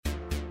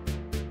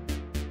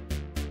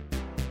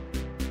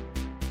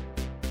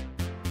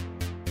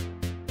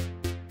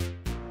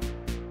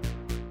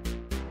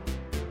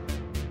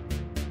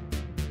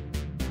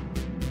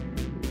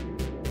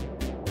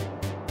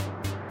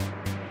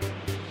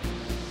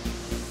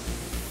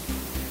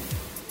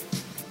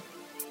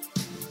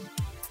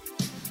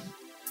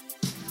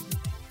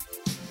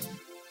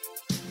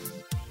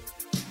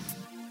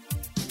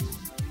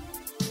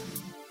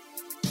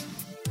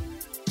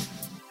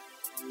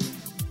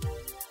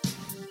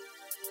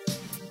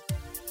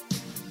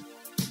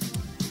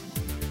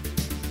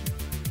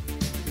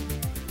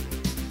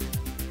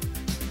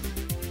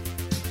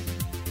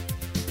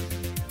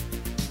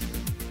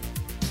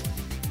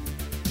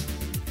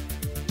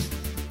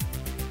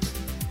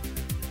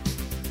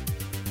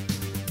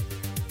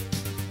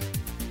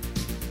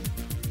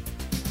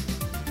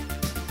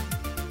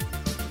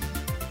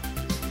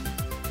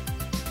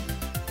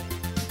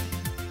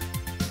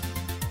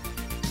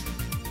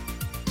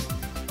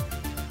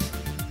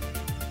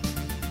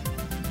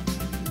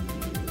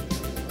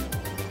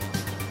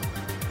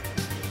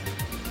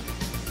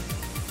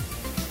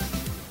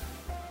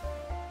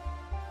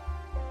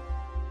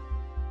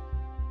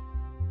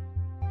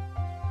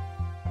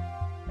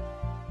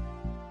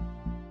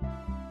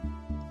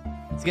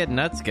Let's get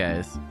nuts,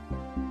 guys.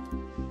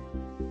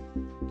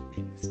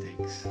 It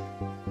stinks. And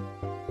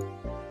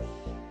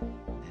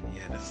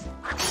yet it's...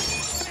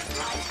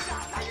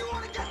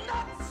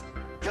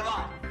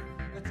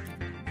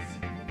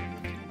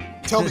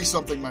 Tell me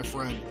something, my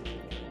friend.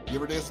 You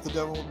ever dance with the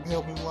devil in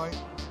pale moonlight?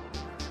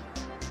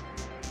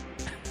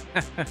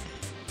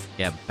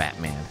 Yeah,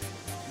 Batman.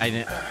 I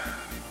knew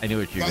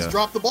what you guys go.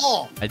 dropped the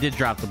ball. I did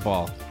drop the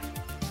ball.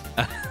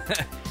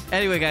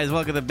 Anyway, guys,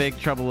 welcome to Big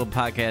Trouble Little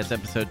Podcast,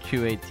 episode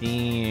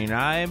 218.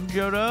 I'm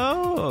Joe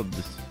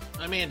Dobbs.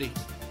 I'm Andy.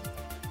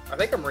 I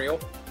think I'm real.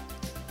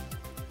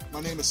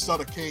 My name is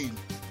Sutter Kane.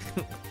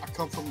 I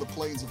come from the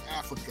plains of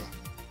Africa.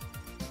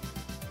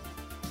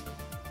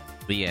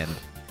 The end.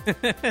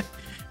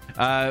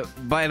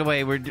 By the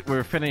way,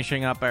 we're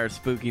finishing up our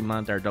spooky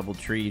month, our double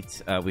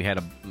treats. We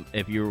had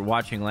if you were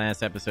watching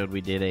last episode,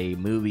 we did a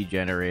movie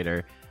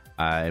generator,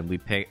 and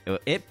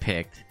it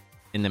picked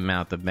In the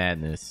Mouth of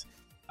Madness.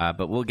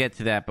 But we'll get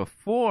to that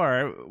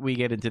before we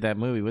get into that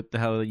movie. What the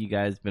hell have you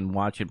guys been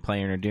watching,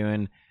 playing, or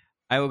doing?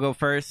 I will go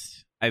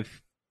first.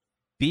 I've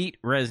beat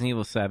Resident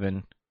Evil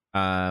 7.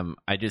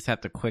 I just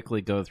have to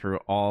quickly go through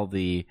all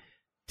the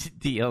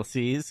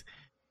DLCs.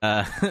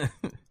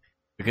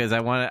 Because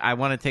I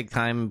want to take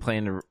time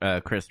playing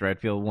the Chris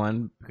Redfield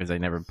one because I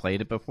never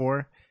played it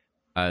before.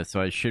 So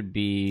I should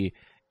be,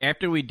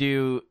 after we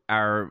do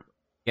our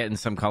Getting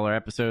Some Color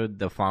episode,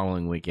 the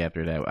following week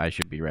after that, I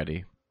should be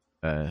ready.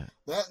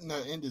 That and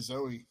the End of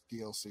Zoe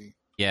DLC.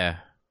 Yeah.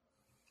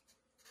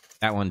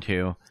 That one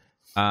too.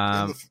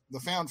 And the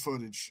found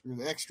footage, or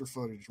the extra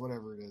footage,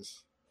 whatever it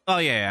is. Oh,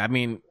 yeah. I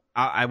mean,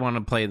 I want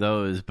to play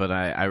those, but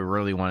I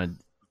really want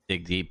to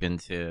dig deep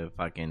into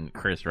fucking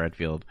Chris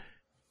Redfield.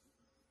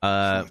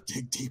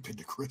 Dig deep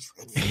into Chris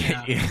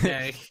Redfield. Yeah,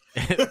 okay.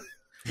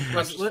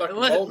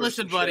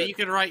 Listen, buddy, you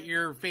can write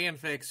your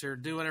fanfics or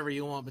do whatever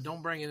you want, but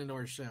don't bring it into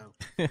our show.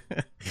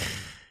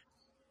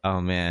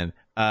 Oh, man.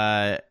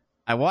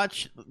 I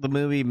watched the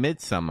movie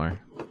Midsommar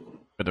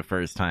for the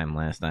first time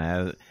last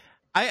night.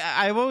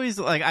 I've always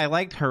I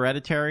liked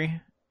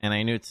Hereditary, and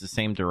I knew it's the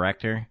same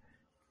director.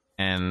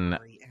 And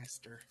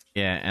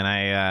yeah, and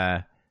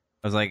I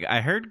was like,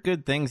 I heard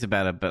good things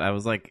about it, but I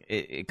was like,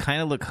 it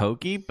kind of looked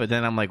hokey. But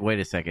then I'm like, wait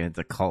a second, it's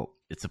a cult.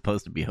 It's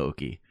supposed to be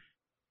hokey.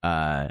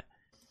 And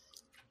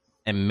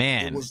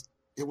man,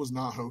 it was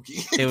not hokey.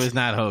 It was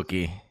not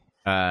hokey.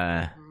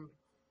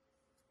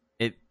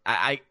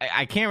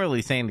 I can't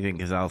really say anything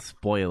because I'll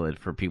spoil it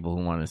for people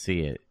who want to see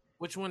it.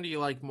 Which one do you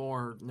like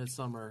more,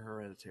 Midsommar or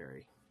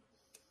Hereditary?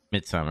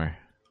 Midsommar.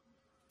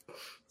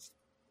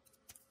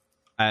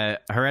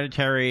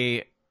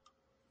 Hereditary.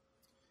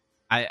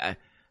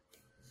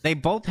 They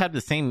both have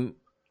the same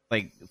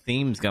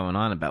themes going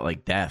on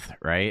about death,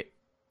 right?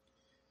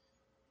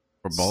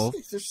 For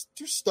both, there's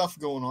stuff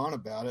going on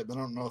about it, but I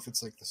don't know if it's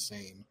the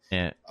same.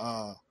 Yeah.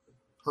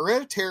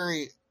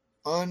 Hereditary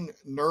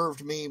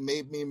unnerved me,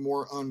 made me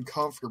more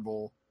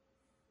uncomfortable,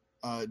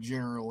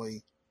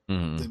 generally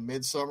than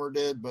Midsommar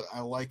did. But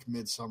I like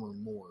Midsommar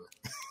more.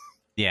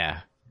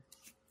 Yeah,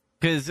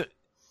 because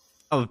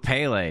of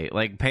Pele,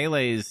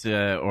 Pele's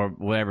or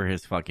whatever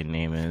his fucking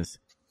name is.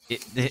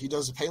 He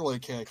does a Pele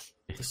kick.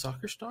 The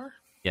soccer star?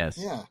 Yes.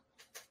 Yeah.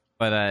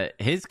 But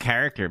his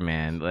character,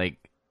 man,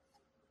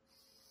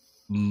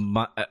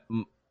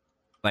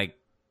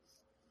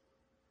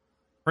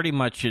 pretty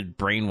much it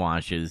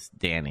brainwashes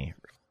Danny.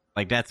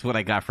 That's what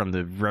I got from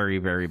the very,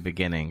 very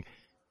beginning.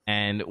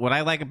 And what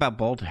I like about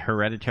both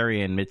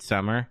Hereditary and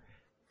Midsommar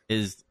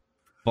is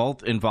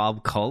both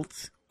involve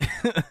cults,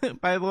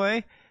 by the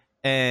way.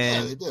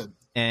 And, yeah, they did.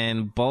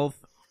 And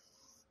both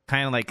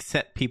kind of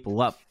set people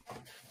up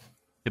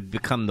to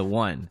become the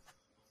one,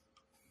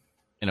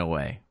 in a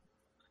way.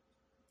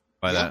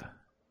 But yeah,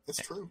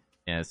 that's true.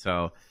 Yeah,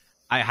 so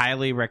I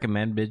highly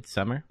recommend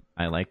Midsommar.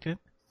 I liked it.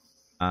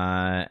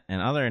 And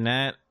other than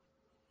that,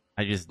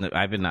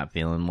 I've been not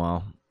feeling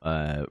well.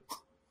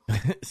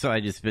 So I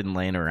just been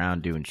laying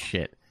around doing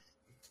shit.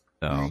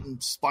 So eating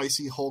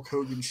spicy Hulk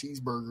Hogan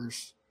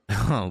cheeseburgers.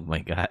 Oh my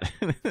god.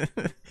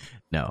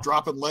 No.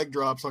 Dropping leg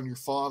drops on your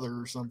father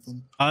or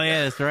something. Oh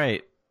yeah, that's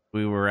right.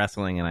 We were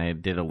wrestling and I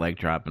did a leg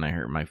drop and I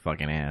hurt my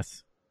fucking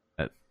ass.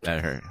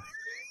 That hurt.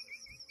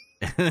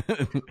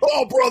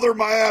 Oh, brother,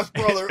 my ass,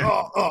 brother.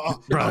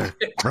 Brother.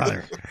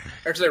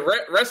 Actually,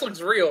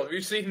 wrestling's real. Have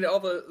you seen all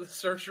the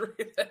surgery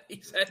that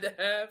he's had to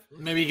have?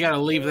 Maybe you got to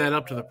leave that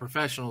up to the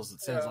professionals,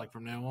 it sounds like,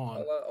 from now on.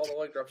 All the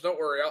leg drops. Don't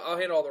worry. I'll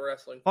handle all the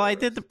wrestling. Well, I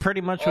did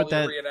pretty much all with the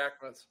that.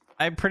 Reenactments.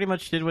 I pretty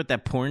much did with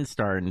that porn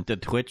star and the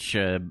Twitch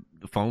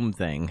foam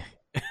thing.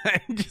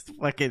 Just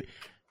fucking...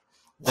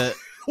 The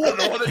one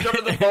that jumped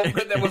in the foam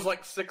pit that was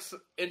 6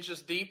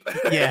 inches deep.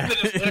 Yeah. That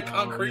just hit a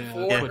concrete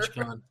floor.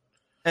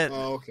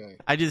 Oh, okay.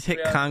 I just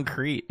hit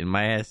concrete, and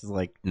my ass is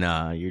like,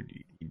 nah, you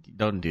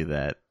don't do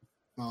that.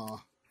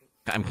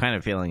 I'm kind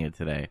of feeling it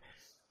today.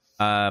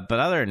 But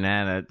other than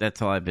that, that's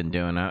all I've been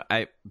doing.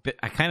 I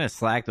kind of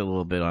slacked a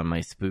little bit on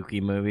my spooky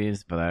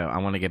movies, but I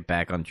want to get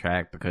back on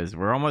track because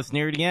we're almost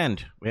near the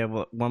end. We have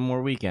one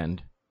more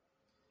weekend.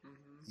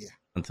 Yeah.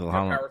 Until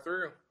Halloween. Power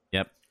through.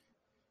 Yep.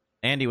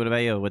 Andy, what about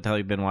you? What the hell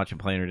you been watching,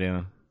 playing, or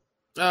doing?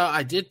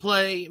 I did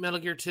play Metal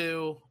Gear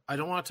 2. I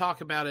don't want to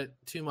talk about it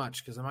too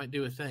much because I might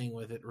do a thing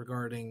with it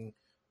regarding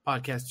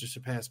Podcasters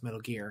Surpass Metal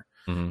Gear.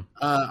 Mm-hmm.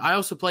 I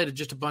also played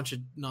just a bunch of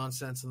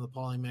nonsense in the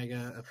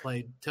Polymega. I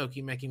played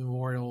Tokimeki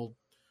Memorial,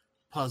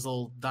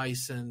 Puzzle,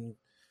 Dyson,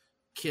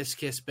 Kiss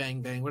Kiss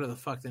Bang Bang. Whatever the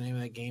fuck the name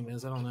of that game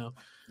is, I don't know.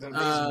 That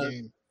amazing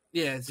game.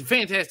 Yeah, it's a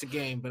fantastic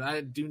game, but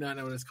I do not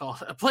know what it's called.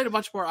 I played a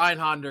bunch more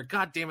Einhander.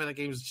 God damn it, that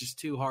game is just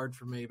too hard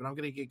for me, but I'm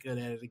going to get good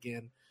at it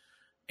again.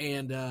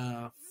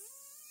 And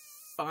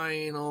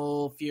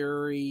Final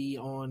Fury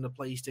on the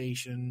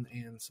PlayStation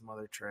and some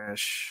other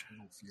trash.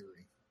 Fatal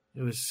Fury.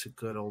 It was a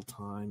good old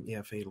time.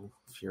 Yeah, Fatal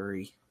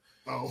Fury.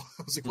 Oh,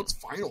 I was like, what's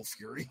Final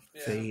Fury?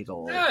 Yeah.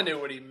 Fatal. Yeah, I knew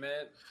what he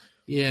meant.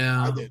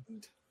 Yeah. I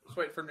didn't. I was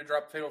waiting for him to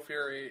drop Fatal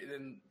Fury, and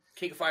then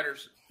King of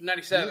Fighters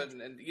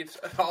 97, and it's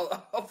all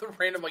the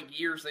random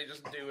years they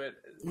just do it.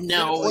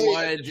 No, Play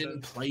I it. didn't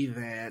play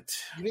that.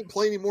 You didn't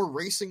play any more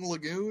Racing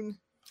Lagoon?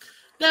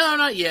 No,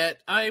 not yet.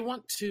 I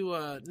want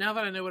to, now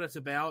that I know what it's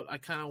about, I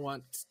kind of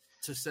want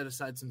to set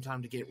aside some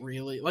time to get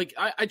really,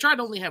 I try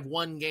to only have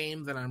one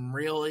game that I'm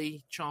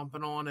really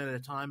chomping on at a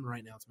time.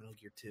 Right now it's Metal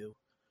Gear 2.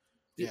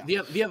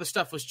 The other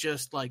stuff was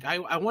just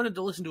I wanted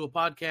to listen to a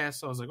podcast,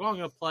 so I was like, I'm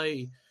going to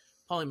play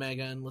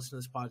Polymega and listen to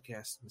this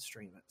podcast and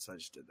stream it. So I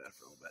just did that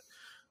for a little bit.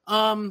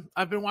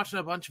 I've been watching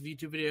a bunch of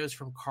YouTube videos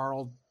from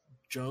Carl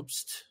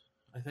Jobst,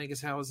 I think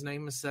is how his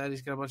name is said.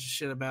 He's got a bunch of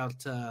shit about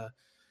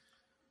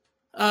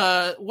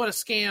what a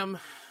scam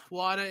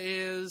WADA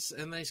is,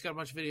 and then he's got a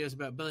bunch of videos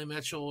about Billy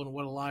Mitchell and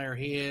what a liar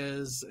he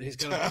is. He's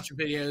got a bunch of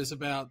videos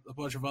about a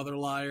bunch of other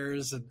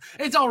liars, and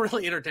it's all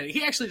really entertaining.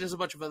 He actually does a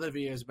bunch of other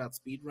videos about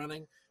speed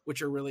running,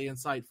 which are really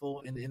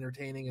insightful and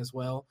entertaining as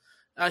well.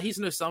 He's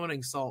no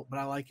summoning salt, but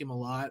I like him a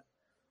lot.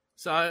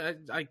 So I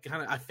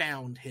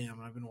found him.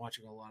 I've been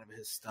watching a lot of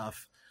his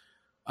stuff.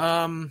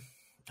 I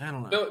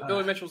don't know.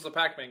 Billy Mitchell's the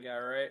Pac-Man guy,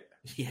 right?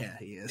 Yeah,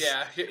 he is.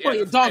 Yeah.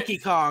 Well, Donkey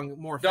Kong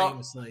more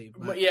famously.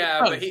 But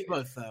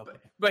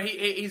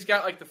he's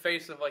got the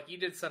face of you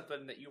did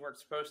something that you weren't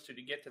supposed to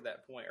get to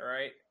that point,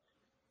 right?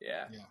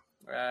 Yeah.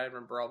 I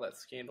remember all that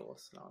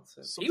scandalous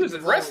nonsense. He was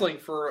in wrestling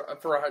for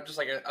just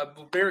a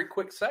very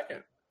quick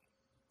second.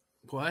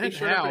 What? He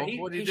showed How? up,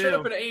 What did he he showed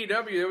do? up in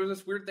AEW. There was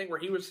this weird thing where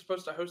he was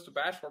supposed to host a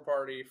bachelor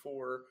party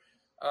for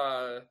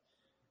Kip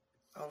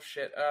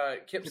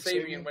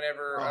Sabian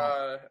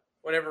whenever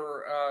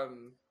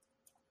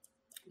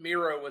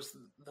Miro was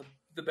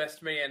the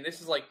best man. This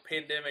is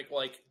pandemic,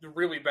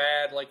 really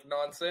bad,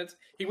 nonsense.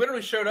 He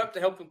literally showed up to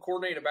help them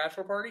coordinate a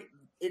bachelor party.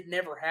 It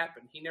never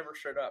happened. He never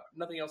showed up.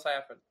 Nothing else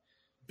happened.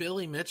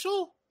 Billy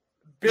Mitchell?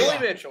 Billy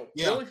Mitchell.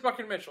 Yeah. Billy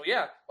fucking Mitchell.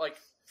 Yeah.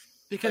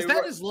 Because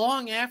that is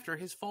long after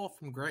his fall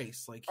from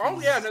grace.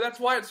 That's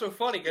why it's so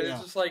funny, because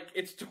it's just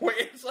it's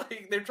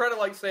they're trying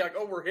to say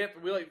we're hip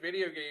and we like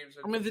video games.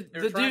 And I mean,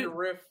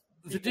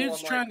 the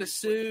dude's trying to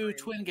sue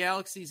Twin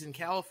Galaxies in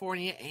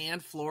California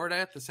and Florida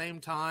at the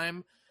same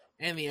time,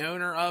 and the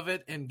owner of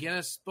it, and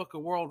Guinness Book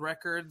of World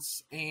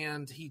Records,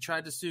 and he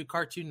tried to sue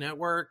Cartoon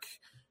Network,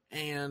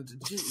 and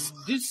he's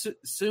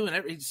suing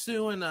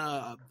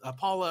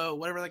Apollo,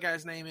 whatever that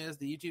guy's name is,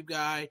 the YouTube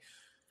guy,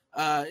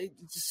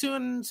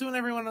 suing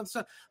everyone on the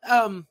stuff.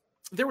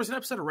 There was an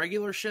episode of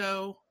Regular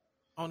Show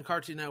on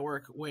Cartoon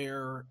Network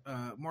where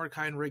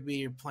Mordecai and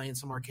Rigby are playing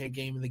some arcade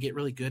game, and they get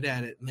really good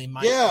at it, and they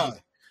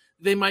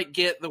might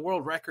get the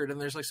world record,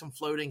 and there's some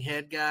floating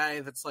head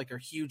guy that's a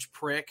huge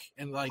prick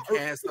and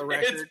has the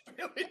record.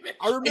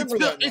 I remember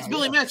It's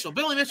Billy Mitchell.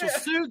 Billy Mitchell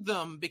sued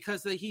them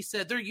because he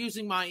said they're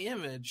using my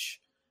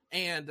image,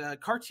 and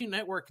Cartoon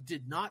Network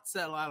did not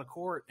settle out of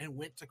court and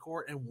went to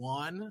court and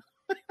won.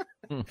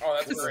 Oh,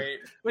 that's great.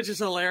 Which is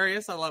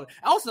hilarious. I love it.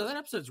 Also, that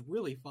episode's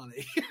really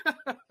funny.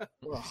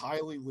 What a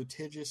highly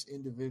litigious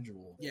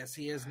individual. Yes,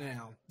 he is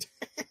now.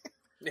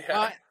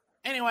 Yeah.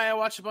 Anyway, I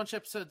watched a bunch of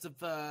episodes of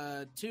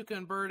Tuca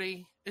and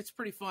Birdie. It's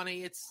pretty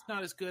funny. It's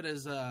not as good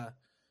as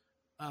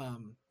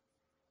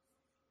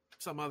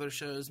some other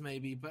shows,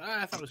 maybe, but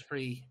I thought it was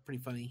pretty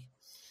funny.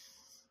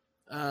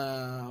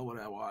 What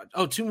did I watch?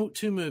 Oh,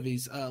 two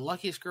movies.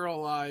 Luckiest Girl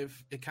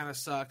Alive. It kind of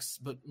sucks,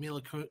 but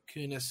Mila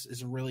Kunis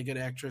is a really good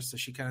actress, so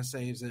she kind of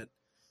saves it.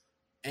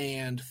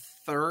 And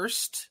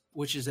Thirst,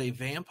 which is a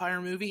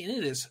vampire movie, and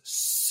it is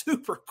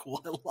super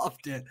cool. I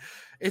loved it.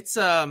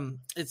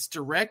 It's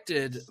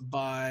directed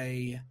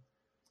by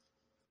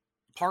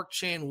Park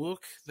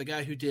Chan-wook, the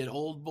guy who did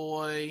Old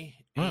Boy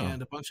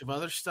and a bunch of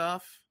other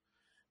stuff.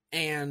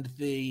 And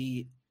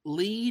the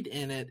lead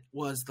in it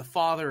was the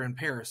father in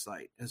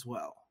Parasite as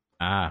well.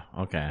 Ah,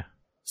 okay.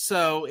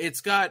 So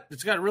it's got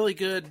a really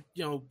good,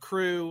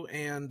 crew,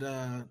 and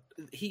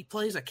he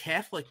plays a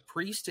Catholic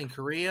priest in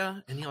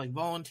Korea, and he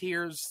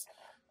volunteers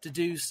to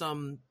do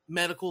some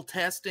medical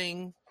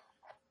testing,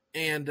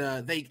 and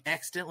they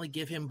accidentally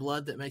give him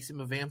blood that makes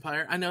him a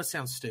vampire. I know it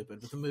sounds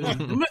stupid, but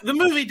the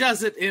movie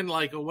does it in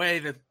a way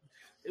that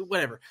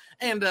whatever.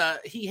 And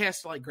he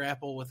has to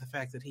grapple with the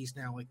fact that he's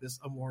now this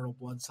immortal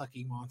blood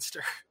sucking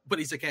monster, but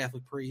he's a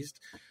Catholic priest,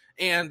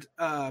 and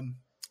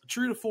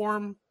true to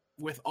form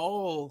with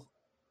all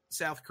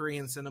South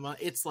Korean cinema.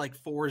 It's like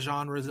 4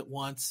 genres at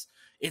once.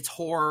 It's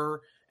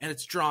horror and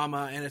it's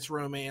drama and it's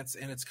romance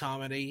and it's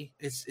comedy.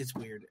 It's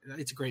weird.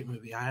 It's a great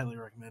movie. I highly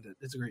recommend it.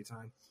 It's a great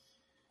time.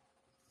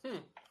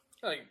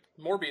 Like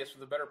Morbius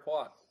with a better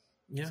plot.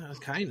 Yeah,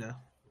 kind of.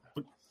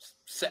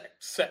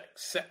 Sex.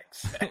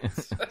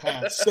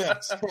 Have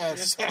sex.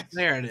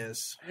 There it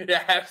is.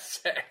 Yeah, have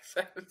sex.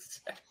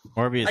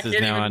 Morbius is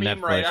now on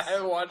Netflix. Right. I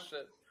haven't watched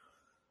it.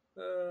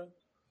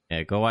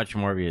 Yeah, go watch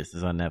Morbius.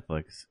 It's on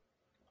Netflix.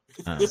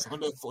 It's on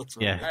Netflix.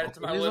 Right? Yeah. Add it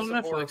to my It is list on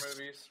of horror Netflix.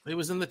 movies. It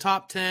was in the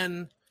top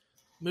 10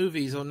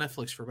 movies on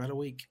Netflix for about a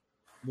week.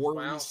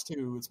 Morbius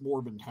 2. It's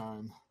Morbin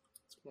time.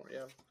 It's more,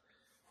 yeah.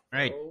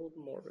 Right. Old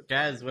morbid.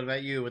 Jazz, what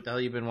about you? What the hell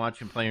you been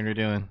watching, playing, or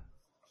doing?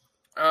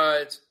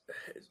 It's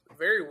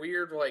very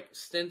weird, like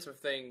stints of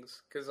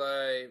things, because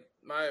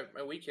my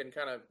weekend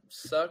kind of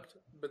sucked,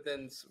 but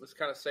then was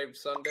kind of saved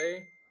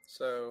Sunday,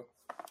 so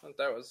I think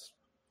that was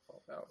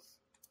all about.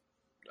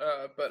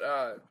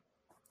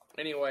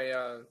 Anyway,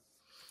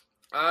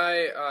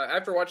 I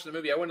after watching the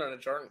movie, I went on a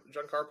John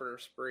Carpenter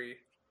spree.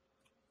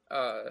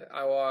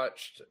 I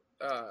watched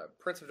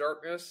Prince of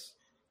Darkness.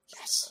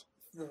 Yes.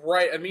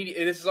 Right,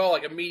 immediately. This is all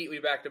like immediately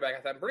back to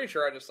back. I'm pretty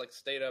sure I just like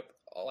stayed up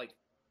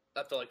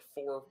up to like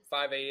 4 or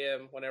 5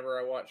 a.m. whenever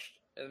I watched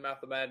In the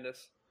Mouth of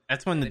Madness.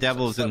 That's when the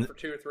devil's in for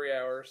 2 or 3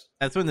 hours.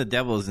 That's when the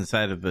devil is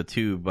inside of a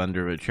tube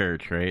under a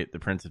church, right? The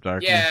Prince of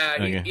Darkness. Yeah,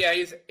 Okay.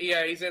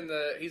 he's in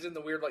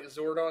the weird like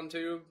Zordon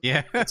tube.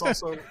 Yeah. It's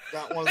also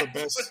got one of the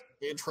best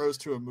intros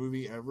to a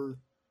movie ever.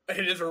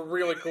 It is a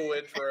really cool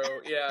intro.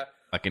 Yeah,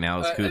 Fucking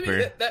Alice Cooper. I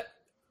mean,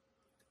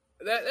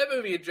 that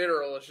movie in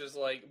general is just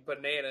like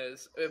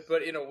bananas,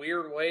 but in a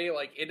weird way.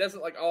 Like it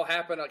doesn't like all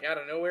happen like out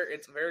of nowhere.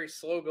 It's a very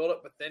slow build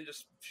up, but then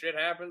just shit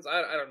happens.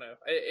 I don't know.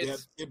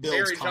 It's it builds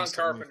very constantly. John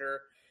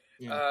Carpenter.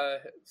 Yeah.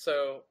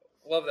 So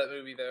love that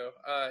movie though.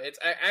 It's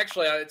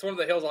actually it's one of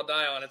the hills I'll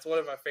die on. It's one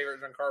of my favorite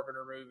John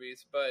Carpenter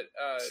movies. But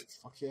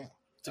Fuck yeah.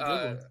 It's a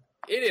good one.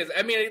 it is.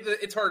 I mean,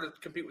 it's hard to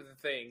compete with The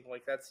Thing.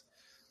 Like that's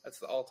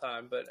the all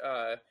time. But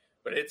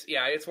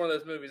it's one of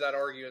those movies I'd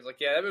argue is like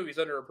that movie's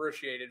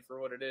underappreciated for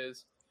what it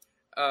is.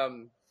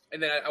 And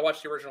then I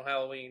watched the original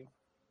Halloween.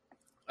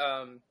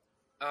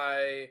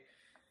 I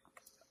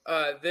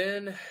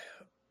then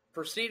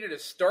proceeded to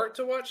start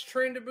to watch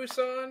Train to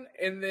Busan,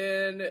 and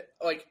then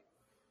like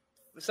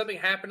something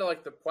happened to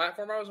like the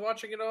platform I was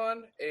watching it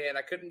on, and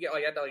I couldn't get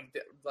I had to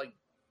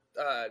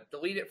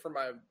delete it from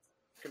my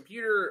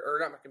computer, or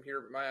not my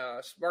computer, but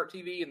my smart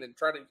TV, and then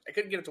I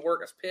couldn't get it to work.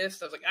 I was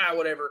pissed. I was like,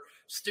 whatever,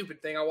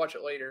 stupid thing. I'll watch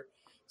it later.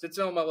 So it's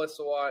on my list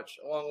to watch,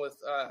 along with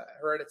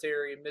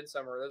Hereditary and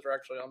Midsommar. Those are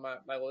actually on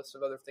my list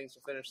of other things to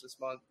finish this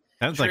month.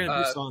 Sounds Train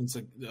like to Busan's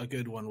a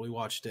good one. We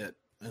watched it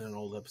in an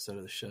old episode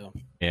of the show.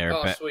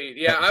 yeah. Sweet.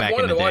 Yeah, I've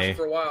wanted to watch day. it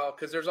for a while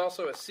because there's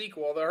also a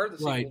sequel. Although I heard the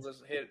sequel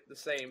doesn't hit the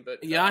same.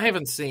 But Yeah, I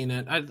haven't seen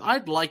it.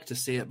 I'd like to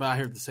see it, but I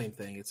heard the same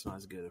thing. It's not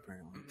as good,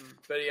 apparently.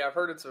 But yeah, I've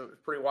heard it's a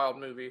pretty wild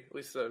movie, at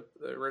least the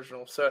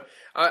original. So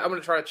I'm going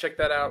to try to check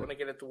that out when I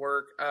get it to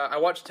work. I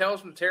watched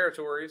Tales from the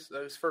Territories,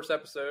 that first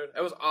episode.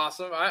 That was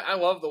awesome. I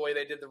love the way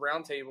they did the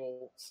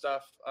roundtable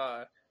stuff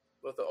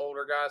with the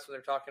older guys when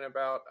they're talking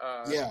about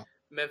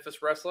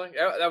Memphis wrestling.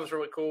 That was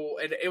really cool.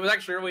 And it was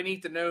actually really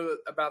neat to know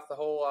about the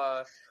whole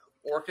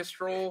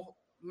orchestral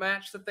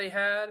match that they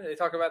had. They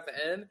talk about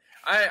the end.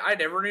 I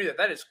never knew that.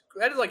 That is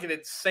like an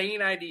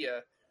insane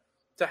idea.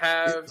 To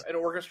have an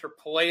orchestra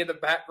play in the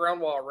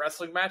background while a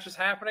wrestling match is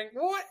happening?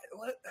 What?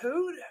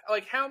 Who?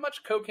 Like, how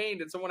much cocaine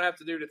did someone have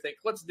to do to think,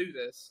 let's do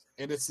this?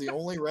 And it's the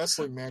only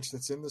wrestling match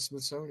that's in the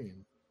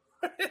Smithsonian.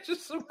 It's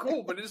just so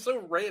cool, but it's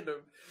so random.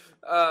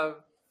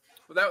 But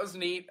that was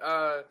neat.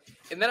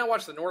 And then I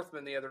watched The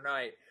Northman the other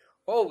night.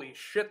 Holy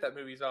shit, that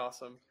movie's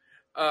awesome.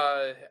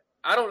 I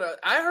don't know.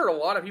 I heard a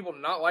lot of people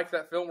not like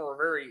that film or were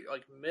very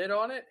like mid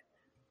on it.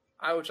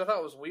 Which I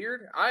thought was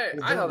weird. I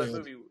thought that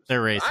movie was.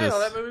 They're racist. I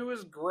thought that movie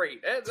was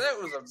great. That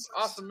was an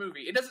awesome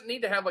movie. It doesn't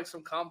need to have like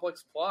some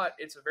complex plot.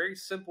 It's a very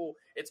simple.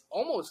 It's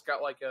almost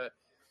got like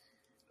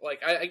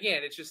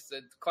again. It's just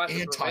a classic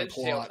revenge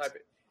tale type.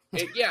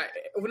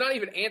 Well, not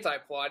even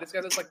anti-plot. It's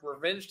got this like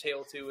revenge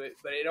tale to it,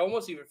 but it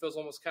almost even feels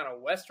almost kind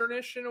of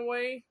westernish in a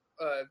way.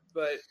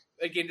 But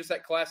again, just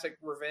that classic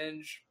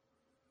revenge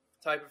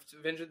type of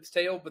vengeance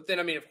tale. But then,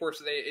 I mean, of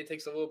course, it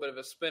takes a little bit of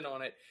a spin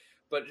on it.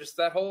 But just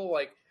that whole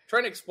like.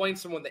 Trying to explain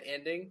someone the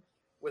ending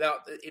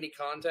without any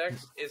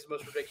context is the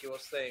most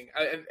ridiculous thing.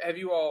 Have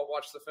you all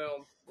watched the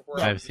film before?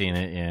 I've seen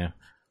it, yeah.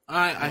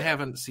 I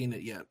haven't seen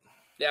it yet.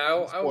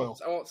 Yeah, I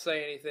won't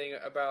say anything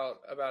about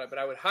it, but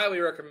I would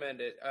highly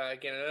recommend it.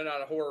 Again, I know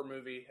not a horror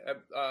movie,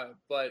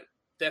 but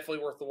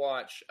definitely worth the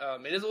watch.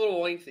 It is a little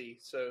lengthy,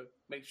 so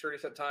make sure you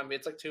set time.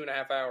 It's like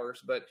 2.5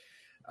 hours, but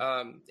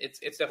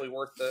it's definitely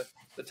worth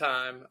the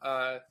time.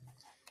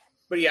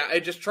 But yeah,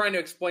 just trying to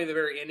explain the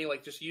very ending,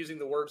 like just using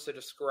the words to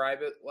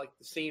describe it, like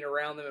the scene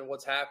around them and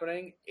what's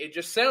happening. It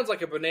just sounds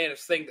like a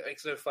bananas thing that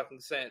makes no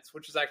fucking sense,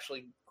 which is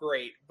actually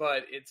great,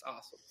 but it's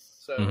awesome.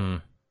 So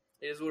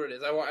It is what it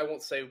is. I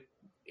won't say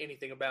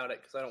anything about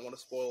it because I don't want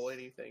to spoil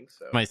anything.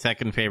 So my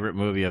second favorite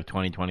movie of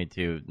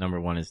 2022, number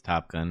one, is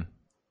Top Gun.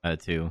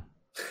 Too.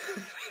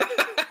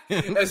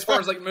 As far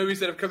as like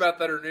movies that have come out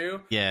that are new,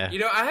 Yeah. you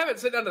know, I haven't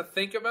sat down to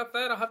think about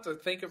that. I'll have to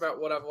think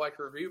about what I've liked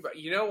review. But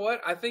you know what?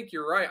 I think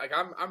you're right. Like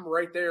I'm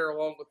right there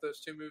along with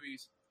those two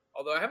movies.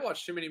 Although I haven't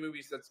watched too many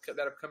movies that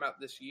have come out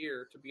this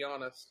year, to be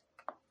honest.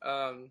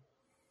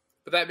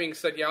 But that being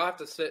said, yeah, I'll have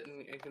to sit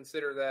and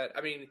consider that.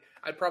 I mean,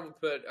 I'd probably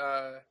put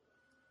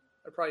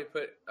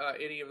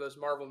any of those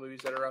Marvel movies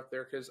that are up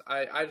there because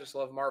I just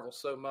love Marvel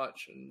so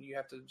much, and you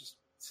have to just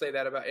say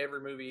that about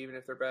every movie, even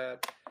if they're bad.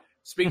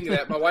 Speaking of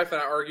that, my wife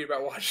and I argued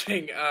about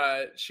watching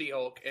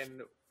She-Hulk,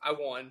 and I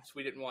won, so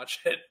we didn't watch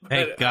it.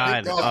 Thank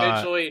God.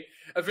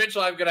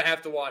 Eventually, I'm gonna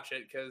have to watch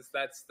it because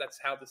that's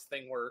how this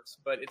thing works.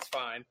 But it's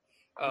fine.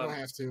 I don't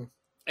have to.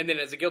 And then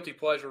as a guilty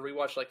pleasure, we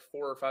watched like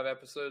 4 or 5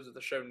 episodes of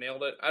the show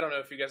Nailed It. I don't know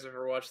if you guys have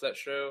ever watched that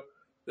show.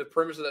 The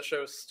premise of that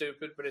show is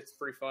stupid, but it's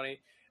pretty funny.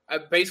 I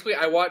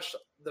watched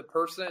the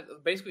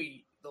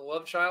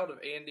love child of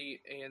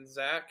Andy and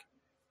Zach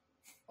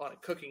on a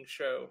cooking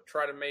show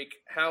try to make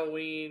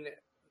Halloween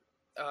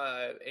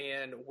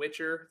and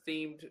Witcher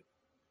themed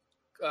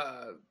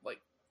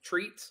like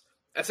treats.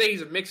 I say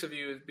he's a mix of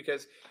you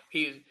because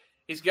he's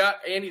got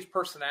Andy's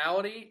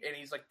personality and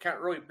he's like kind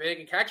of really big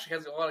and actually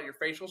has a lot of your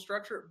facial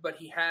structure, but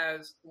he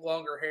has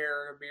longer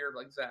hair and a beard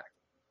like Zach.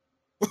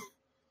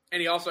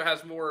 And he also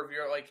has more of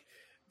your like,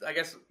 I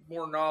guess,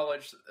 more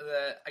knowledge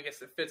that I guess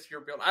that fits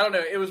your build. I don't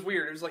know. It was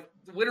weird. It was like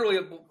literally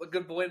a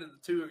good blend of the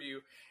two of you.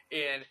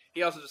 And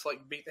he also just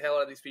like beat the hell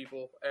out of these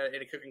people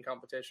in a cooking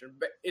competition.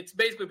 But it's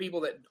basically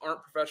people that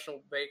aren't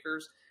professional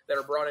bakers that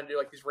are brought in to do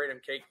like these random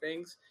cake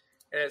things.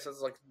 And it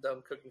sounds like a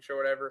dumb cooking show or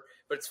whatever.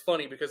 But it's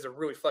funny because they're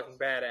really fucking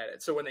bad at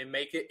it. So when they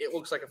make it, it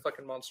looks like a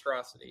fucking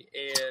monstrosity.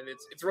 And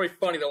it's really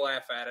funny to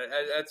laugh at it.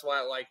 That's why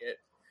I like it.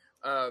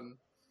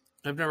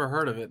 I've never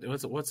heard of it.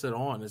 What's it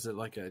on? Is it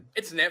like a...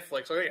 It's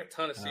Netflix. So they got a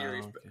ton of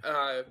series.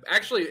 okay.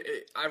 Actually,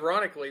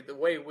 ironically, the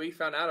way we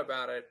found out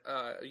about it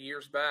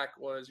years back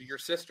was your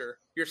sister.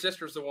 Your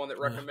sister's the one that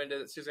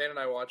recommended that Suzanne and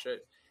I watch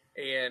it,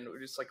 and we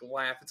just like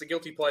laugh. It's a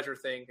guilty pleasure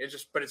thing.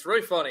 But it's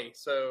really funny.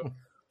 So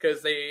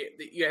because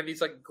you have these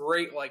like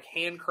great like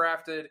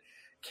handcrafted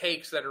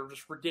cakes that are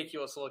just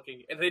ridiculous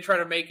looking, and they try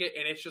to make it,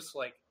 and it's just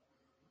like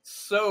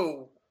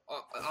so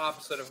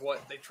opposite of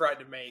what they tried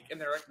to make, and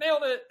they're like,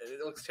 nailed it.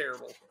 It looks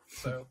terrible.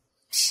 So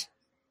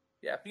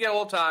yeah, if you get a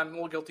little time, a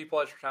little guilty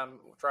pleasure time,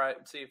 we'll try it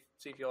and see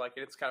if you like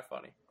it. It's kind of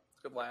funny.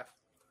 It's a good laugh.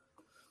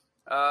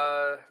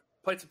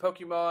 Played some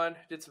Pokemon,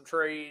 did some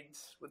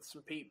trades with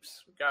some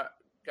peeps. Got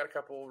a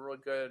couple really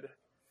good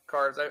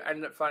cards. I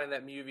ended up finding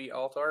that Mew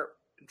Alt-Art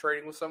and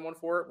trading with someone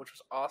for it, which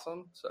was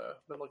awesome. So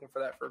I've been looking for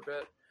that for a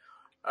bit.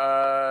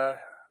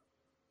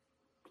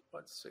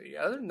 Let's see.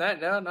 Other than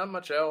that, no, not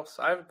much else.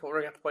 I haven't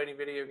really got to play any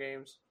video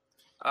games.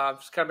 I've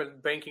just kind of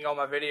been banking all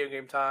my video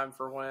game time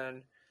for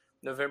when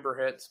November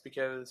hits,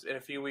 because in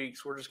a few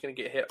weeks we're just going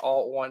to get hit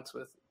all at once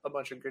with a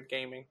bunch of good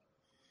gaming.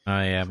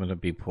 I am going to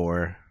be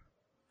poor.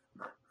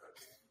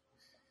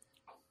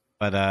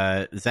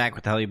 But Zach,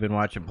 what the hell you been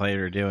watching, playing,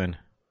 or doing?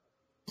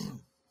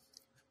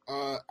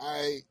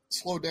 I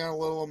slowed down a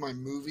little on my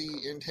movie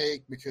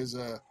intake because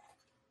I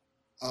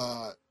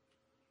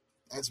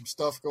had some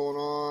stuff going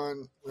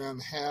on around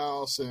the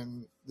house,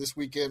 and this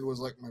weekend was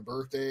like my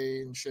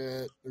birthday and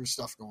shit. There's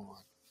stuff going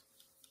on.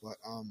 But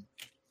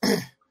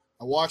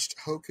I watched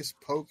Hocus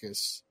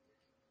Pocus.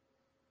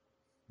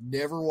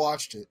 Never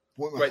watched it.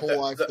 Went my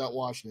whole life without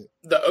watching it.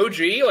 The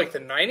OG, like the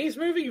 90s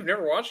movie? You've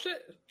never watched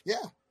it? Yeah.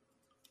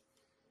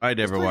 I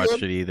never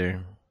watched it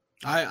either.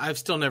 I've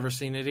still never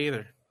seen it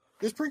either.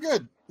 It's pretty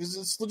good.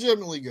 It's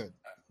legitimately good.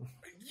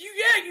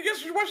 You guys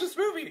should watch this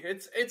movie.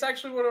 It's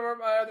actually one of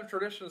my other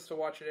traditions to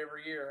watch it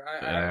every year.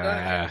 I haven't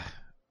done it.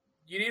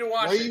 You need to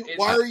watch it.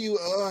 Why are you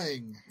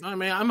eyeing? I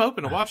mean, I'm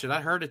open to watch it. I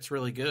heard it's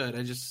really good.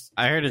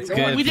 I heard it's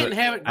good. We didn't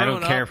have it. I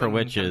don't care for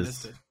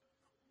witches.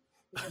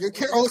 I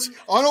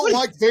don't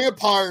like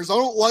vampires. I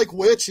don't like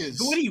witches.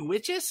 What are you,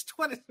 witches?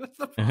 What's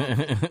the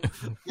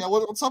problem? Yeah,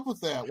 what's up with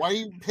that? Why are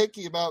you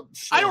picky about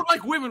shit? I don't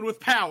like women with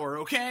power,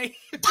 okay?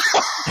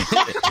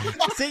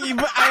 See,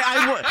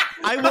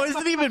 I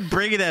wasn't even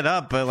bringing that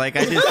up, but like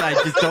I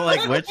just don't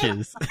like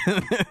witches.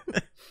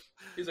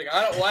 He's like,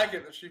 I don't like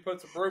it that she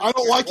puts a broom. I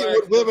don't like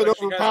it when women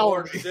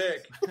overpower me.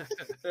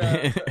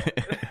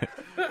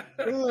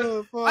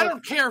 I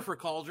don't care for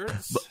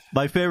cauldrons.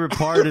 My favorite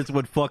part is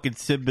when fucking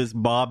Simba's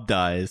mom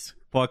dies.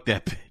 Fuck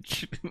that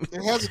bitch.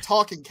 It has a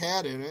talking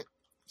cat in it,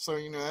 so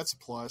that's a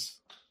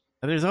plus.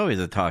 There's always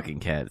a talking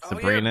cat.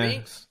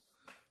 Sabrina.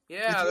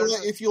 Yeah.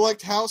 If you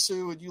liked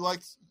Hausu and you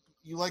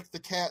liked the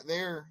cat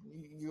there,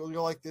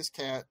 you'll like this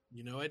cat.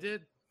 I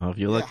did. Well, if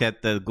you look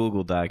at the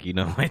Google Doc,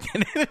 I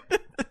did.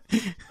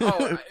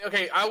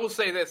 Okay. I will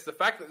say this: the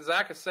fact that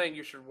Zach is saying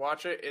you should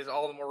watch it is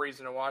all the more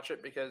reason to watch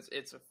it, because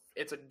it's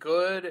a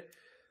good,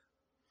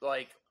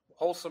 like,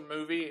 wholesome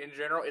movie in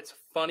general. It's a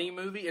funny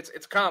movie.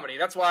 It's comedy.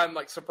 That's why I'm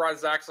like surprised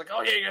Zach's like,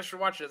 oh yeah, you guys should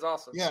watch it. It's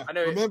awesome. Yeah. I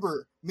know.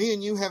 Remember, me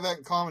and you have that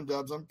in common,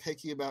 Dubs. I'm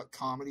picky about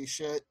comedy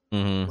shit,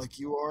 like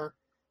you are.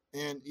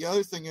 And the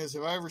other thing is,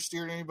 have I ever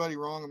steered anybody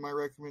wrong in my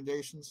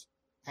recommendations?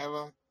 Have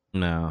I?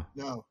 No.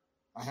 No.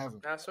 I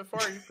haven't. Nah, so far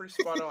you're pretty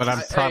spot on. But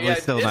I'm probably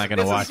still not going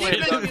to watch You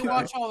it. made me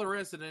watch all the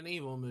Resident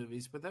Evil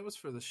movies, but that was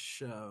for the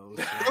show.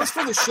 So. That was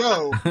for the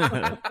show.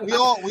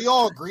 we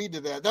all agreed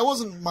to that. That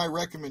wasn't my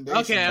recommendation.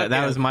 Okay.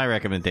 That was my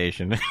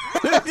recommendation.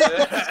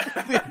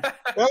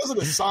 That was an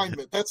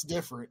assignment. That's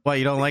different. Well,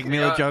 you don't like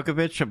Mila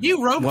Djokovic? A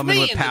You roped woman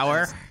me with into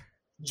power?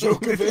 this.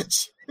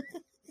 Djokovic.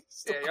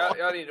 Yeah,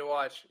 y'all need to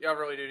watch. Y'all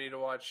really do need to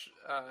watch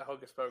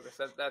Hocus Pocus.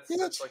 That's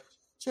like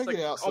Check like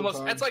it out. almost.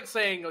 sometime. That's like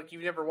saying like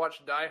you've never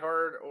watched Die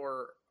Hard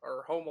or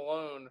Home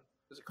Alone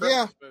as a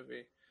Christmas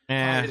movie.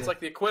 Yeah. It's like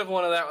the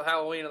equivalent of that with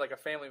Halloween, like a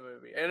family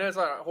movie, and it's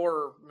not a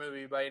horror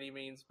movie by any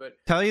means. But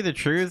Tell you the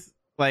truth,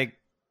 like,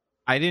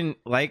 I didn't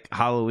like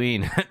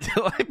Halloween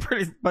until I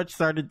pretty much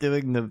started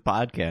doing the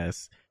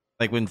podcast.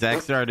 Like when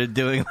Zach started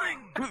doing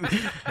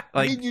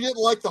I mean, you didn't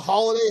like the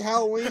holiday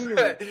Halloween?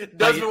 Or...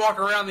 doesn't walk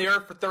around the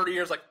earth for 30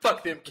 years like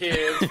fuck them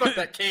kids, fuck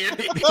that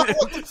candy. What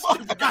the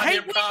fuck? I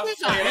hate Goddamn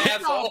witches, I hate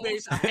asshole.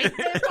 zombies, I hate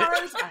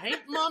vampires, I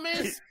hate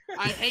mummies,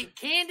 I hate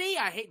candy,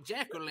 I hate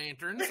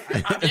jack-o'-lanterns.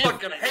 I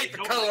fucking hate the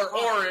color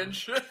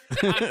orange.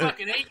 I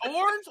fucking hate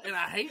orange and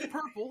I hate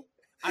purple.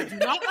 I do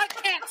not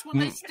like cats when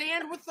they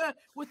stand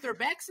with their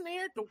backs in the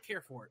air. Don't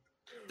care for it.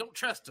 Don't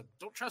trust them.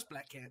 Don't trust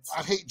black cats.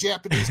 I hate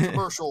Japanese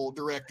commercial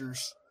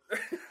directors.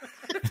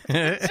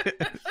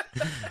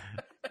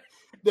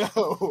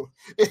 No.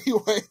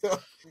 Anyway, though,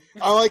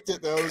 I liked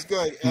it, though. It was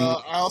good.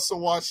 I also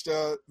watched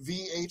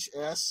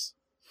VHS.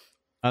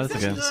 Oh,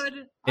 That's that's good.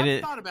 good.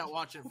 I've thought about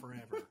watching it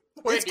forever.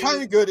 It's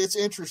kind of good. It's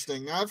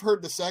interesting. Now, I've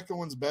heard the second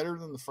one's better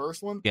than the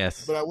first one.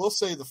 Yes. But I will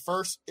say the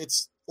first,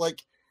 it's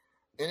like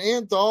an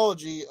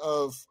anthology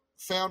of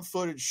found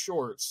footage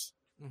shorts.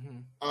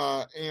 Mm-hmm.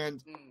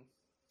 And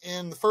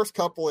in the first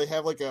couple, they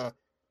have like a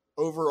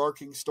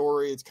overarching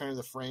story. It's kind of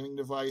the framing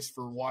device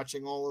for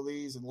watching all of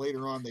these. And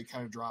later on, they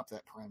kind of drop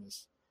that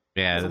premise.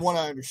 Yeah. From what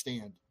I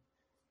understand.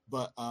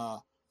 But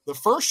the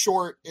first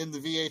short in the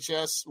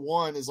VHS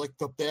one is like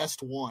the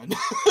best one.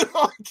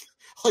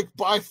 like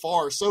by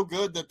far. So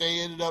good that they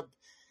ended up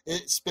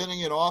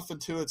spinning it off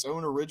into its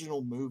own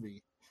original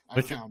movie. I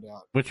found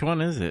out. Which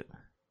one is it?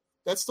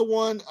 That's the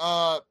one.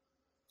 I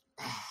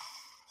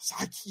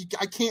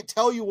can't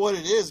tell you what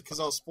it is because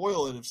I'll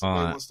spoil it if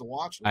somebody wants to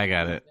watch it. I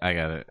got it.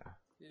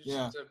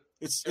 Yeah,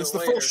 it's the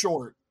first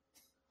short.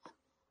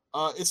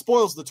 It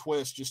spoils the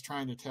twist just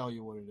trying to tell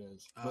you what it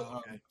is. But,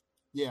 okay.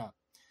 Yeah,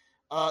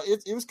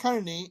 it was kind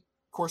of neat.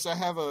 Of course, I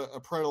have a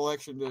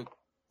predilection to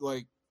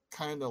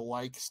kind of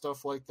like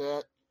stuff like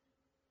that.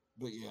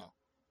 But yeah,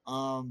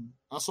 I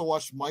also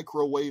watched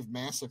Microwave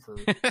Massacre.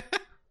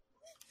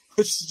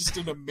 Which is just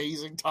an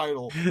amazing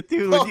title.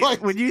 Dude,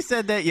 when you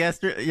said that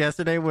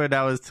yesterday when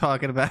I was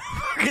talking about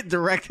fucking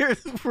directors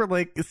for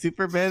like a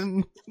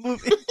Superman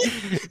movie.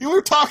 You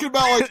were talking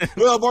about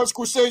Martin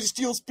Scorsese,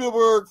 Steven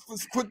Spielberg,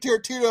 Quentin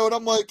Tarantino, and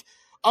I'm like,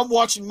 I'm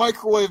watching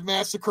Microwave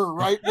Massacre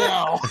right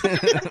now.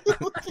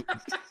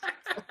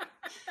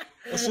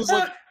 It's just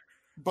like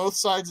both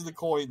sides of the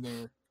coin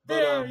there.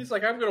 But, yeah, he's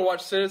like, I'm going to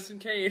watch Citizen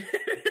Kane.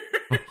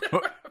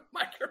 Microwave.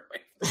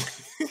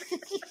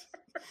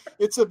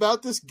 It's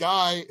about this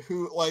guy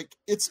who,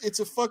 it's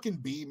a fucking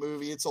B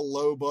movie. It's a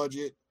low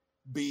budget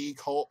B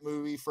cult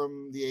movie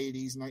from the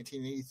 80s,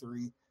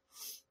 1983.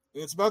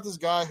 And it's about this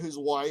guy whose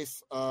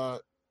wife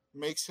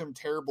makes him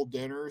terrible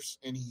dinners,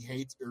 and he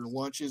hates, or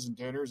lunches and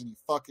dinners, and he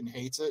fucking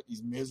hates it.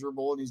 He's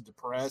miserable and he's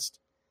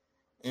depressed.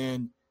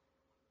 And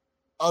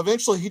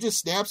eventually he just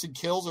snaps and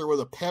kills her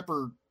with a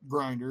pepper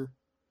grinder,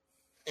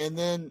 and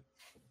then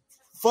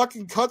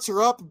fucking cuts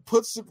her up and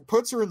puts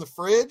her in the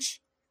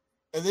fridge.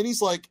 And then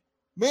he's like,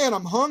 man,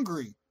 I'm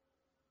hungry.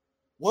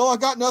 Well, I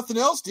got nothing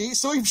else to eat,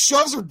 so he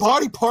shoves her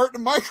body part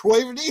in the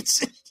microwave and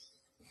eats it.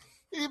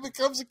 He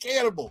becomes a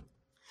cannibal.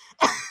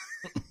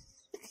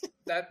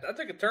 That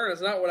took a turn. It's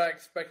not what I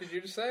expected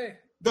you to say.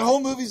 The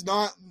whole movie's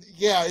not,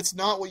 it's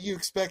not what you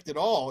expect at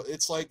all.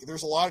 It's like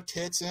there's a lot of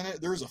tits in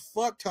it. There's a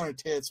fuck ton of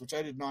tits, which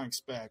I did not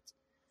expect.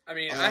 I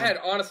mean, I had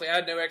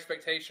no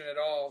expectation at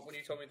all when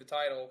you told me the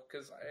title,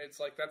 because it's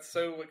like that's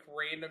so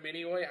random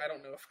anyway. I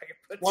don't know if I can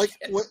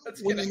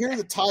put when you hear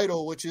the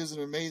title, which is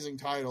an amazing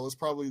title, it's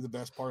probably the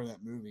best part of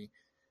that movie.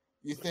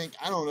 You think,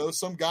 I don't know,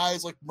 some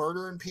guy's like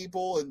murdering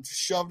people and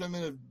shoved them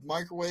in a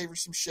microwave or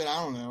some shit.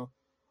 I don't know,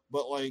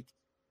 but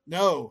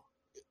no.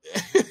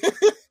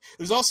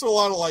 There's also a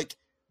lot of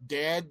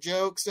dad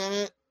jokes in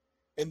it.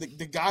 And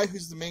the guy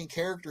who's the main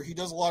character, he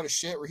does a lot of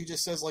shit where he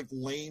just says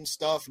lame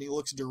stuff and he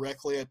looks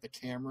directly at the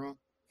camera.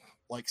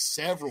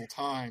 Several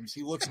times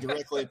he looks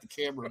directly at the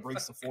camera and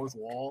breaks the fourth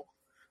wall.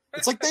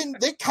 It's like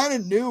they kind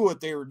of knew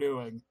what they were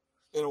doing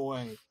in a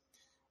way.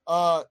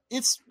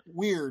 It's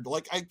weird.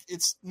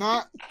 It's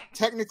not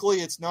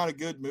a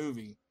good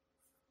movie.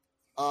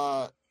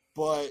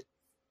 But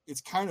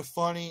it's kind of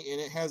funny and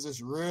it has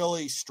this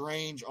really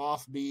strange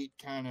offbeat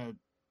kind of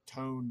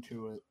tone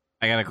to it.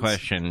 I got a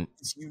question.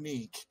 It's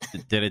unique.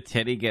 Did a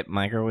titty get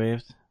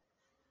microwaved?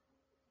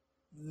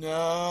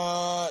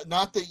 No,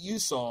 not that you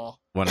saw.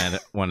 1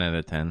 out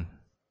of 10.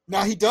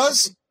 Now he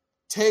does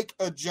take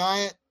a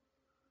giant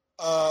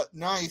a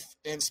knife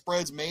and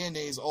spreads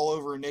mayonnaise all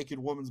over a naked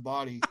woman's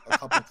body a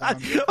couple of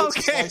times.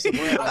 Okay.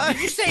 Did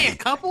you say a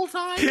couple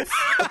times?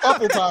 A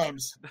couple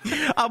times.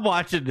 I'm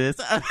watching this.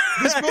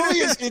 This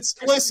movie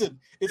listen,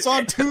 it's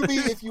on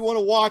Tubi if you want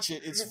to watch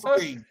it. It's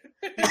free.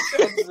 It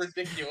sounds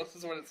ridiculous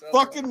is what it sounds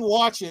Fucking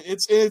watch it.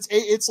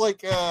 It's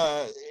like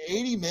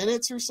 80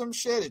 minutes or some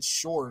shit. It's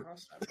short.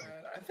 That's not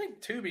bad. I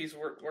think Tubi's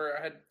where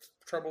I had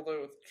trouble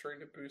though with Train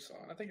to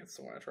Busan. I think it's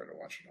the one I tried to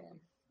watch it on.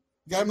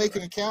 You gotta make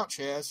an account,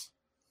 Chaz.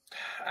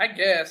 I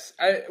guess.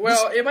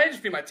 It might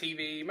just be my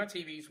TV. My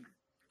TV's.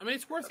 I mean,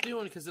 it's worth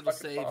doing because it'll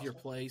Fucking save awesome. your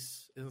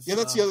place. And Yeah,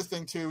 that's the stuff. other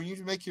thing too. When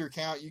you make your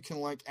account, you can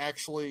like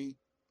actually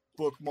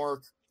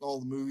bookmark all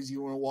the movies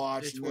you want to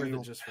watch. It's and then worth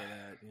it'll- it just for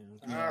that. You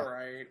know. Yeah. All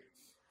right.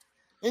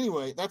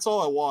 Anyway, that's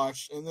all I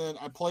watched, and then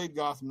I played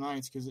Gotham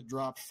Knights because it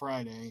dropped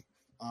Friday.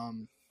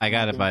 I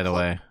got it, by the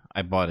way.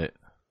 I bought it.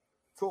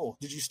 Cool.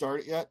 Did you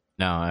start it yet?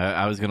 No,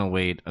 I was gonna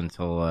wait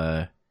until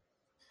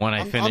when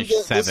I finish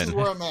This 7. is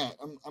where I'm at.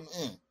 I'm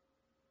in.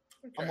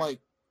 Okay. I'm like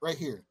right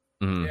here.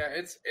 Mhm. Yeah,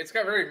 it's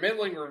got very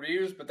middling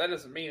reviews, but that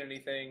doesn't mean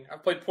anything.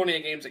 I've played plenty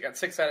of games that got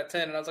 6 out of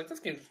 10, and I was like, this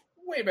game's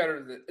way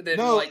better than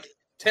No. like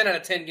 10 out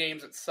of 10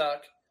 games that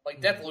suck, like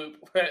Deathloop.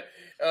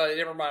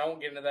 Never mind, I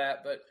won't get into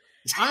that. But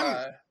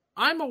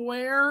I'm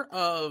aware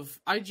of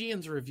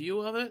IGN's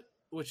review of it,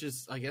 which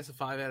is, I guess, a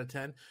 5 out of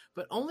 10,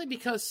 but only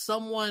because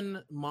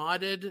someone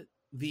modded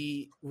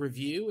the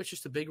review. It's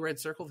just a big red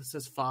circle that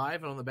says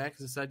 5, and on the back it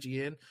says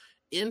IGN,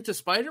 into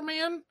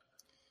Spider-Man.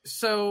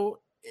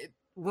 So it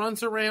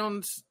runs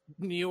around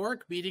New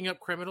York beating up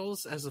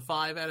criminals as a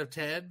 5 out of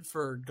 10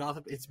 for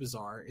Gotham. It's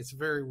bizarre. It's a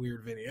very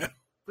weird video,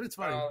 but it's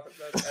funny.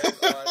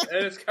 that's odd.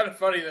 And it's kind of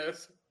funny though.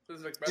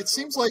 It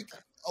seems like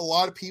a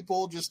lot of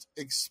people just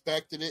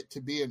expected it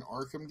to be an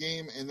Arkham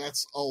game, and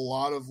that's a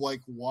lot of like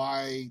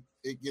why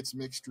it gets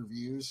mixed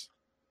reviews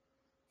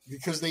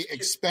because they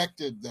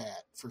expected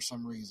that for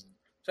some reason.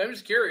 So I'm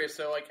just curious.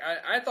 So, like,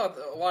 I thought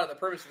that a lot of the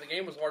purpose of the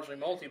game was largely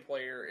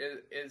multiplayer.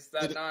 Is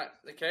that not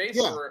the case?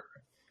 Yeah. Or,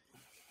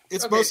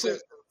 It's Okay, mostly so-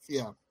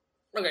 yeah.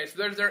 okay,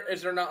 so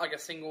is there not like a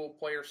single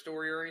player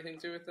story or anything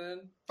to it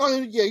then? Oh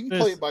yeah, you can play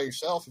There's- it by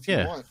yourself if you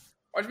yeah. want.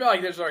 I just feel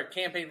like there's like a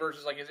campaign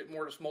versus like, is it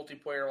more just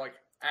multiplayer, like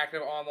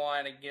active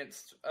online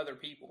against other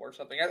people or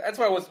something? That's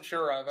what I wasn't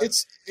sure of.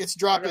 It's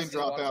drop I've in, not seen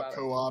a drop lot out about it.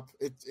 co-op.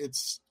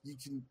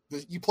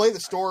 You play the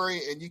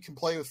story and you can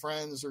play with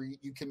friends or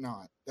you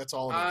cannot. That's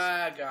all it is.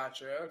 I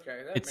gotcha.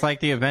 Okay, that It's makes like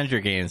the sense. Avenger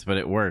games, but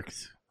it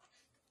works.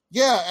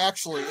 Yeah,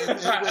 actually,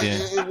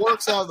 it Yeah.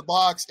 works out of the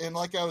box. And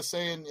like I was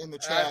saying in the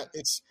chat,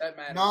 it's that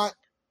matters. not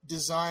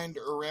designed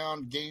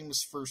around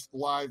games for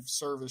live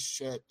service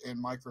shit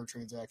and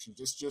microtransactions.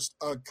 It's just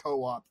a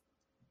co-op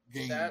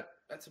game.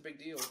 That's a big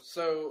deal.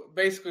 So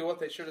basically,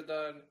 what they should have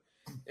done,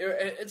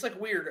 it's like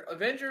weird.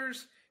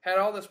 Avengers had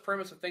all this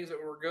premise of things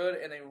that were good,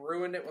 and they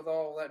ruined it with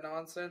all that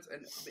nonsense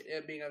and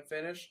it being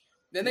unfinished.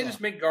 Then they Yeah.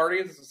 just made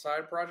Guardians as a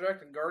side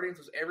project, and Guardians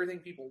was everything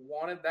people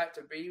wanted that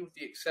to be, with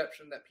the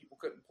exception that people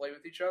couldn't play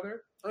with each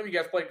other. I don't know if you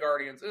guys played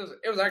Guardians.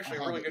 It was actually a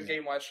really good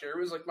game last year.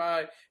 It was like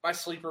my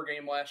sleeper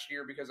game last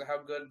year because of how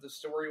good the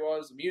story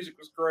was. The music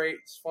was great.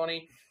 It's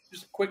funny.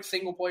 Just a quick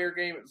single player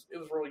game. It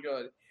was really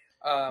good.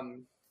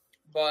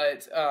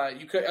 But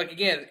you could, like,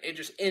 again, it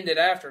just ended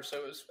after.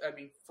 So it was, I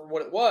mean, for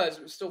what it was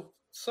still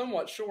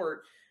somewhat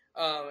short.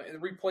 And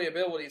the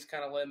replayability is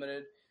kind of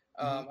limited.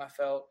 I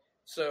felt.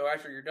 So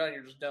after you're done,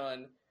 you're just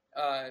done.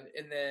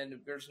 And then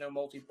there's no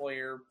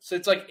multiplayer. So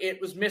it's like it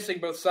was missing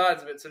both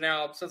sides of it. So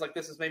now it sounds like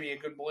this is maybe a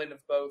good blend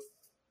of both.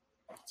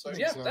 So I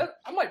think yeah, so.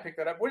 I might pick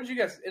that up. What did you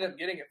guys end up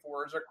getting it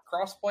for? Is there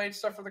cross-play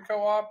stuff for the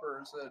co-op,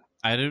 or is it?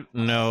 I don't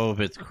know if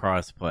it's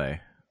crossplay.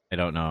 I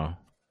don't know.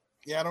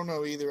 Yeah, I don't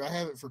know either. I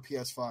have it for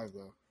PS5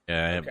 though.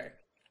 Yeah. Okay.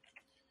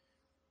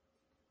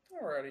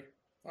 Alrighty.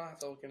 I'll have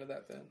to look into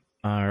that then.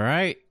 All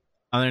right.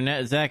 Other than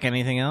that, Zach,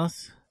 anything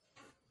else?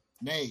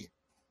 Nay.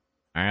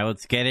 All right,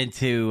 let's get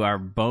into our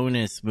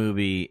bonus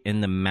movie, In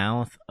the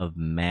Mouth of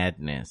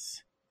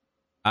Madness.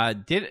 By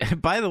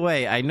the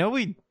way, I know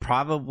we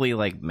probably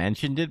like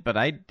mentioned it, but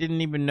I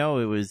didn't even know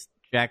it was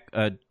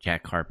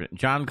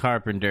John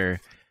Carpenter.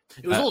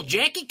 It was old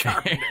Jackie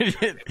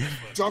Carpenter.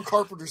 John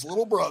Carpenter's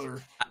little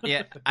brother.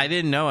 Yeah, I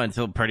didn't know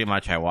until pretty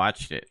much I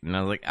watched it, and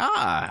I was like,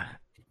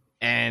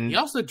 and He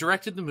also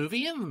directed the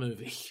movie in the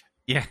movie.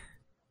 yeah.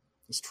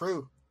 It's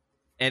true.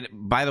 And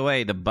by the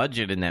way, the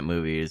budget in that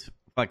movie is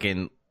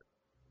fucking.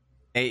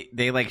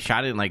 They like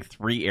shot it in like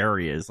 3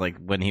 areas. Like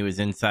when he was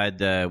inside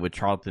with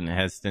Charlton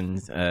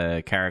Heston's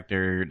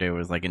character, there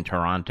was like in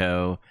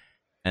Toronto,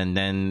 and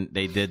then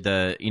they did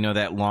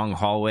that long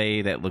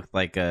hallway that looked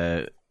like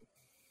a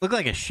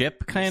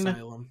ship kind of.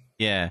 Asylum.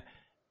 Yeah,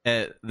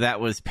 that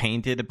was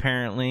painted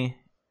apparently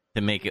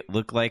to make it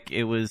look like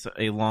it was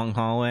a long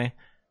hallway.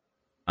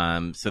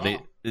 So they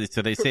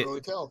Couldn't say really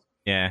tell.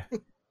 yeah.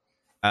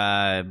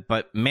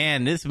 But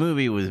man, this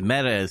movie was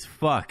meta as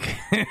fuck.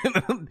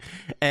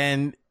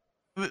 And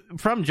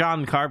from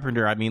John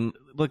Carpenter, I mean,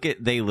 look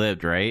at They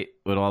Lived, right?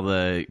 With all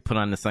the put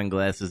on the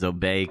sunglasses,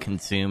 obey,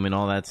 consume, and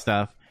all that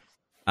stuff.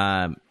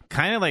 Kind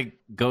of like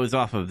goes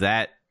off of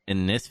that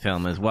in this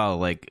film as well.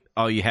 Like,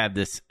 oh, you have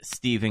this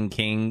Stephen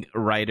King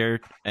writer,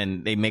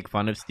 and they make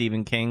fun of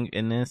Stephen King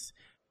in this.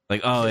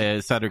 Like, oh,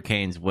 yeah, Sutter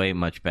Kane's way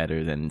much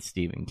better than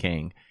Stephen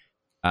King.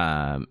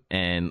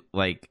 And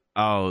like,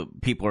 oh,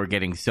 people are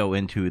getting so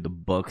into the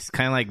books,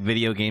 kind of like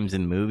video games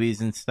and movies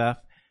and stuff.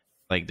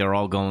 Like, they're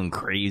all going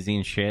crazy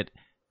and shit.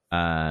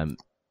 I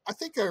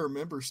think I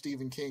remember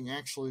Stephen King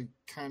actually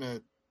kind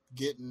of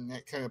getting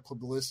that kind of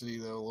publicity,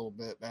 though, a little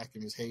bit back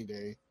in his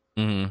heyday.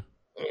 Mm-hmm.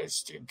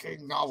 Stephen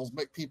King novels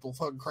make people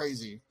fucking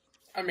crazy.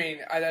 I mean,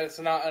 that's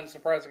not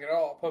unsurprising at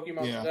all.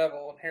 Pokemon's the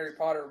devil, and Harry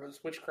Potter was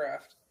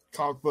witchcraft.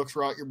 Comic books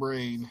rot your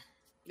brain.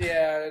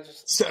 Yeah,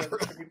 it's just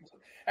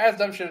as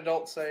dumb shit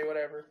adults say,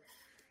 whatever.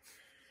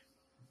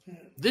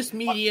 This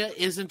media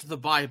isn't the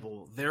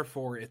Bible,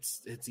 therefore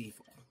it's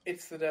evil.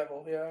 It's the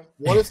devil, yeah.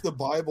 What if the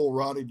Bible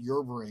rotted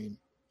your brain?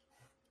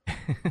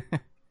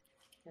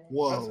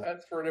 Whoa.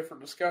 That's for a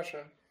different discussion.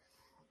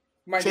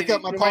 Check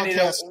out my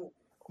podcast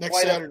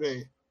next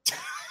Saturday.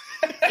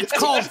 It's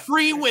called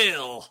Free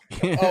Will.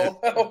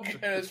 Oh,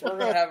 goodness. We're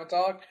going to have a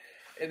talk,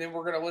 and then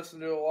we're going to listen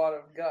to a lot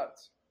of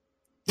guts.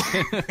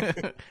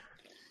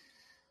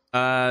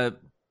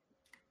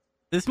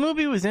 This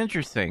movie was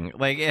interesting.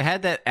 Like, it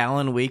had that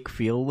Alan Wake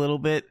feel a little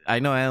bit. I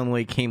know Alan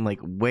Wake came like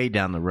way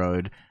down the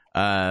road,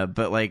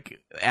 but like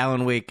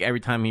Alan Wake, every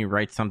time he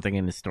writes something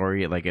in the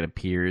story, it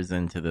appears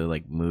into the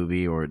like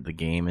movie or the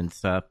game and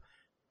stuff.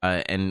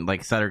 And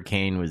like Sutter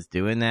Kane was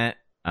doing that,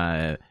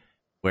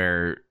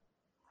 where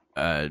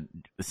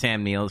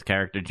Sam Neill's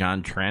character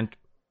John Trent,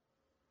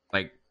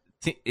 like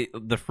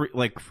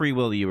free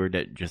will you were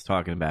just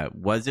talking about,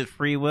 was it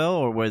free will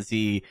or was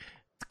he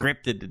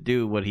scripted to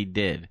do what he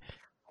did?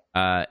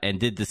 And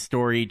did the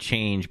story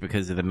change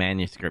because of the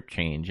manuscript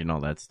change and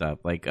all that stuff?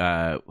 Like,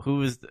 who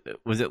was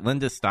it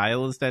Linda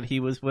Stiles that he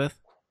was with?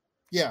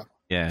 Yeah.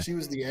 Yeah. She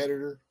was the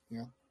editor.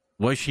 Yeah.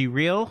 Was she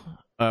real?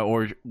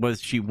 Or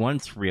was she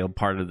once real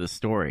part of the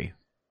story?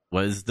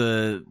 Was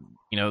the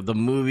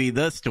movie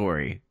the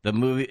story? The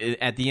movie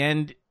at the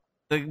end,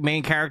 the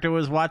main character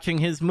was watching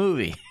his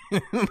movie,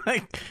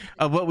 like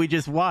of what we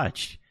just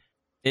watched.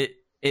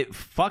 It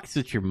fucks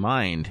with your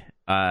mind,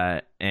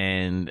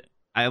 and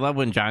I love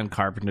when John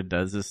Carpenter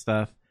does this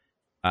stuff.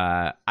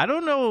 I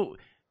don't know.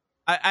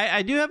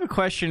 I do have a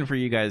question for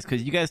you guys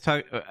because you guys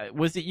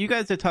was it you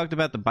guys that talked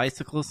about the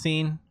bicycle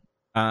scene?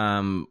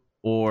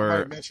 Or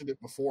I mentioned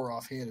it before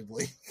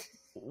offhandedly.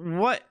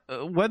 What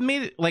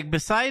made it, like,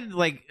 beside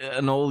like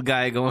an old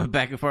guy going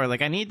back and forth,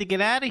 like, I need to get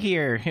out of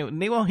here. He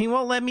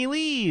won't let me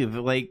leave.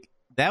 Like,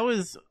 that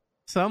was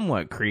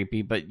somewhat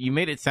creepy, but you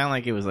made it sound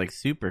like it was like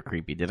super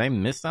creepy. Did I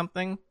miss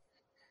something?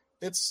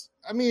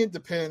 It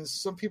depends.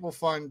 Some people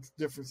find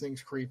different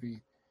things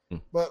creepy,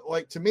 but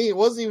like to me, it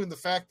wasn't even the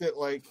fact that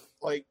like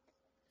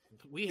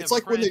we have it's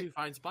like a friend when who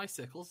finds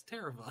bicycles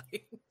terrifying.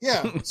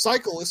 Yeah,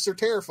 cyclists are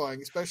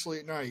terrifying, especially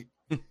at night.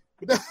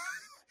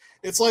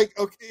 It's like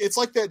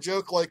that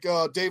joke, like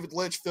David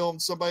Lynch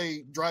filmed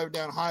somebody driving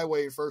down a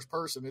highway in first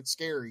person. It's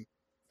scary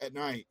at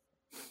night.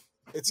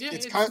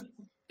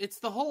 It's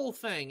the whole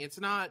thing. It's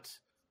not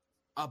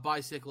a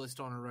bicyclist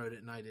on a road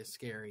at night is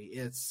scary.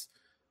 It's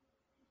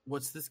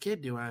what's this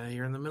kid doing out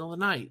here in the middle of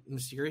the night?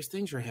 Mysterious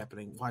things are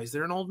happening. Why is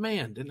there an old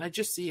man? Didn't I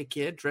just see a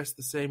kid dressed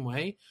the same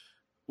way?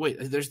 Wait,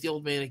 there's the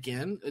old man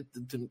again.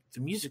 The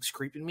music's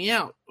creeping me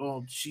out.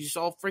 Oh, she's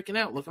all freaking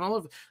out, looking all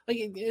over. Like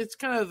it's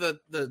kind of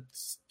the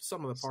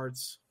some of the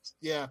parts.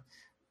 Yeah,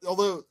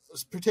 although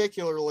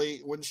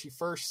particularly when she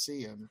first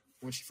sees him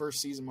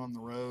on the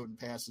road and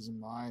passes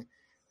him by,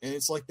 and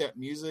it's like that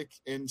music,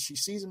 and she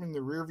sees him in the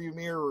rearview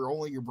mirror where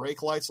only your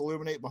brake lights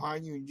illuminate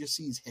behind you, and you just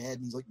see his head,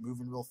 and he's like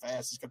moving real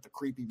fast. He's got the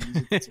creepy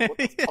music. It's like, what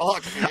the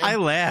fuck, man? I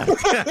laughed.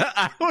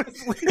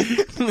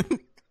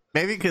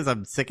 Maybe because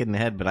I'm sick in the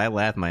head, but I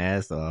laughed my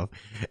ass off.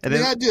 And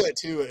I do that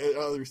too at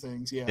other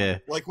things, yeah.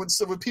 Like when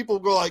people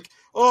go like,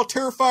 oh,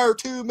 Terrifier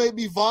 2 made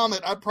me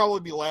vomit, I'd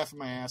probably be laughing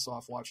my ass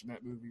off watching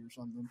that movie or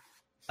something.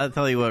 I'll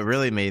tell you what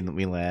really made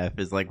me laugh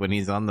is like when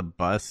he's on the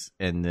bus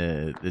and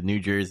the New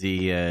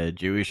Jersey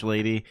Jewish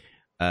lady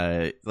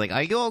like,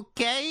 are you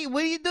okay?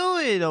 What are you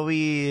doing over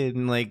here?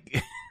 And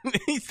like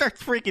he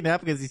starts freaking out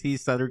because he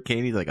sees Sutter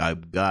Kane. He's like,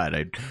 I'm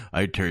God,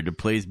 I turned the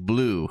place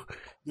blue.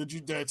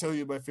 Did I tell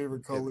you my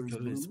favorite color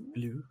is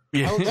blue?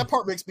 Yeah. That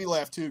part makes me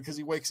laugh too because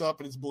he wakes up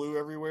and it's blue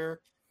everywhere.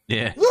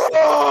 Yeah.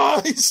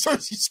 He's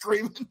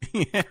screaming.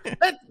 Yeah.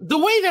 The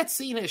way that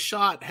scene is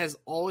shot has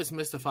always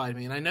mystified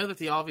me, and I know that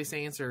the obvious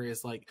answer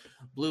is like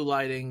blue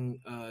lighting,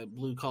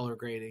 blue color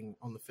grading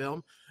on the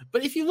film.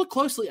 But if you look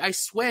closely, I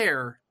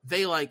swear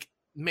they like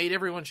made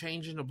everyone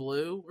change into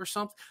blue or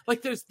something.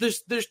 Like there's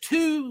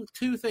two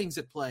things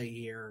at play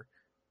here.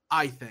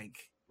 I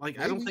think. Like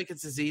maybe. I don't think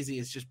it's as easy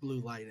as just blue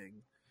lighting.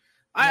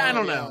 I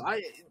don't know.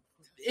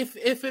 If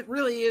it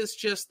really is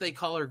just they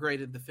color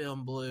graded the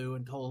film blue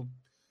and told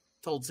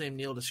Sam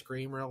Neill to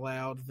scream real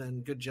loud,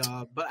 then good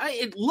job. But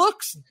it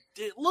looks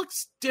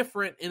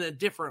different in a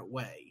different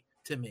way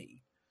to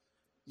me.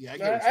 Yeah,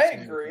 I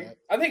agree.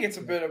 I think it's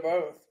a bit of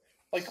both.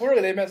 Like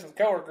clearly they messed with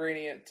color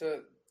gradient to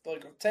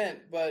like a tent.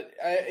 But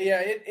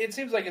it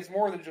seems like it's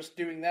more than just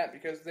doing that,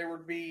 because there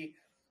would be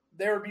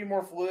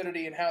more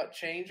fluidity in how it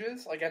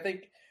changes. Like, I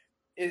think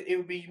it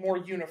would be more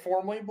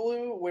uniformly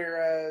blue,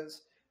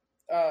 whereas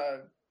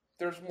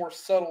there's more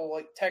subtle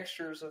like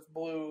textures of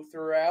blue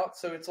throughout.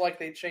 So it's like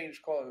they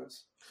changed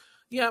clothes.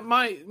 Yeah,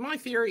 my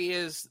theory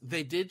is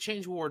they did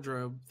change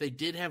wardrobe, they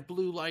did have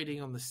blue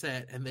lighting on the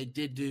set, and they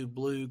did do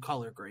blue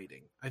color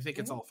grading. I think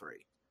it's all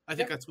three. I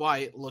think that's why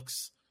it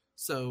looks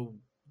so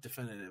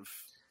definitive.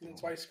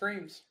 That's why he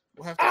screams.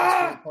 We'll have to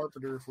ask John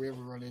Carpenter if we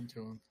ever run into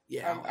him.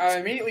 Yeah, I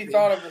immediately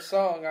thought of the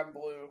song "I'm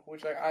Blue,"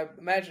 which I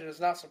imagine is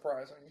not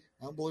surprising.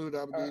 I'm blue,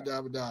 dabba dee,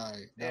 dabba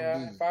die.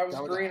 Yeah, if I was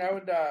green, I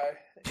would die.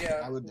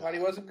 Yeah, but he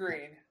wasn't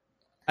green.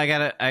 I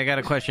got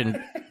a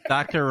question.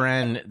 Dr.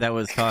 Wren that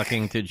was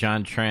talking to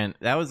John Trent,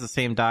 that was the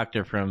same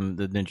doctor from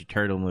the Ninja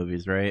Turtle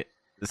movies, right?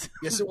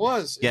 Yes, it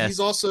was. Yes. He's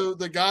also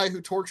the guy who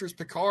tortures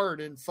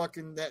Picard in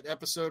fucking that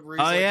episode where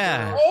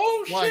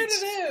he's shit,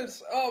 it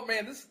is. Oh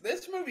man,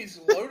 this movie's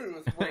loaded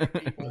with great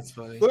people. That's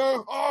funny. There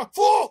are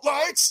full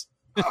lights.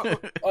 Oh.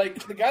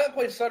 Like the guy that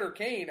plays Sutter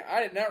Kane,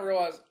 I did not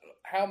realize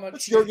how much.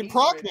 That's Jurgen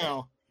Prock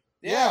now.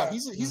 Yeah,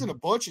 he's in a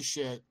bunch of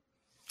shit.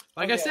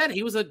 Like I said,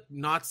 he was a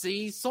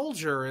Nazi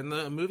soldier in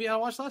the movie I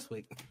watched last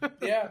week.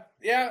 yeah,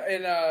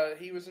 and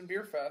he was in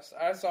Beer Fest.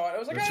 I saw it. I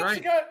was like,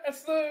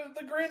 that's the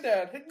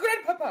granddad,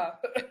 grandpapa.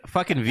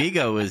 Fucking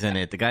Vigo was in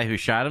it. The guy who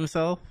shot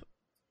himself.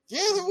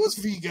 Yeah, there was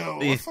Vigo.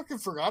 I fucking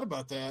forgot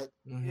about that.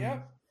 Mm-hmm.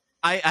 Yeah.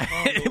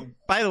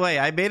 By the way,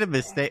 I made a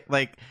mistake.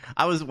 Like,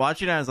 I was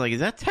watching it, I was like, is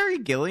that Terry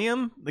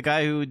Gilliam, the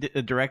guy who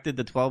directed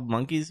the 12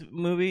 Monkeys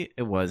movie?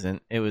 It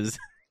wasn't. It was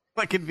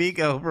fucking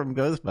Vigo from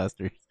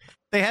Ghostbusters.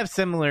 They have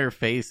similar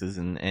faces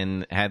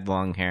and had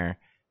long hair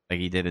like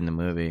he did in the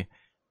movie.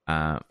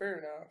 Fair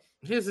enough.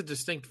 He has a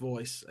distinct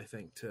voice, I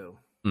think, too.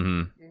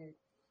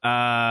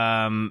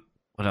 Mm-hmm.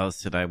 What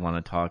else did I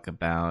want to talk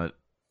about?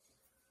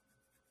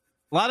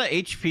 A lot of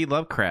H.P.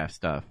 Lovecraft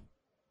stuff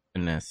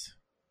in this.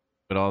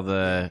 With all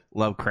the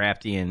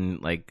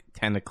Lovecraftian, like,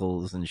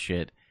 tentacles and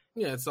shit.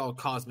 Yeah, it's all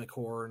cosmic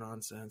horror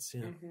nonsense.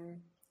 Yeah. Mm-hmm.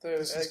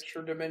 The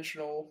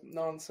extra-dimensional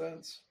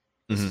nonsense.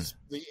 This is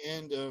the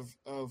end of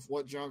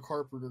what John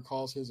Carpenter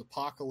calls his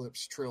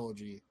Apocalypse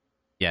trilogy.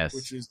 Yes.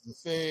 Which is The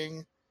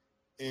Thing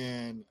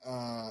and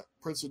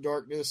Prince of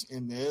Darkness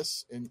and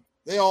this. And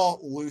they all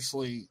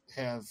loosely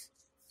have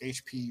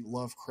H.P.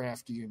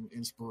 Lovecraftian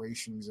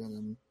inspirations in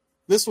them.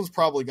 This one's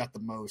probably got the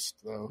most,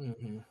 though.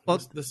 Mm-hmm.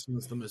 Well, this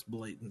one's the most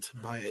blatant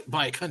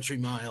by a country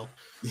mile.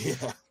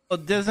 Yeah. Well,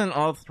 doesn't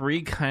all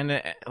three kind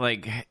of,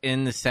 like,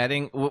 in the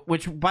setting,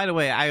 which, by the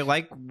way, I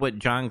like what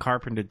John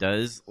Carpenter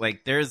does.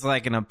 Like, there's,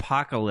 like, an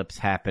apocalypse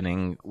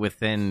happening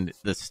within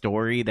the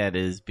story that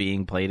is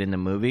being played in the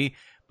movie,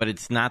 but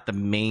it's not the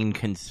main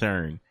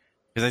concern.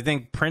 Because I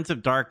think Prince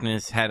of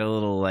Darkness had a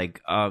little,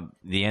 like,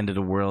 the end of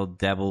the world,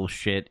 devil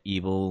shit,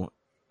 evil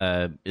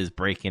is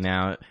breaking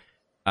out.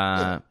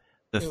 The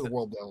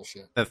world devil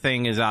shit. The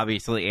Thing is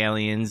obviously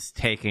aliens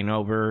taking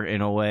over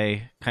in a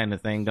way kind of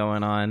thing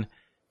going on.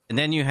 And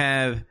then you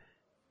have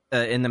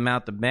in the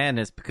Mouth of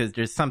Madness, because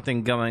there's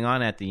something going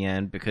on at the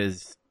end,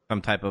 because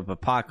some type of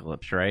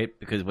apocalypse, right?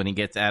 Because when he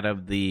gets out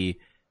of the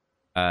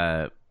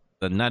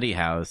nutty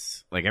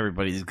house, like,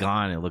 everybody's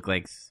gone. It looked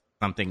like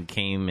something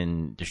came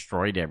and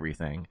destroyed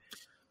everything.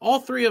 All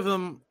three of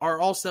them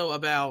are also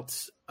about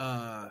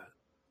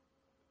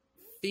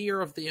fear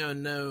of the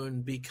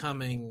unknown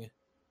becoming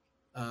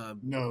a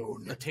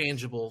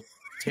tangible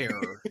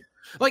terror.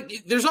 Like,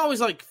 there's always,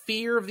 like,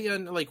 fear of the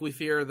like, we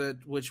fear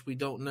that which we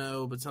don't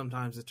know, but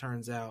sometimes it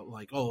turns out,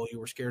 like, oh, you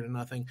were scared of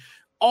nothing.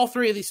 All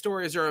three of these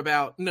stories are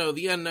about, no,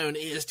 the unknown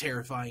is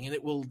terrifying, and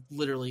it will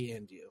literally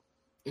end you.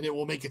 And it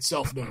will make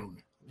itself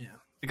known. Yeah.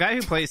 The guy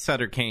who plays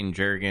Sutter Kane,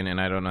 Jurgen,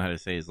 and I don't know how to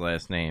say his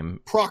last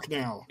name.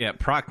 Prochnow. Yeah,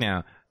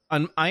 Prochnow.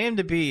 On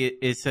IMDb,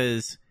 it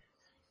says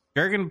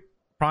Jurgen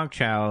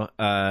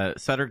Prochnow,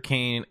 Sutter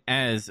Kane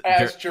as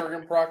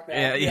Jurgen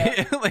Prochnow.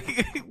 Yeah.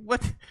 Like,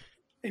 what?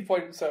 He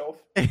played himself.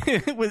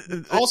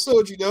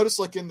 Also, did you notice,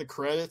 like, in the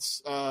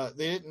credits,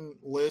 they didn't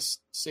list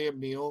Sam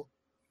Neill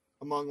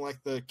among, like,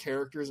 the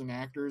characters and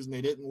actors, and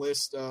they didn't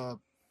list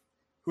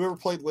whoever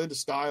played Linda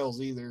Stiles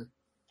either.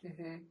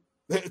 Mm-hmm.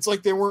 It's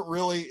like they weren't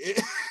really.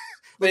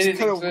 They didn't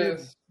kind of weird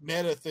exist.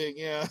 meta thing,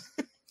 yeah.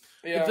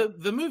 Yeah.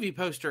 The movie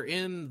poster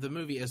in the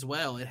movie as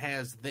well, it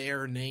has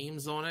their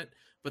names on it,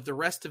 but the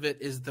rest of it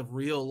is the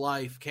real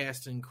life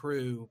cast and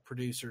crew,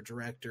 producer,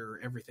 director,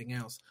 everything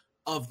else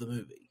of the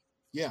movie.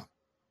 Yeah.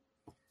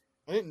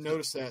 I didn't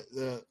notice that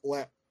the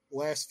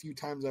last few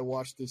times I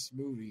watched this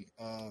movie.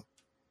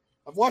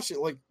 I've watched it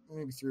like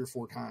maybe 3 or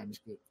 4 times,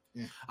 but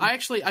yeah.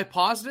 I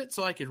paused it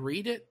so I could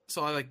read it.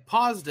 So I like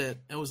paused it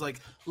and was like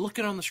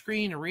looking on the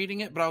screen and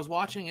reading it, but I was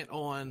watching it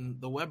on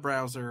the web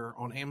browser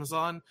on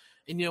Amazon.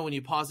 And you know, when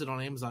you pause it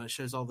on Amazon, it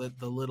shows all the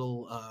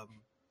little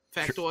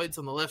factoids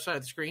on the left side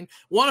of the screen.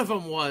 One of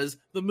them was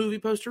the movie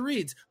poster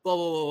reads blah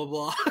blah blah blah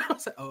blah. I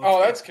was like,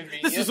 oh, that's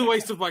convenient. This is a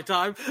waste of my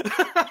time.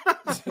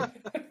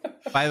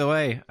 By the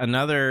way,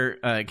 another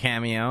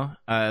cameo.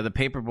 The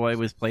Paperboy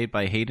was played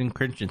by Hayden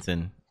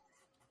Christensen.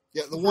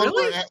 Yeah, the one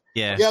Really? where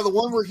Yeah. the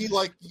one where he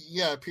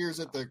appears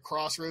at the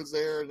crossroads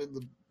there, and then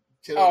the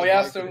kid. Oh, on the he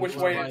bike asked him and which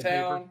he's way like, to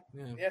town.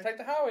 Yeah. Yeah, take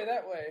the highway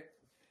that way.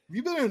 Have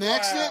you been in an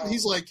accident? Wow.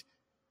 He's like,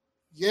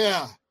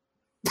 yeah.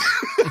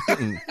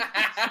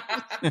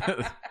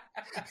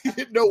 He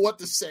didn't know what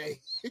to say.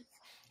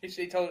 He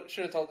should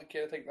have told the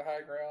kid to take the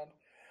high ground.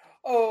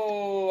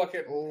 Oh, I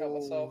couldn't help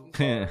myself. I'm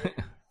sorry.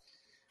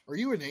 Are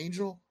you an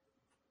angel?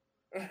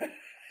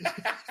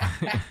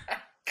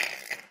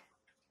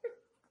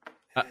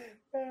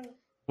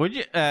 Would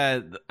you?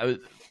 I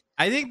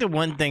think the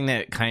one thing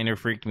that kind of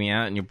freaked me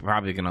out, and you're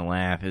probably gonna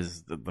laugh,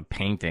 is the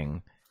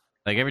painting.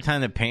 Like every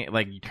time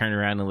you turn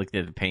around and looked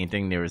at the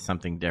painting, there was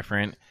something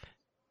different.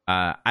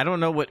 I don't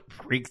know what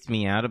freaks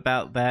me out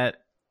about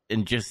that,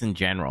 and just in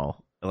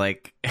general,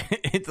 like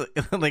it's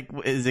like,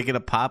 is it gonna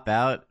pop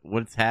out?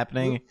 What's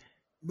happening?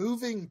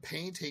 Moving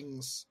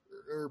paintings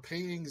or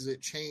paintings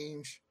that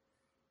change,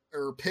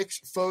 or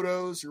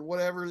photos or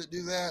whatever that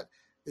do that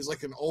is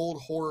like an old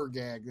horror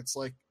gag that's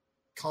like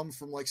come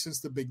from like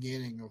since the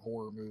beginning of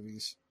horror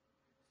movies.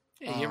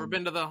 Yeah, you ever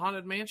been to the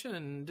Haunted Mansion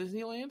in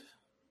Disneyland?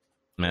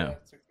 No.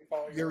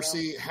 You ever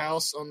see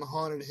House on the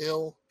Haunted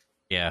Hill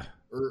Yeah.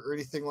 or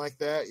anything like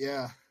that?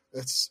 Yeah,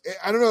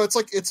 I don't know. It's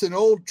like it's an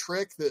old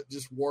trick that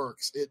just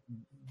works. It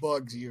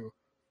bugs you.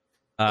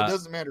 It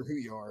doesn't matter who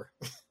you are.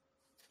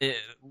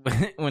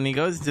 When he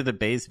goes to the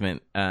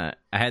basement, I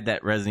had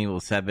that Resident Evil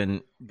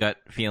 7 gut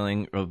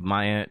feeling of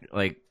Maya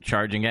like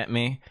charging at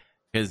me,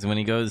 because when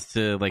he goes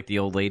to like the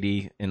old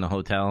lady in the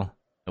hotel,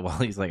 well,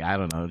 he's like, I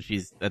don't know,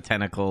 she's a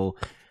tentacle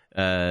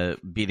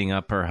beating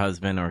up her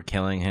husband or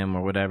killing him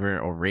or whatever,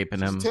 or raping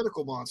She's him. a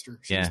tentacle monster.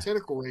 She's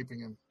tentacle raping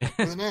him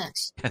with an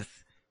axe. Yes.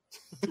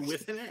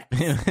 With an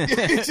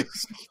axe.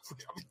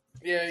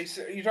 Yeah,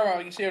 you talking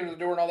about you see under the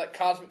door and all that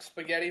cosmic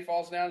spaghetti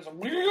falls down. It's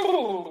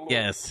like,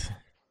 Yes.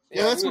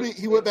 Yeah, that's when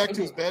he went back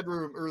to his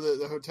bedroom, or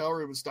the hotel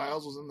room, and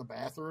Styles was in the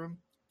bathroom.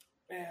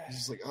 Yeah. He's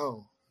just like,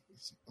 oh,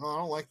 I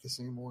don't like this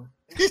anymore.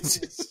 It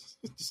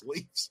just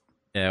leaves.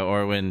 Yeah,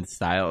 or when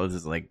Styles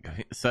is like,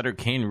 Sutter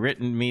Kane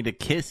written me to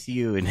kiss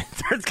you, and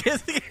starts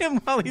kissing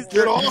him while he's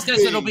Get off He says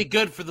me. it'll be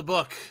good for the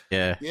book.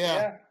 Yeah.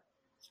 Yeah.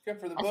 It's good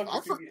for the book.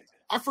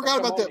 I forgot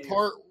about that you.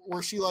 part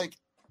where she like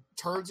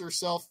turns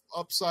herself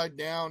upside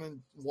down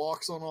and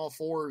walks on all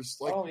fours,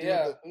 like doing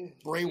the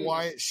Bray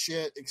Wyatt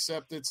shit,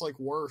 except it's like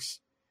worse.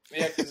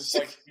 Yeah, because it's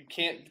like you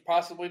can't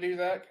possibly do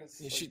that. Cause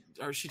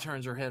She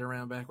turns her head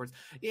around backwards.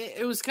 Yeah,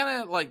 it was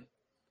kind of like,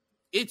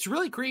 it's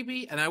really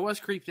creepy, and I was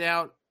creeped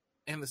out,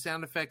 and the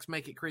sound effects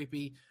make it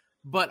creepy,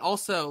 but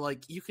also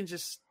like you can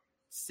just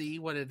see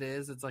what it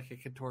is. It's like a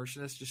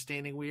contortionist just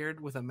standing weird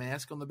with a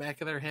mask on the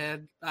back of their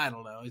head. I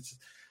don't know.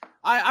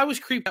 I was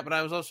creeped out, but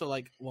I was also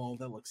like, well,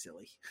 that looks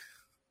silly.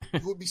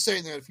 You would be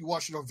saying that if you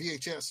watched it on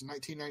VHS in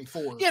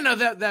 1994. Yeah, no,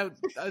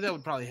 that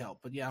would probably help.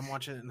 But yeah, I'm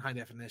watching it in high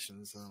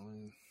definition.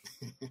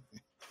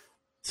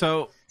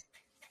 So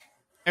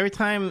every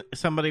time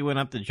somebody went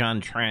up to John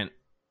Trent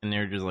and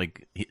they're just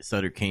like,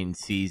 Sutter Kane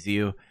sees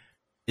you,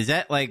 is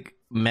that like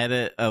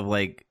meta of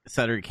like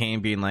Sutter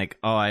Kane being like,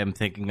 oh, I am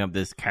thinking of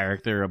this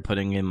character I'm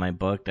putting in my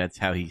book, that's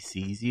how he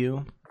sees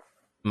you?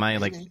 Am I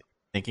like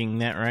thinking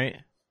that right?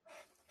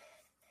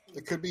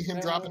 It could be him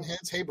dropping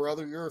heads. Hey,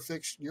 brother, you're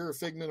a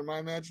figment of my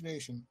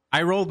imagination.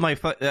 I rolled my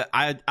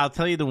I'll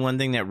tell you the one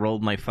thing that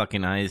rolled my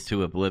fucking eyes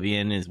to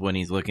oblivion is when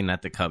he's looking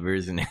at the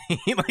covers and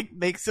he like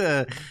makes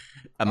a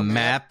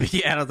map.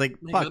 Yeah, and I was like,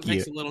 fuck you.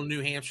 Makes a little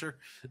New Hampshire.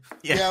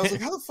 Yeah, I was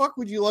like, how the fuck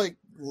would you like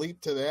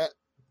leap to that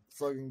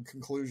fucking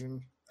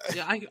conclusion?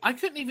 Yeah, I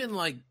couldn't even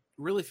like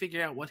really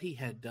figure out what he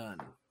had done.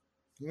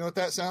 You know what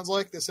that sounds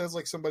like? That sounds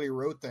like somebody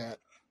wrote that.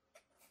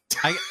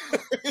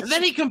 And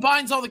then he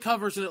combines all the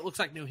covers and it looks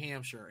like New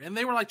Hampshire. And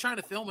they were like trying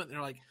to film it and they're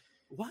like,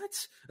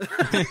 what?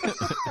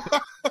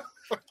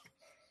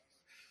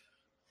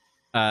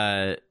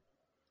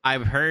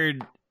 I've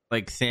heard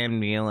like Sam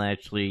Neill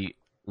actually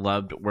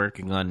loved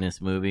working on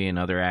this movie and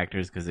other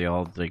actors because they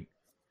all like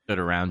stood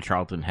around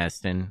Charlton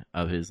Heston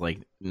of his like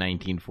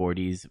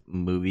 1940s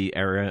movie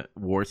era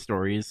war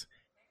stories.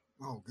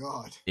 Oh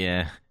God.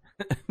 Yeah.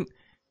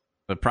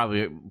 But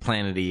probably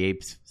Planet of the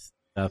Apes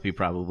stuff he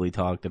probably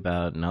talked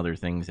about and other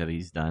things that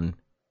he's done.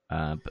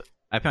 But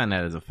I found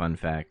that as a fun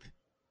fact.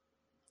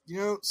 You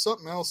know,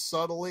 something else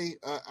subtly,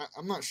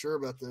 I'm not sure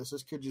about this.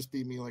 This could just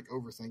be me like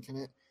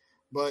overthinking it.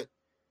 But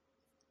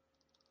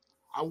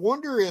I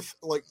wonder if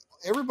like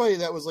everybody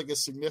that was like a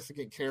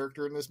significant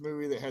character in this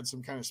movie that had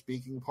some kind of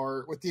speaking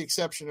part, with the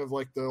exception of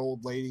like the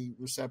old lady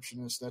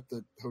receptionist at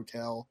the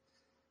hotel,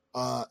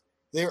 I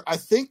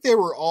think they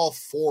were all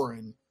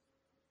foreign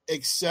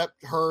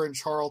except her and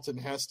Charlton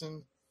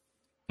Heston.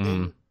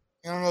 And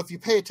I don't know if you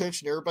pay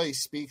attention, everybody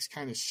speaks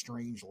kind of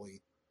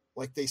strangely.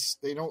 Like they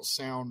don't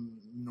sound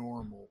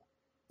normal.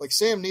 Like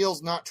Sam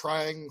Neill's not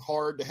trying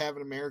hard to have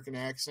an American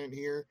accent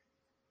here.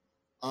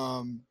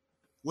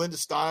 Linda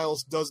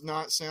Stiles does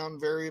not sound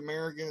very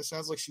American. It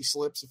sounds like she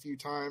slips a few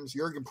times.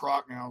 Jürgen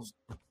Prochnow.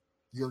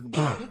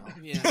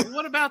 Yeah.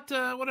 What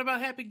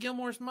about Happy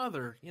Gilmore's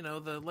mother? You know,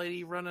 the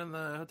lady running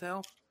the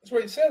hotel. That's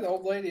what he said. The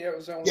old lady. It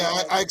was on. Yeah,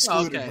 I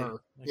excluded her.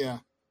 Yeah.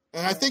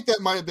 And I think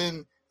that might have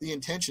been the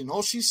intention.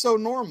 Oh, she's so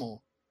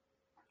normal.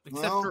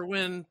 Except for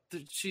when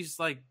she's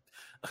like,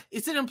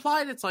 is it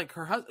implied it's like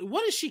her husband?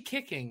 What is she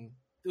kicking?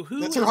 Who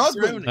That's her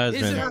husband.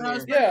 Is it her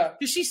husband? Yeah.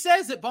 Because she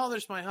says it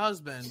bothers my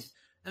husband,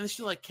 and then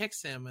she like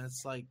kicks him, and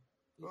it's like,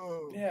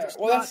 yeah.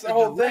 Well, that's the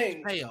whole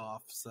thing.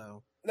 Payoff.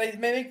 So they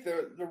make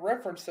the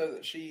reference though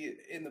that she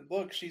in the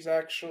book she's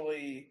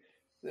actually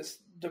this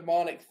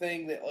demonic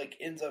thing that like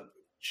ends up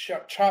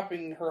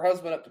chopping her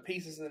husband up to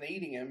pieces and then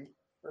eating him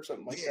or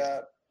something like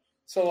that.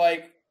 So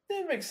like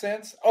it makes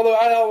sense. Although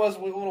I know it was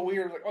a little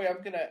weird. Like, oh yeah,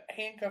 I'm gonna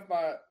handcuff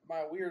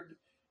my weird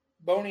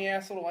bony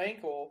ass little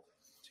ankle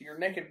to your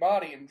naked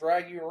body and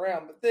drag you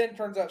around. But then it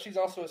turns out she's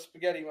also a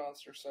spaghetti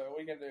monster. So what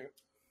are you gonna do?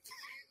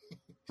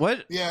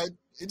 What? Yeah,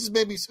 it just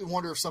made me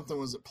wonder if something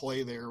was at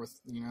play there with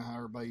how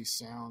everybody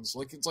sounds.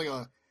 Like it's like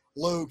a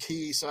low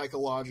key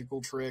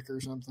psychological trick or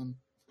something.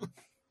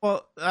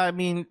 Well, I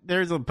mean,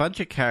 there's a bunch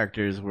of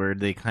characters where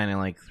they kind of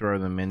like throw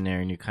them in there,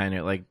 and you kind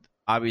of like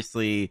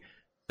obviously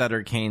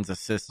Sutter Kane's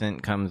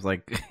assistant comes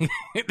like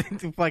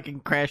fucking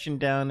crashing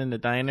down in the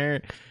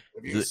diner.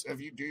 Do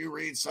you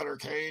read Sutter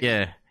Kane?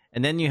 Yeah,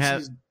 and then you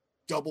have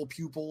double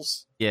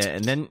pupils. Yeah,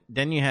 and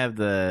then you have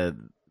the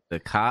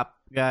cop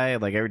guy.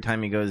 Like every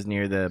time he goes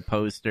near the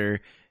poster,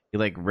 he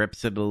like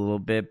rips it a little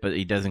bit, but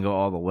he doesn't go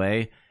all the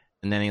way.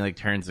 And then he like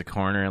turns the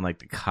corner, and like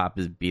the cop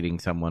is beating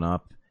someone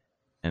up.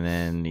 And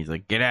then he's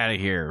like, "Get out of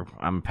here!"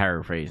 I'm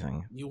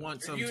paraphrasing. You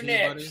want some You tea,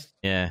 next.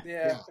 buddy?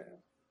 Yeah.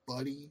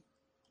 Buddy.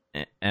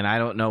 And I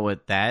don't know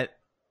what that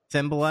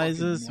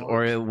symbolizes,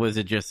 or was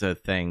it just a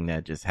thing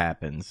that just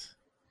happens?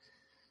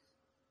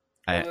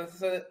 It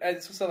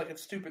just sounds like a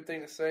stupid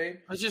thing to say.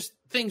 It's just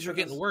things are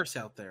getting worse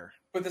out there.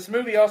 But this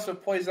movie also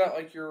plays out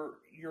like you're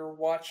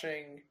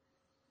watching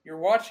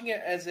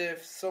it as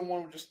if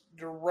someone just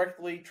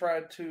directly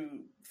tried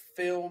to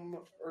film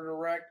or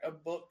direct a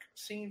book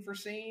scene for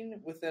scene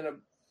within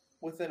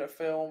a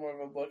film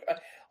of a book.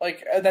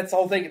 That's the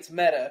whole thing. It's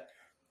meta.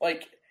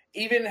 Like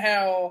even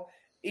how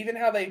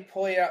they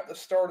play out the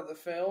start of the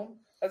film.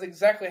 That's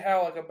exactly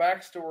how like a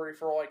backstory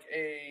for like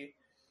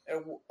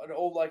an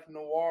old like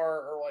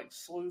noir or like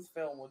sleuth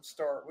film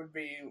would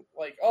be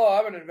like, oh,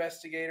 I'm an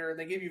investigator, and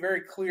they give you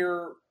very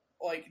clear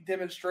like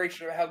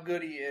demonstration of how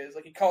good he is.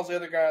 Like he calls the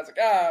other guys like,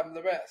 I'm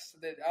the best.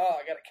 And then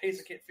I got a case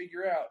I can't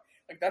figure out.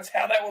 Like that's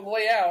how that would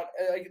lay out.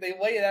 Like they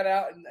lay that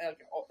out, and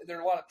there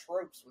are a lot of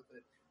tropes with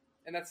it,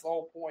 and that's the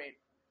whole point,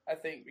 I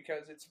think,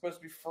 because it's supposed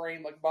to be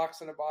framed like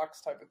box in a box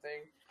type of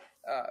thing,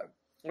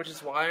 which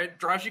is why it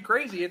drives you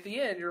crazy at the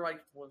end. You're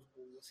like, was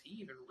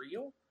he even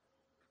real?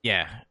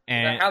 Yeah,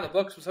 and is that how the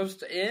book was supposed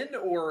to end,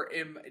 or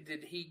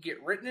did he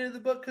get written into the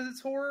book because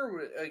it's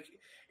horror? Like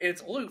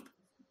it's a loop.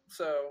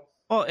 So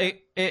well,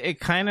 it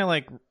kind of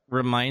like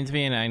reminds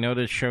me, and I know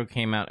this show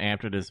came out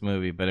after this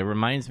movie, but it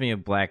reminds me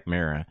of Black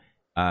Mirror.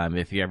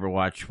 If you ever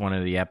watch one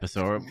of the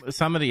episodes, or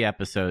some of the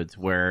episodes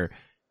where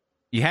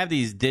you have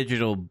these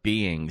digital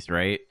beings,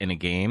 right, in a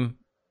game,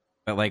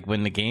 but like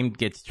when the game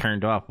gets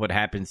turned off, what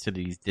happens to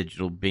these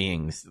digital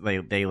beings?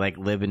 They like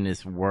live in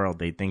this world.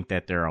 They think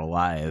that they're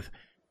alive.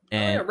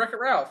 And, Wreck-It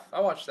Ralph.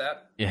 I watched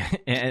that. Yeah.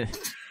 And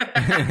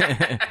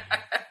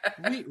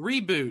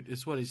Reboot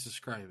is what he's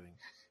describing.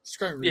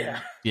 Yeah.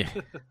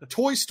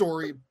 Toy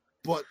Story,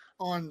 but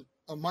on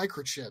a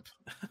microchip.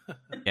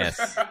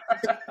 Yes.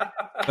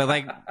 But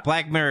like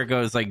Black Mirror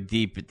goes like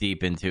deep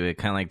into it,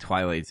 kind of like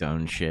Twilight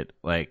Zone shit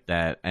like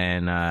that,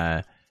 and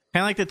kind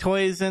of like the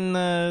toys in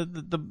the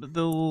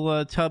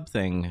little tub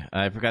thing.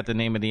 I forgot the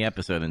name of the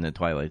episode in the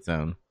Twilight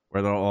Zone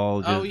where they're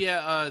all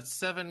just...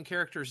 7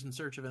 characters in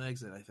search of an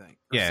exit, I think.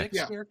 Or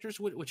 6 characters,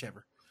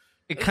 whichever.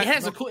 It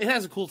has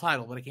a cool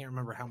title, but I can't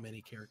remember how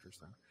many characters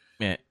though.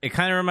 Yeah, it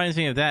kind of reminds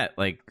me of that.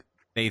 Like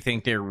they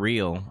think they're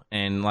real,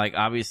 and like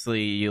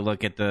obviously you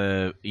look at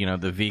the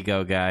the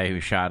Vigo guy who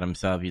shot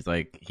himself.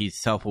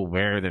 He's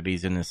self-aware that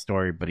he's in this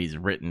story, but he's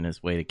written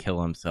this way to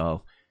kill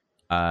himself.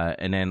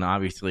 And then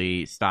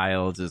obviously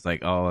Styles is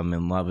like, oh, I'm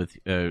in love with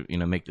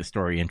make the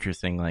story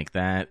interesting like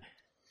that.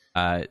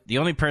 The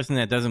only person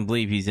that doesn't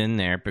believe he's in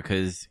there,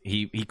 because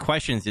he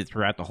questions it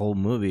throughout the whole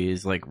movie,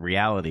 is like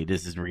reality.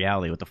 This is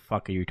reality. What the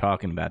fuck are you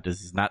talking about?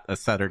 This is not a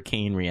Sutter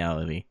Kane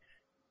reality.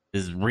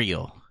 This is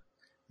real.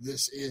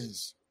 This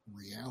is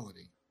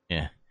reality.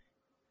 Yeah.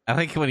 I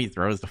like when he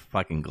throws the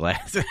fucking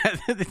glass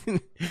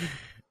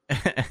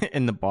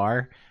in the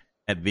bar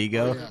at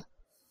Vigo.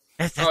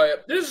 Oh, yeah.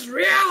 This is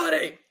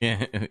reality.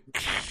 Yeah.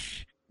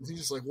 He's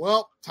just like,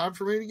 well, time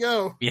for me to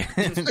go. Yeah.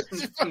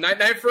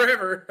 Night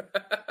forever.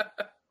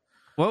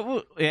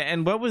 What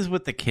was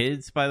with the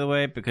kids, by the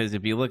way? Because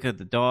if you look at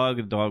the dog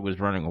was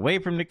running away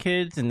from the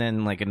kids, and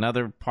then like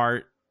another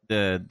part,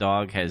 the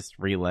dog has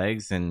 3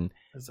 legs, and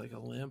it's like a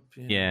limp.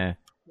 Yeah.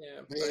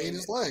 They ate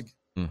his leg.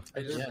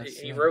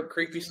 He wrote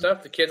creepy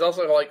stuff. The kids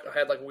also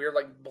had weird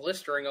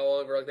blistering all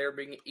over, like they were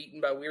being eaten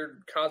by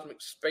weird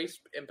cosmic space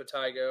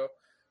impetigo.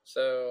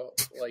 So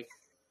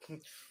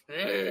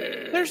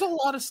there's a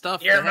lot of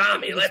stuff. Your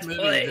mommy, let's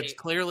play. That's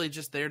clearly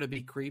just there to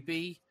be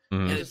creepy,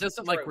 Mm-hmm. and it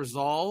doesn't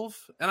resolve.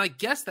 And I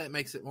guess that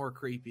makes it more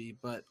creepy.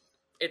 But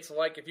it's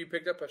like if you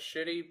picked up a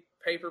shitty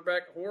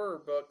paperback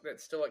horror book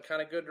that's still like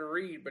kind of good to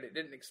read, but it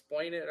didn't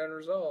explain it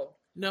unresolved.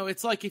 No,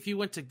 it's like if you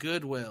went to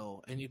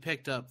Goodwill and you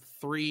picked up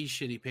 3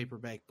 shitty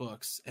paperback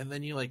books and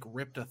then you like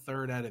ripped a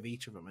third out of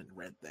each of them and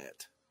read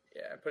that.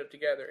 Yeah, put it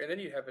together, and then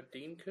you have a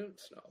Dean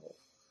Koontz novel.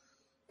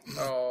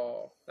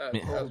 Oh, that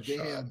was a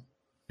damn.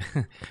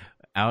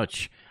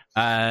 Ouch.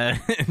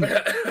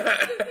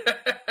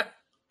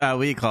 What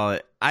do you call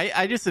it?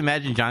 I just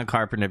imagine John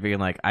Carpenter being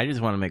like, I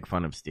just want to make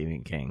fun of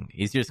Stephen King.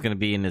 He's just going to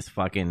be in this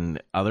fucking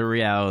other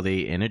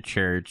reality in a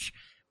church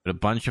with a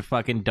bunch of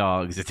fucking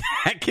dogs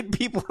attacking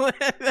people.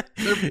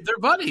 They're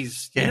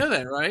buddies. You know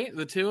that, right?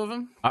 The 2 of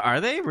them. Are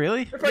they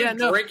really? Yeah,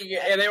 no. Drinking it,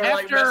 and they were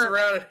like messing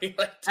around. And he,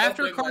 like,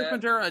 after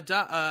Carpenter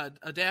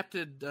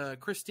adapted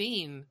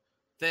Christine,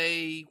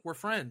 they were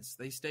friends.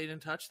 They stayed in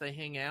touch. They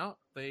hang out.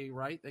 They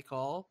write. They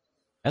call.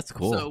 That's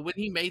cool. So when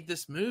he made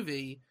this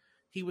movie,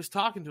 he was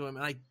talking to him,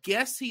 and I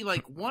guess he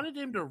like wanted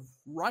him to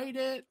write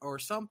it or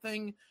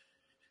something.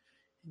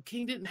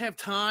 King didn't have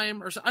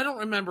time, or so, I don't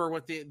remember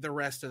what the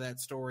rest of that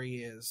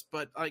story is.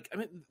 But like, I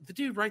mean, the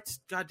dude writes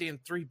goddamn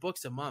 3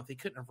 books a month. He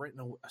couldn't have written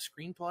a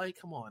screenplay.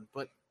 Come on,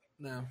 but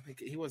no,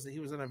 he wasn't. He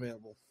was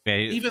unavailable. Yeah,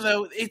 even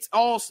though it's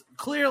all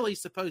clearly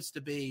supposed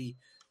to be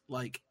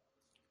like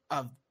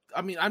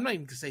I mean, I'm not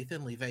even gonna say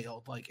thinly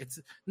veiled. Like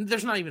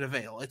there's not even a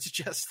veil. It's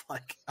just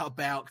like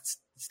about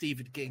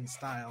Stephen King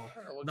style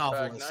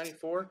novelist.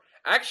 94.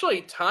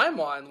 Actually,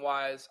 timeline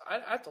wise, I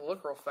have to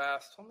look real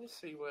fast. Let me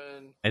see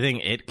when. I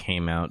think it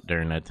came out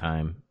during that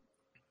time.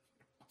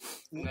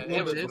 No,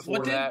 it was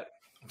before that.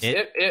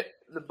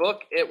 The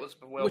book. It was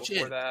well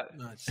before that.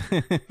 Nice.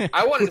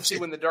 I wanted to see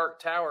when the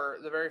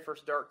very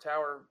first Dark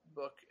Tower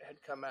book had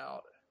come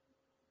out.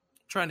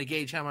 Trying to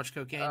gauge how much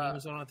cocaine he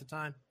was on at the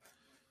time.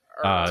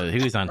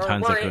 He was on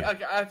tons of cocaine.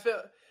 I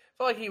feel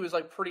like he was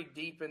like pretty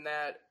deep in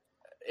that.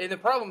 And the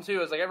problem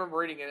too is like I remember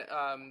reading it.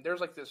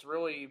 There's like this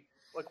really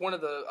like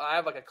I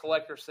have like a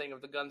collector's thing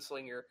of the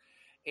Gunslinger,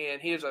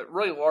 and he has a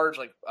really large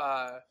like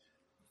a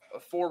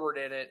forward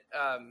in it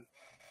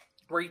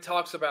where he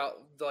talks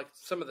about like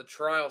some of the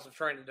trials of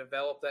trying to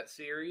develop that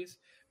series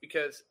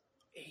because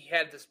he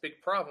had this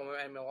big problem.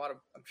 I mean,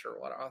 I'm sure a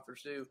lot of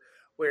authors do,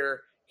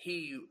 where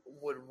he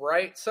would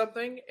write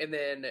something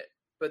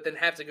but then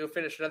have to go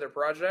finish another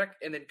project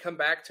and then come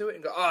back to it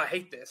and go, oh, I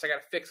hate this. I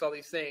got to fix all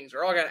these things,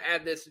 or oh, I got to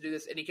add this to do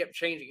this. And he kept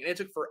changing, and it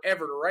took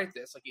forever to write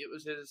this. Like it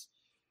was his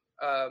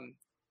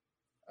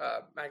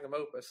magnum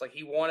opus. Like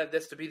he wanted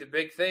this to be the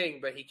big thing,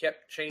 but he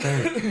kept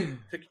changing.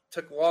 It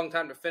took a long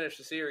time to finish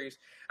the series.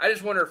 I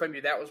just wonder if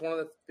maybe that was one of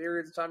the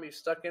periods of time he was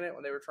stuck in it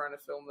when they were trying to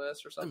film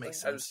this or something. That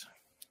makes sense.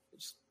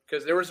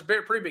 Because there was a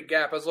pretty big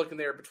gap. I was looking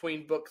there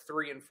between book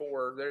 3 and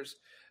 4. There's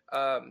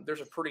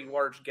a pretty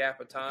large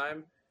gap of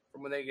time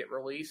from when they get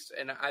released,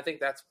 and I think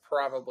that's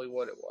probably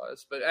what it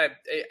was. But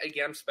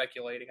again, I'm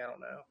speculating. I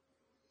don't know.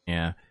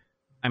 Yeah,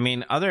 I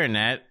mean, other than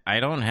that, I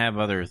don't have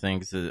other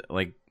things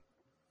like.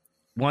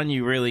 One,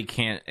 you really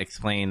can't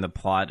explain the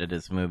plot of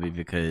this movie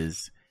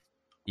because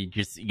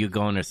you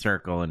go in a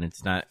circle, and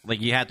it's not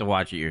like you have to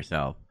watch it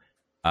yourself.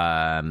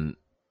 I'm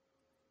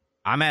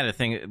at a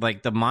thing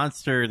like the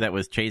monster that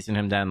was chasing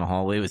him down the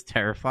hallway was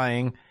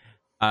terrifying.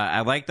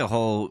 I like the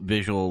whole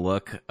visual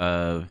look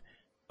of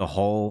the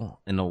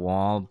hole in the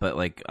wall, but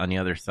like on the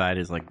other side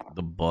is like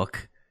the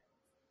book.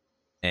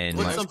 And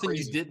what's something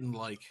you didn't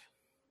like?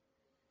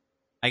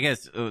 I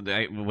guess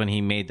when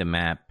he made the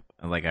map,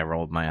 like I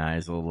rolled my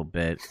eyes a little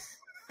bit.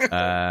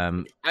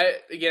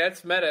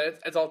 It's meta.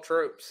 It's all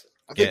tropes.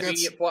 I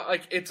think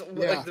like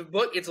the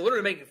book. It's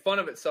literally making fun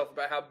of itself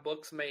about how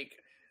books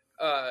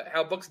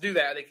do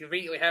that. They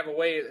conveniently have a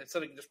way that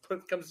something just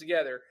comes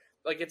together.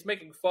 Like it's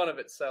making fun of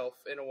itself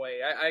in a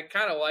way. I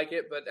kind of like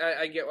it, but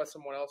I get why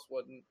someone else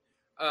wouldn't.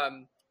 I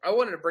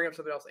wanted to bring up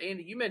something else.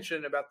 Andy, you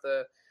mentioned about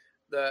the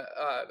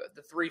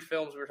 3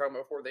 films we were talking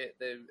about before,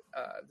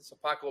 this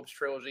Apocalypse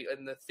trilogy,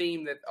 and the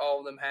theme that all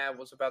of them have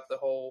was about the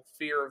whole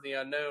fear of the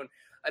unknown.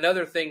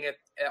 Another thing that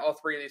all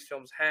 3 of these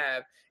films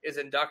have is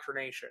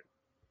indoctrination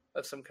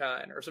of some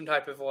kind, or some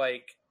type of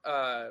like,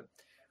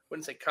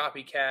 wouldn't say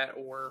copycat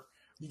or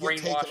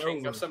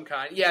brainwashing of some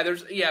kind.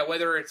 Yeah,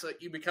 whether it's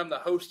like you become the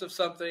host of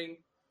something.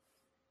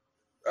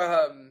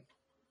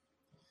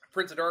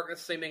 Prince of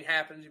Darkness, same thing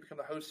happens. You become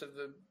the host of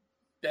the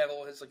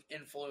devil, his like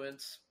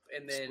influence,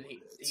 and then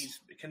he's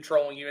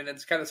controlling you. And then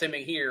it's kind of the same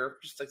thing here.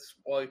 Just like,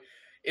 well,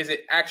 is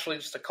it actually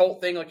just a cult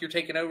thing, like you're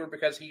taking over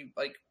because he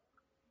like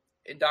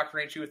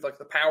indoctrinates you with like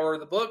the power of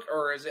the book,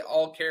 or is it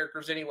all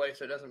characters anyway,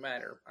 so it doesn't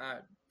matter?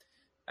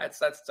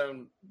 That's its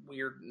own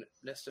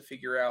weirdness to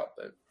figure out,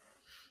 but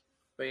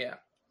yeah,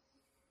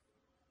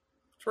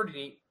 it's pretty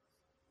neat.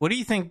 What do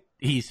you think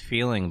he's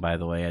feeling, by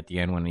the way, at the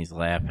end when he's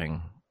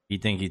laughing? You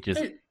think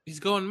he's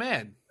going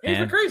mad?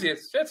 He's crazy.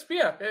 It's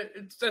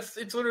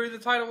literally the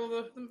title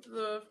of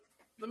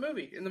the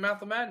movie, In the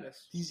Mouth of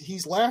Madness.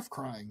 He's laugh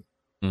crying.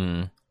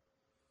 Mm.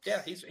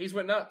 Yeah, he's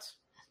went nuts.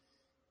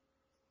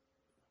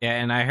 Yeah,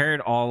 and I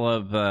heard all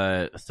of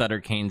Sutter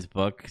Kane's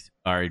books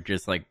are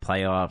just like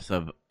playoffs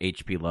of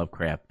H.P.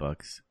 Lovecraft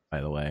books,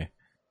 by the way.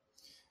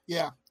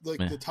 Yeah,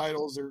 the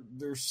titles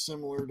they're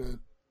similar to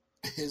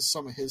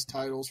some of his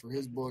titles for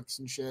his books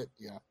and shit.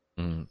 Yeah.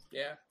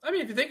 Yeah. I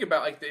mean, if you think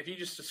about if you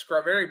just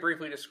very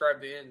briefly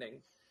describe the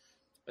ending,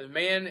 the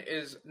man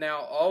is now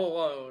all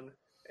alone,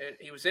 and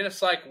he was in a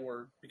psych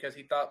ward because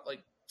he thought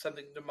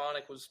something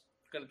demonic was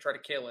going to try to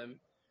kill him.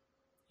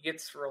 He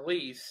gets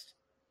released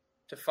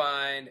to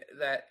find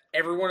that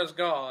everyone is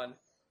gone,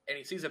 and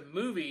he sees a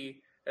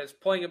movie that's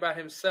playing about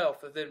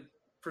himself that then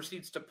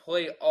proceeds to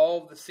play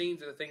all the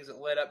scenes and the things that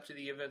led up to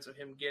the events of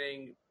him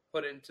getting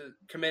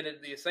committed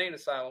to the insane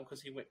asylum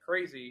because he went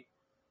crazy.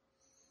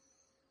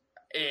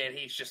 And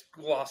he's just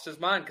lost his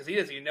mind because he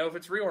doesn't even know if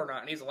it's real or not.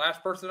 And he's the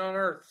last person on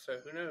Earth, so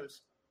who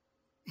knows?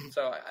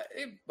 So,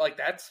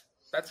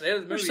 that's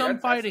it. There's some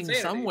fighting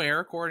somewhere,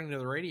 according to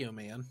the radio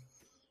man.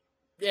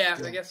 Yeah,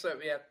 I guess so,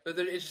 yeah. But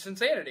it's just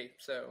insanity,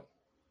 so.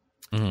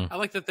 I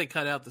like that they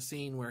cut out the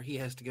scene where he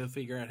has to go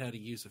figure out how to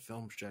use a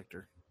film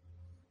projector.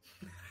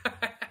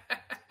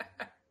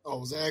 Oh,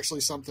 was that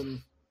actually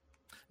something?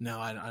 No,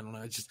 I don't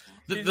know. It's just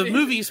the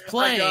movie's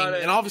playing,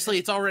 and obviously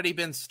it's already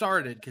been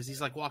started because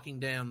he's walking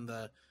down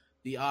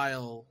the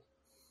aisle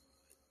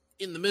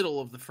in the middle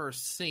of the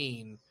first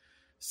scene.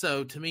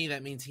 So to me,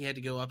 that means he had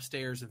to go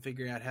upstairs and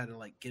figure out how to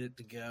get it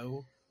to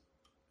go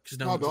because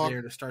no one's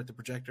there to start the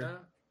projector. No,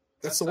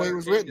 that's the way it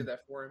was written. Did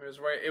that for him.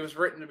 It was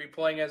written to be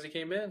playing as he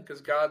came in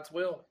because God's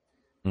will.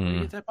 Where did he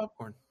get that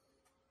popcorn?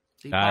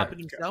 Did he pop it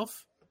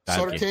himself?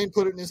 Sutter Kane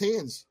put it in his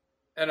hands.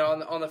 And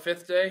on the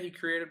fifth day, he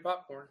created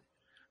popcorn.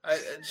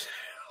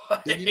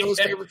 Did you know his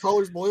favorite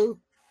color is blue?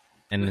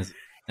 And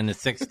the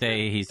sixth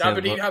day, he said,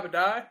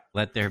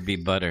 "Let there be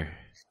butter."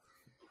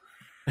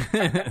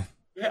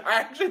 Yeah,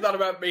 I actually thought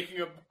about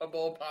making a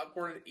bowl of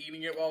popcorn and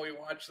eating it while we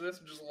watched this,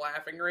 and just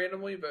laughing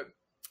randomly, but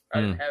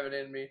I didn't have it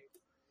in me.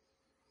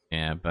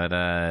 Yeah, but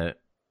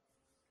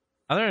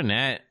other than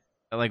that,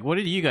 what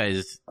did you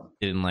guys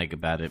didn't like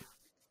about it?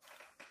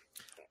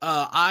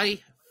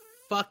 I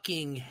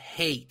fucking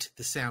hate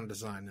the sound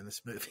design in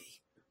this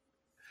movie.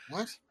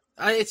 What?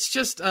 It's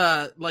just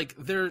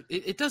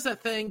it does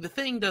that thing. The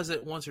Thing does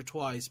it once or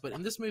twice, but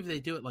in this movie they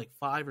do it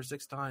 5 or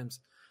 6 times,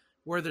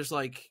 where there's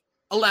a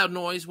loud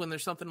noise when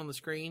there's something on the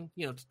screen,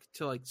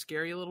 to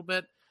scare you a little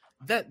bit.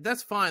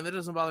 That's fine. That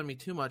doesn't bother me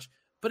too much.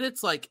 But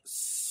it's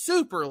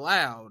super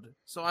loud,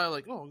 so I'm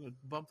I'm gonna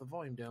bump the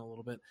volume down a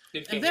little bit,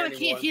 and then I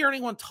can't hear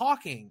anyone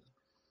talking.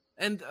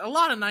 And a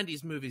lot of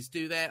 '90s movies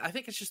do that. I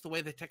think it's just the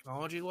way the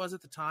technology was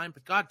at the time.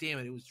 But god damn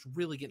it, it was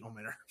really getting on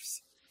my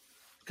nerves.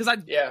 Because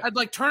I'd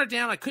turn it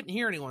down, I couldn't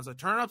hear anyone, so I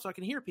turn it up so I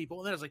can hear people,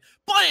 and then it's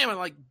blam,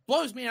 it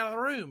blows me out of the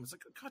room. It's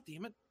god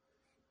damn it.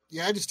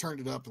 Yeah, I just turned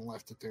it up and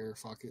left it there.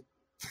 Fuck it.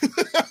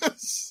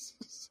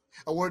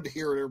 I wanted to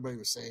hear what everybody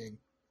was saying.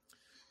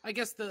 I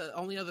guess the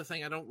only other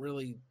thing I don't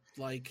really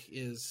like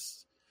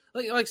is,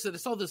 like I said,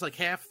 it's all those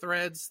half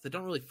threads that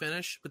don't really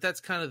finish, but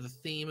that's kind of the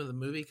theme of the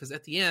movie, because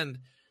at the end,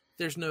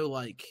 there's no,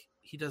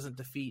 he doesn't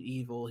defeat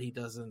evil, he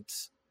doesn't,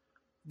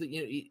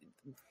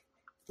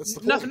 that's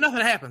the point.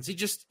 Nothing happens.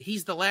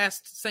 He's the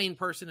last sane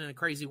person in a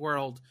crazy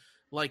world,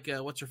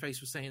 what's her face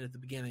was saying at the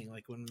beginning,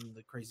 when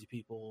the crazy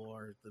people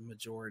are the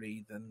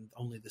majority, then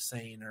only the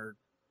sane or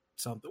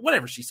something,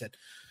 whatever she said,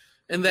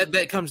 and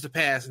that comes to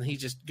pass, and he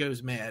just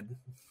goes mad.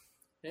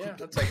 Yeah,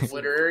 that's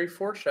literary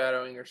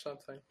foreshadowing or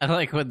something. I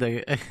like when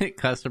the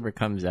customer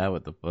comes out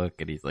with the book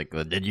and he's like,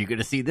 "Well, then you're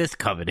gonna see this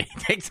coming." He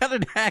takes out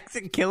an axe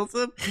and kills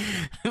him.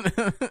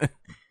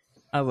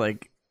 I was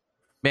like,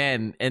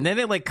 man, and then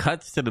it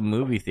cuts to the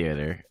movie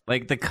theater.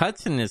 The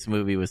cuts in this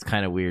movie was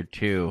kind of weird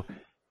too,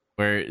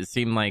 where it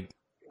seemed like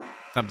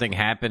something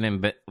happened,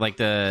 and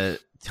the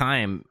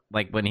time,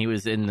 when he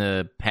was in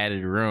the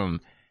padded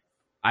room,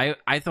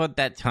 I thought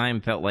that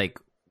time felt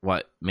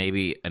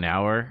maybe an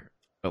hour.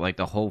 But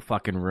the whole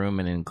fucking room,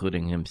 and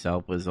including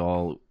himself, was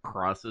all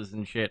crosses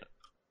and shit.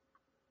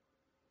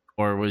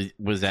 Or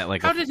was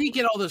that How did he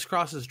get all those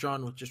crosses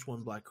drawn with just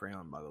one black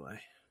crayon? By the way,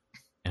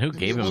 and who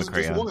gave him a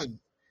crayon?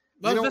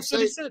 Well, that's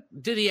what he said.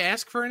 Did he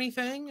ask for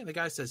anything? And the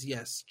guy says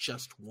yes,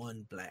 just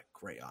one black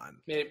crayon.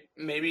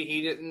 Maybe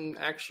he didn't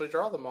actually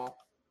draw them all.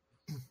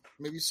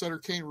 Maybe Sutter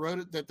Kane wrote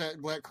it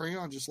that black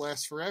crayon just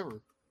lasts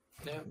forever.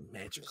 Yeah,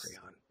 magic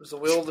crayon. It was the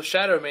will of the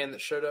Shadow Man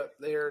that showed up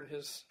there in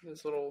his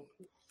little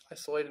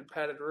isolated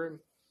padded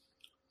room.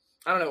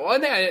 I don't know. One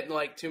thing I didn't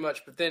like too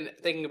much, but then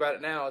thinking about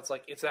it now, it's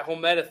it's that whole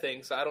meta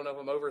thing. So I don't know if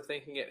I'm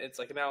overthinking it. It's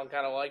now I'm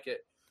kind of like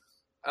it.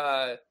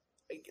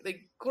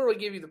 They clearly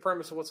give you the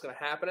premise of what's going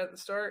to happen at the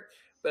start,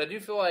 but I do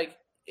feel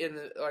in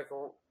the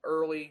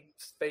early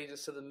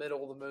stages to the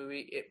middle of the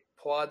movie, it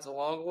plods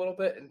along a little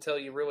bit until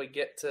you really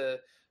get to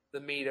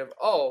the meat of,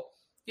 oh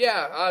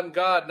yeah, I'm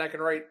God and I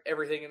can write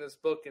everything in this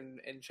book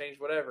and change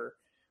whatever.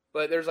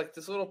 But there's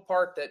this little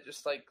part that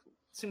just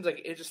seems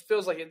like it just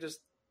feels like it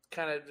just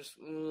kind of just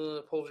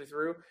pulls you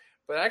through.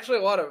 But actually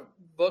a lot of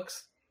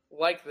books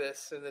like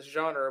this in this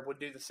genre would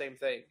do the same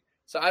thing.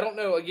 So I don't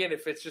know, again,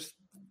 if it's just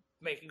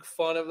making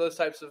fun of those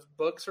types of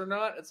books or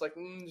not. It's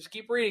just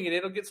keep reading it.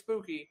 It'll get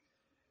spooky.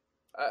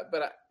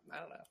 But I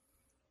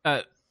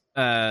don't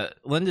know.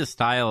 Linda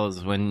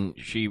Stiles, when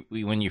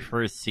you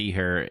first see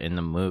her in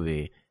the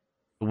movie,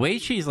 the way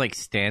she's like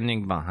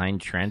standing behind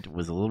Trent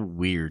was a little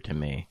weird to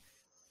me.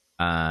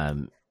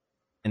 And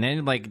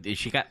then like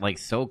she got like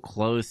so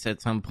close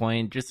at some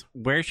point, just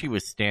where she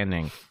was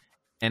standing.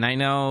 And I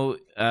know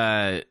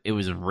it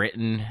was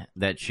written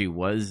that she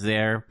was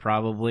there,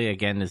 probably.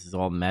 Again, this is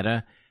all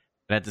meta.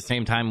 But at the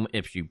same time,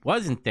 if she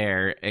wasn't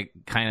there, it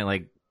kind of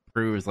like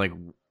proves like,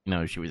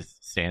 she was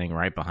standing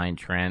right behind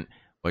Trent.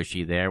 Was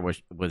she there?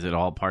 Was it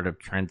all part of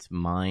Trent's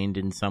mind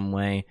in some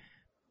way?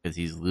 Because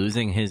he's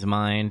losing his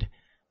mind.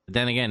 But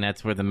then again,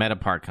 that's where the meta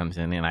part comes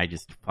in, and I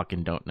just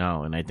fucking don't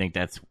know. And I think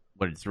that's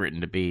what it's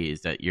written to be,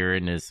 is that you're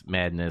in this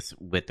madness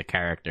with the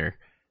character,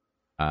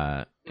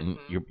 and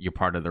you're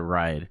part of the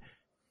ride.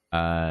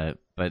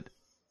 But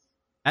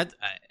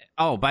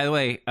by the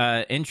way,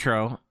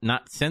 intro,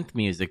 not synth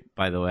music,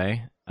 by the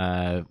way.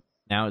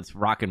 Now it's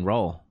rock and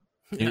roll.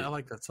 Yeah, I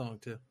like that song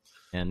too.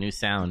 Yeah, new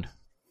sound.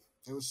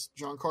 It was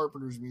John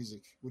Carpenter's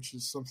music, which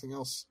is something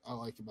else I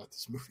like about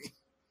this movie.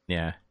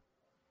 Yeah.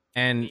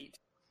 And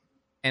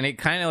it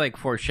kind of like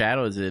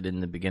foreshadows it in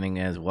the beginning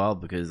as well,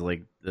 because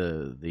like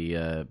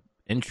the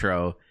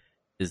intro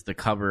is the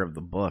cover of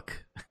the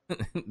book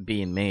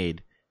being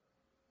made.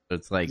 So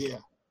it's like,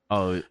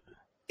 oh,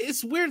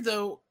 it's weird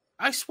though.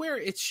 I swear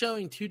it's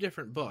showing two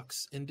different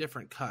books in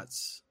different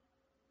cuts.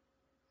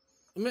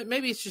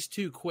 Maybe it's just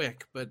too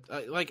quick, but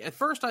like at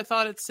first I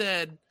thought it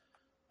said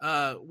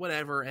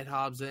whatever at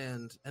Hobbs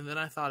End, and then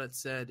I thought it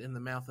said In the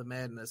Mouth of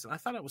Madness, and I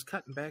thought it was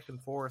cutting back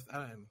and forth. I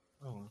don't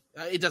know.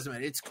 It doesn't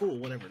matter. It's cool,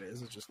 whatever it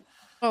is. It's just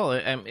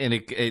and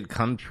it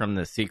comes from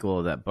the sequel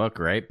of that book,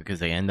 right? Because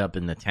they end up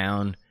in the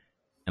town,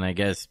 and I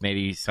guess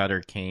maybe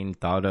Sutter Kane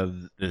thought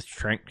of this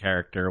Trent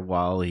character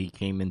while he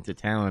came into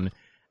town.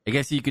 I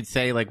guess you could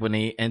say like when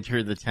they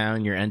enter the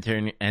town, you're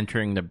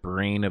entering the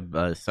brain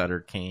of Sutter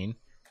Kane,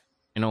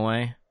 in a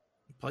way.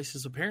 The place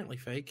is apparently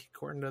fake,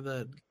 according to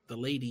the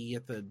lady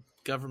at the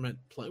government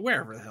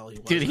wherever the hell he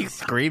was. Dude, he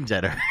screams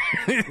at her.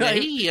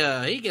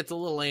 Yeah, he gets a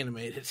little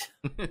animated.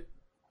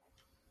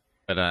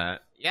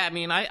 But yeah, I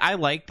mean, I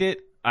liked it.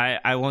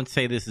 I won't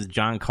say this is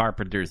John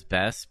Carpenter's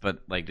best,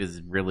 but like this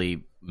is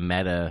really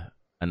meta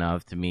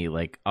enough to me.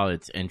 Like, oh,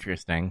 it's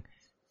interesting.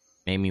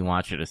 Made me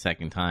watch it a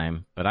second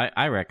time, but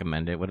I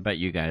recommend it. What about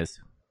you guys?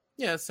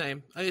 Yeah,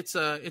 same.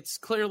 It's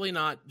clearly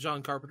not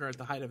John Carpenter at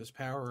the height of his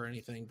power or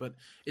anything, but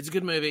it's a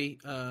good movie.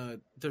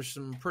 There's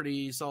some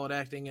pretty solid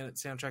acting in it.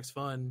 Soundtrack's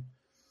fun.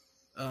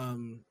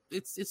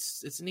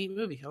 It's a neat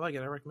movie. I like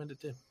it. I recommend it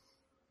too.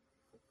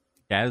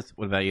 Guys,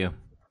 what about you?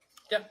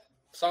 Yeah,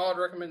 solid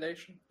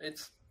recommendation.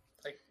 It's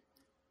like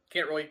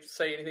can't really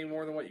say anything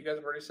more than what you guys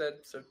have already said.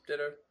 So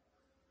ditto.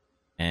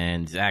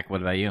 And Zach,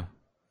 what about you?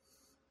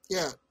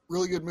 Yeah,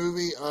 really good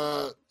movie.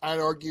 I'd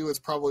argue it's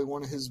probably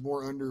one of his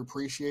more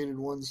underappreciated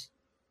ones.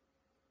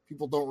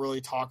 People don't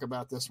really talk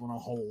about this one a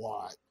whole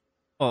lot.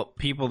 Well,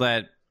 people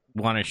that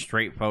want a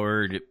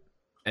straightforward,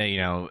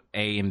 A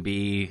and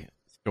B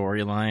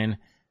storyline,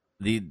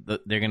 they're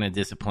going to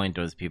disappoint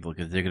those people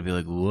because they're going to be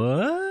like,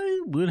 what?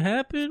 What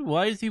happened?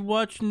 Why is he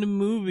watching the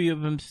movie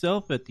of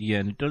himself at the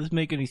end? It doesn't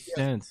make any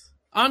sense.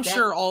 I'm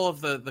sure all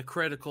of the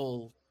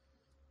critical,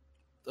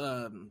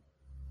 poo-pooing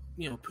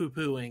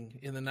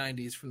in the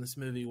 90s from this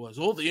movie was,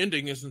 the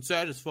ending isn't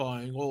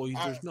satisfying.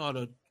 There's not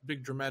a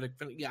big dramatic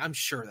finish. Yeah, I'm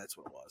sure that's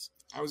what it was.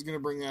 I was going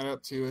to bring that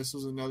up too. This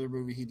was another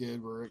movie he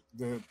did where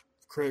the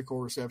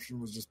critical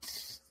reception was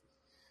just,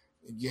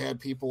 you had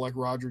people like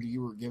Roger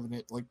Ebert giving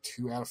it like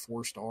 2 out of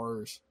 4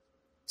 stars,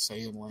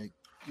 saying like,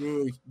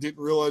 really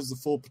didn't realize the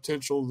full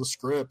potential of the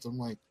script. I'm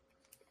like,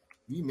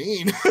 what do you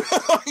mean?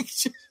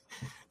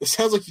 It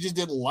sounds like you just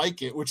didn't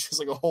like it, which is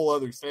like a whole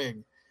other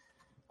thing.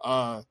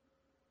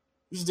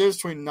 There's a difference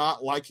between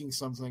not liking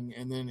something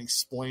and then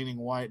explaining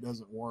why it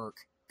doesn't work.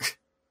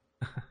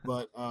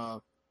 But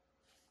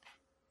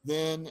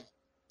then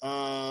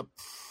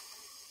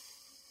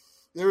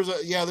there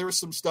was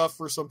some stuff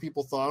where some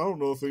people thought, I don't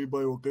know if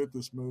anybody will get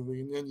this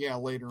movie. And then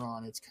later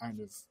on it's kind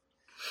of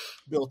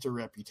built a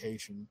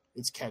reputation.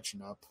 It's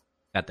catching up.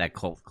 Got that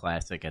cult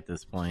classic at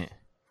this point.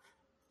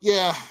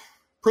 Yeah,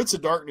 Prince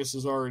of Darkness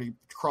has already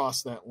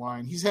crossed that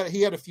line.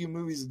 He had a few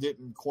movies that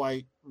didn't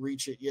quite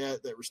reach it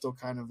yet, that were still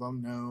kind of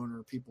unknown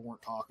or people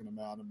weren't talking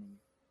about them. And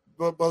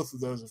both of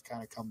those have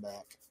kind of come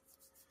back.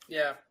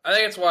 Yeah, I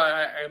think it's why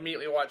I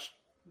immediately watched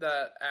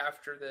that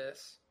after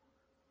this.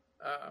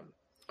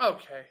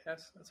 Okay,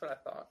 that's what I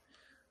thought.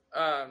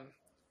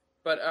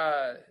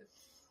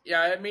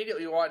 Yeah, I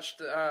immediately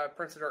watched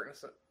Prince of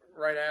Darkness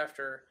right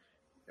after.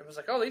 It was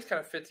like, these kind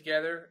of fit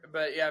together.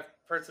 But yeah,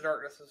 Prince of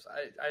Darkness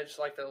I just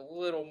liked it a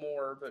little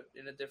more, but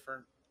in a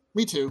different.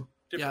 Me too.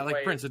 Yeah, I like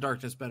way. Prince of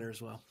Darkness better as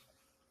well.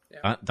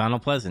 Yeah.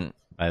 Donald Pleasant,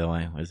 by the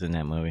way, was in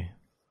that movie.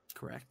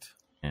 Correct.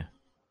 Yeah,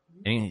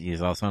 and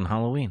he's also on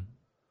Halloween.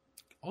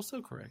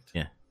 Also correct.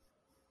 Yeah.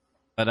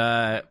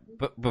 But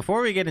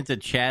before we get into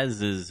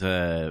Chaz's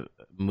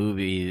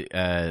movie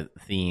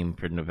theme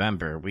for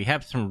November, we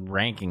have some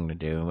ranking to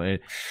do, and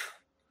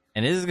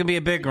this is gonna be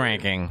a big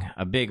ranking,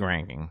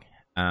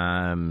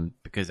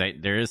 because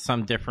there is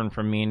some different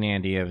from me and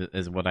Andy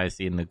as what I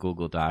see in the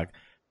Google Doc.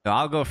 So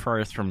I'll go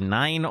first from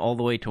 9 all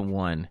the way to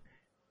 1.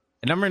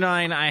 At number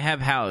 9, I have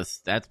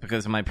House. That's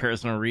because of my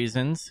personal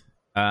reasons.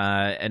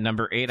 At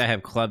number 8, I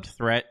have Club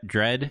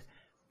Dread.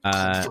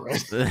 Club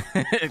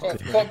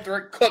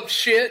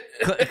shit.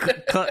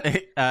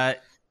 I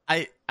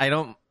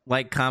don't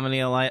like comedy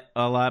a lot,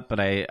 but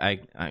I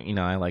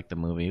like the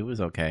movie. It was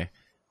okay.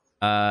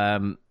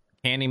 Candyman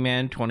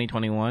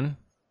 2021.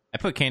 I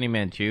put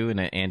Candyman 2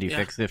 and Andy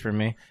fixed it for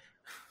me.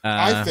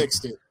 I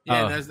fixed it.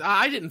 Yeah,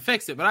 I didn't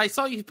fix it, but I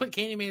saw you put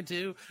Candyman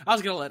 2. I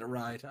was gonna let it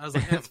ride. I was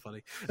like, that's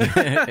funny.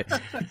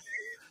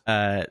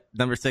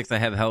 Number 6, I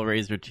have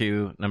Hellraiser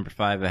 2. Number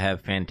 5, I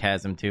have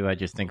Phantasm 2. I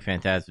just think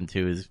Phantasm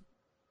 2 is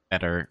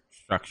better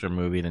structure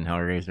movie than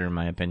Hellraiser, in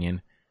my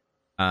opinion.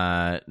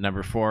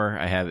 Number 4,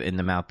 I have In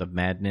the Mouth of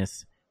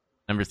Madness.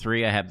 Number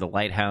 3, I have The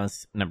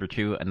Lighthouse. Number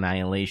 2,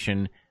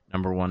 Annihilation.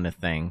 Number 1, The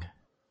Thing.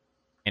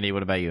 Andy,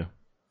 what about you?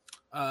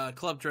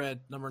 Club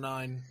Dread, number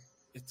 9.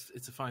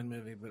 It's a fine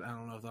movie, but I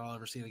don't know if I'll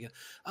ever see it again.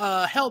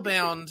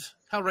 Hellbound,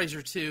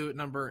 Hellraiser 2 at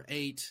number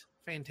 8.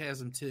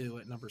 Phantasm 2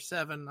 at number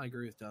 7. I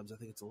agree with Dubs. I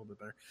think it's a little bit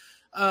better.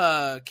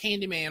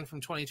 Candyman from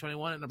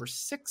 2021 at number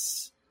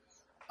 6.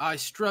 I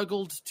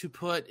struggled to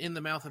put In the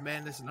Mouth of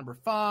Madness at number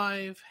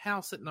 5.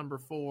 House at number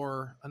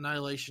 4.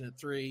 Annihilation at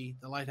 3.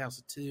 The Lighthouse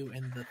at 2.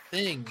 And The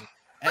Thing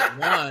at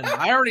 1.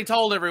 I already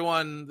told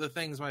everyone The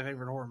Thing's my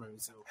favorite horror movie.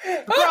 So,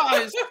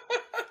 surprise!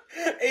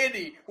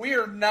 Andy, we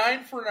are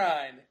 9 for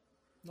 9.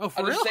 Oh,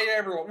 for I'll real? just say to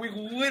everyone, we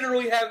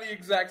literally have the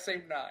exact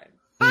same 9.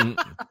 I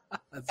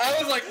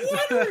was like,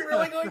 what? Are we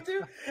really going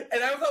to?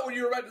 And I thought when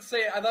you were about to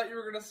say it, I thought you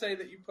were going to say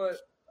that you put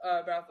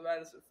Mouth of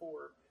Madness at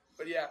 4.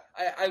 But yeah,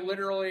 I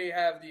literally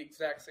have the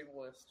exact same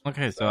list.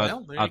 Okay, so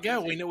well, there you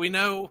go. We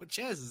know what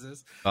Chaz's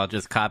is. I'll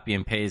just copy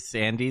and paste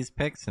Andy's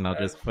picks, and I'll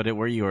just put it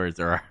where yours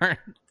are.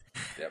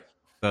 Yep.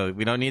 So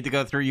we don't need to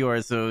go through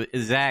yours. So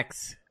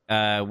Zach's,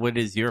 what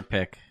is your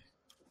pick?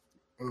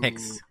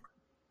 Picks.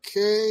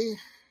 Okay.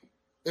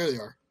 There they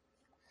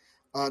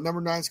are.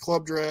 Number 9's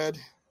Club Dread.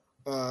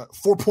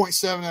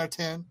 4.7 out of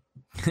 10.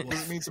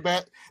 Doesn't mean it's a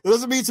bad. It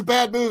doesn't mean it's a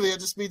bad movie. It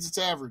just means it's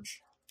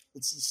average.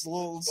 It's a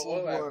little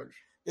average.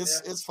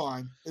 It's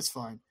fine. It's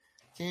fine.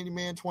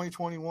 Candyman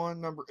 2021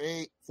 number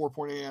 8,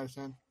 4.8 out of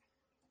 10.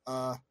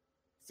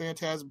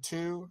 Phantasm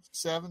 2,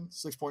 7,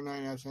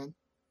 6.9 out of 10.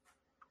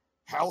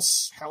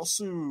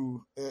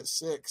 Houseu at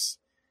 6,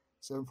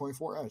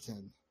 7.4 out of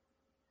 10.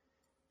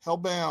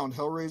 Hellbound,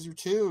 Hellraiser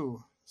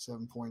 2,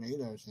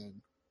 7.8 out of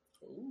 10.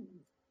 Ooh.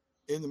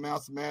 In the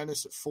Mouth of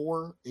Madness at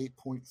 4,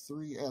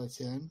 8.3 out of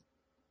 10.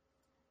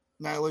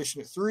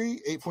 Annihilation at 3,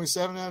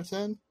 8.7 out of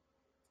 10.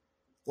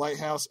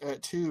 Lighthouse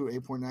at 2,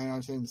 8.9 out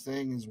of 10. The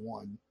Thing is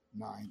 1,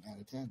 9 out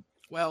of 10.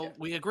 Well,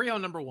 we agree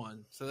on number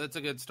 1, so that's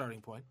a good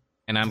starting point.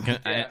 And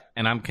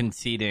I'm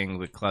conceding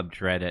with Club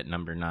Dread at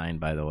number 9,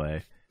 by the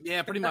way.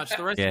 Yeah, pretty much.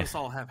 The rest of us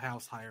all have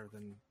House higher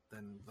than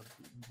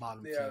the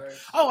bottom two. Yeah,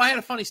 Oh, I had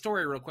a funny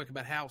story real quick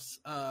about House.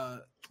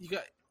 You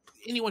got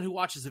anyone who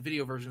watches the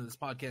video version of this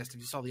podcast, if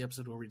you saw the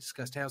episode where we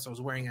discussed House, I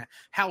was wearing a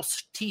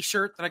House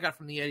t-shirt that I got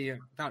from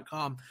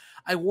theeddie.com.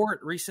 I wore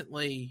it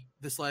recently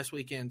this last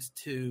weekend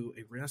to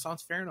a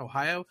Renaissance fair in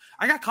Ohio.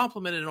 I got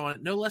complimented on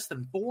it no less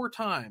than 4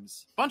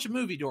 times. Bunch of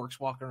movie dorks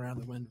walking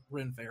around the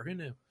Ren Fair. Who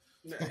knew?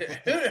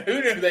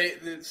 Who knew?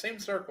 The same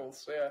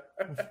circles, yeah.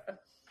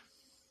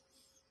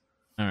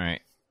 All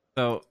right.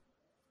 So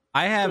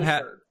I have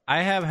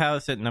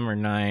House at number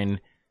 9.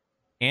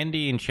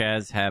 Andy and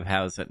Chaz have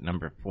House at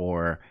number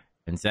 4.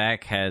 And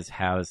Zach has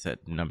House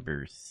at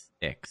number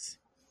 6.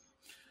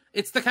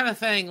 It's the kind of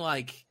thing,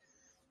 like,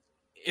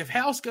 if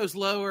House goes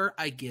lower,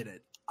 I get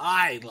it.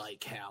 I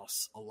like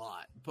House a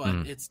lot,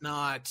 but it's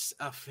not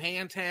a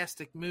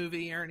fantastic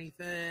movie or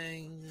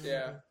anything.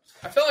 Yeah.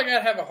 I feel like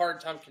I'd have a hard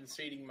time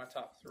conceding my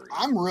top 3.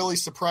 I'm really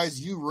surprised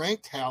you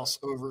ranked House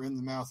over In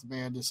the Mouth of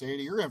Madness,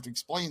 Andy. You're going to have to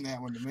explain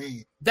that one to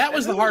me. That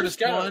was the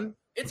hardest one.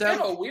 It's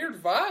got a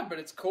weird vibe, but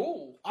it's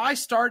cool. I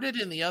started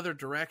in the other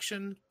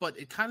direction, but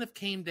it kind of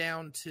came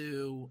down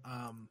to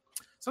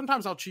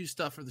sometimes I'll choose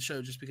stuff for the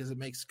show just because it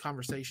makes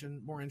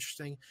conversation more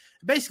interesting.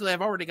 Basically,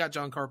 I've already got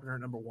John Carpenter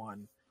at number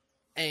 1.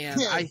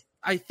 And Yeah.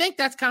 I think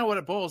that's kind of what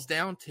it boils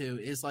down to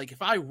is like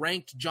if I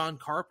ranked John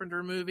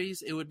Carpenter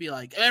movies, it would be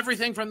like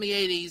everything from the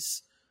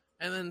 80s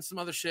and then some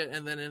other shit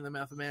and then In the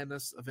Mouth of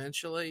Madness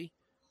eventually.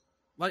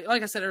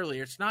 Like I said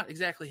earlier, it's not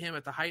exactly him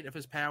at the height of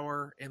his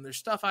power, and there's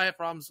stuff I have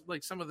problems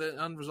like some of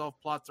the unresolved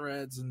plot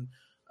threads and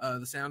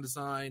the sound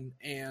design.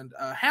 And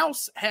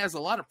House has a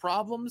lot of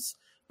problems,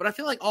 but I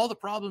feel like all the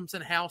problems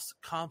in House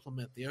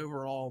complement the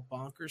overall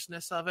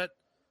bonkersness of it.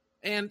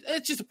 And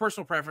it's just a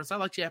personal preference. I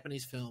like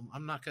Japanese film.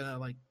 I'm not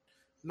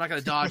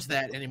gonna dodge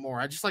that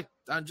anymore.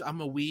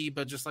 I'm a weeb,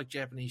 but just like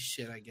Japanese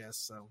shit, I guess.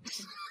 So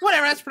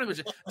whatever. That's pretty much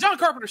it. John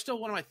Carpenter's still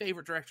one of my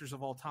favorite directors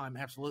of all time.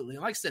 Absolutely.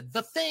 And like I said,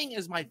 The Thing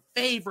is my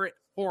favorite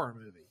horror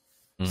movie.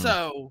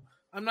 So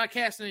I'm not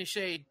casting any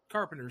shade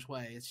Carpenter's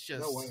way. It's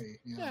just No way.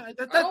 Yeah.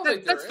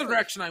 that's the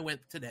direction I went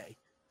today.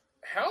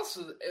 House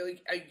is,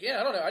 like, again,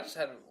 I don't know. I just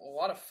had a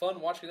lot of fun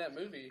watching that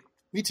movie.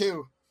 Me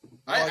too.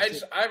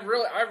 I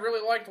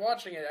really liked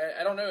watching it.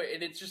 I don't know,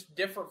 it's just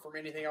different from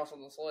anything else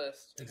on this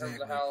list in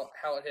terms of how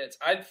it hits.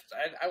 I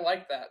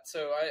like that,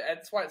 so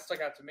that's why it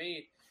stuck out to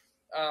me.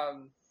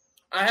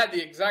 I had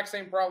the exact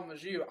same problem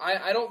as you.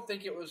 I don't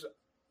think it was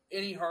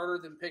any harder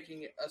than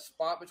picking a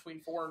spot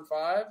between 4 and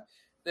 5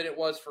 than it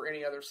was for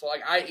any other. So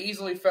like I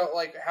easily felt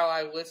like how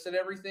I listed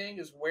everything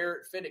is where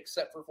it fit,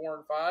 except for 4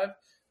 and 5.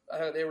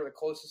 They were the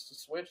closest to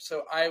switch,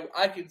 so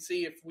I could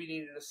see if we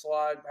needed to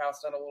slide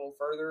House down a little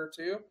further or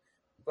two.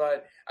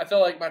 But I feel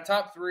like my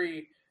top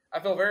 3. I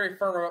feel very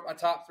firm about my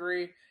top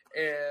 3,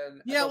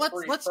 and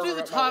let's do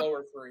the top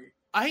lower 3.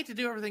 I hate to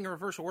do everything in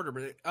reverse order,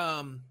 but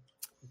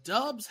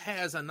Dubs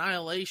has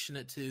Annihilation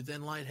at 2,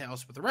 then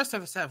Lighthouse, but the rest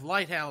of us have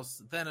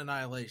Lighthouse, then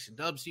Annihilation.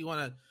 Dubs, do you want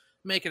to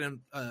make it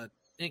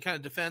any kind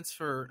of defense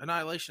for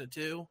Annihilation at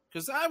 2?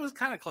 Because I was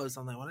kind of close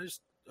on that one. I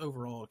just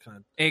overall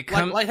kind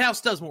of Lighthouse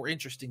does more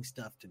interesting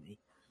stuff to me.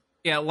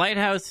 Yeah,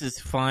 Lighthouse is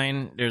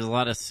fine. There's a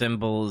lot of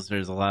symbols.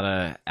 There's a lot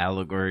of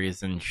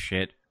allegories and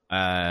shit.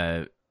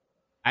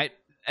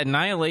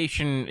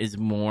 Annihilation is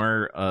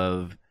more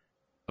of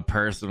a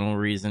personal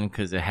reason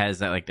because it has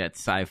that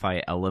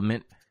sci-fi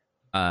element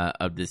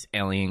of this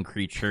alien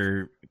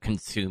creature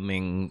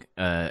consuming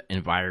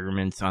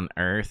environments on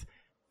Earth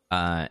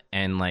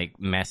and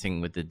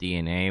messing with the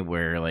DNA.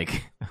 Where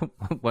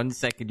 1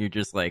 second you're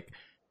just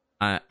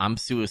I'm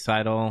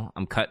suicidal,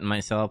 I'm cutting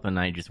myself, and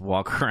I just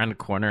walk around the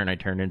corner and I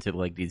turn into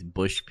these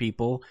bush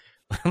people.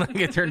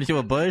 I turn into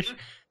a bush.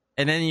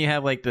 And then you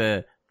have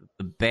the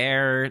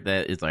bear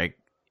that is it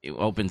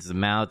opens the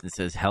mouth and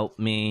says, "Help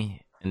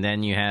me." And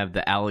then you have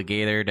the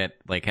alligator that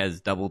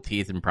has double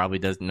teeth and probably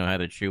doesn't know how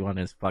to chew on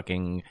his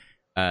fucking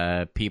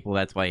people.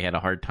 That's why he had a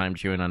hard time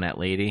chewing on that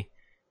lady.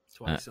 That's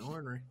why he's so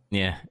ornery.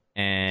 Yeah.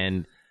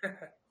 And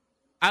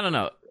I don't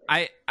know.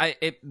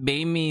 It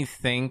made me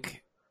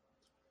think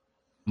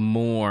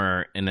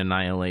more in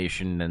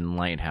Annihilation than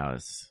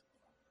Lighthouse,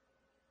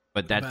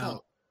 but that's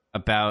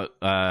about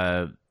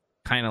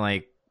kind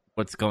of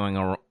what's going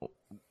on,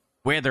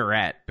 where they're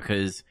at,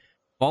 because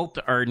both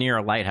are near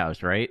a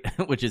lighthouse, right?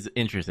 Which is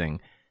interesting.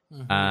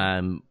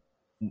 Mm-hmm.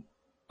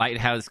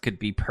 Lighthouse could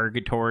be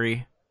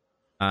purgatory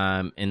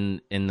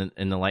in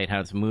the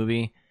Lighthouse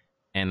movie,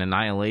 and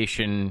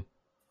Annihilation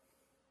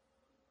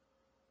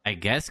I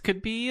guess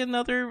could be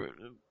another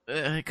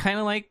kind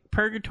of like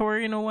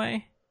purgatory in a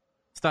way.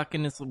 Stuck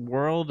in this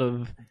world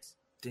of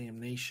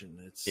damnation.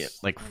 It's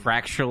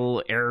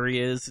fractal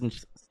areas and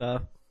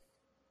stuff.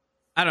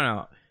 I don't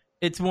know.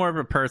 It's more of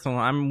a personal.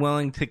 I'm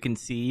willing to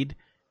concede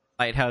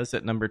Lighthouse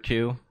at number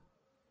 2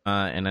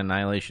 and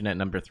Annihilation at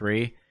number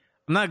 3.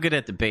 I'm not good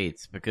at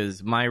debates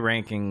because my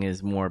ranking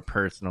is more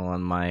personal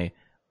on my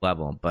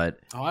level.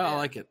 But I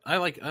like it. I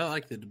like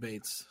the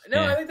debates.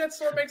 No, yeah. I think that's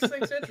what makes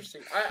things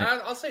interesting.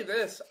 I'll say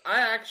this.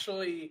 I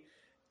actually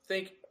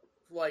think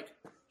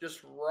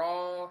just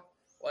raw.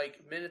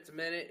 Minute to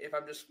minute, if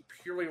I'm just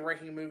purely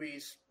ranking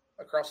movies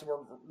across the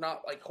board,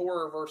 not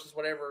horror versus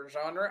whatever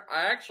genre,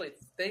 I actually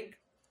think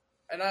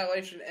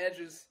Annihilation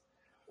edges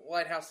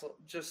Lighthouse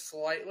just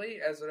slightly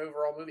as an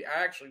overall movie.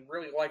 I actually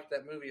really liked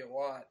that movie a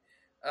lot.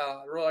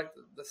 I really liked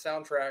the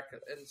soundtrack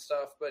and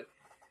stuff, but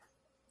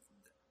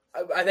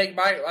I think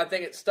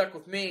it stuck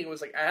with me. It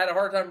was I had a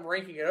hard time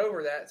ranking it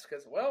over that. It's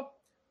because,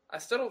 I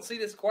still don't see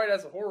this quite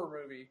as a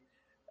horror movie.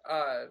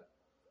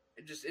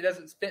 It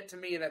doesn't fit to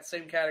me in that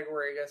same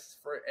category, I guess,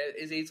 for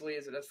as easily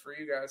as it does for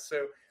you guys.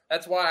 So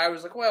that's why I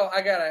was I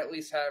gotta at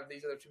least have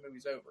these other 2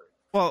 movies over it.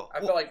 Well, I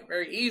feel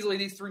very easily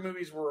these 3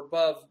 movies were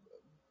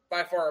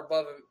by far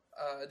above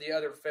the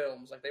other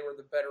films. They were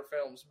the better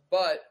films.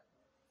 But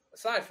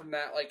aside from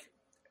that,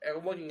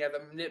 I'm looking at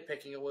them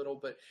nitpicking a little,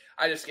 but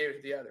I just gave it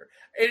to the other.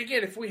 And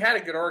again, if we had a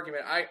good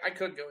argument, I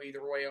could go either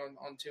way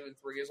on 2 and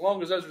 3. As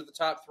long as those are the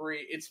top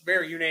 3, it's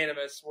very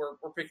unanimous. We're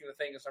picking the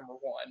thing as number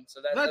 1.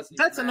 So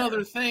that's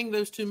another thing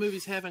those 2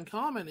 movies have in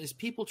common is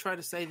people try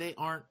to say they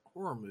aren't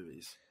horror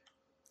movies.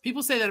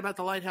 People say that about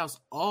The Lighthouse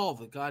all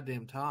the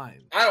goddamn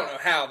time. I don't know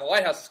how. The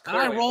Lighthouse is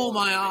clearly and I roll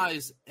my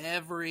eyes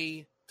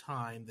every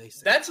time they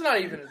say that's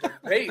not even a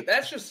debate.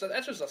 That's just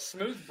a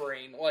smooth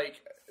brain.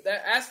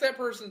 Ask that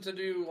person to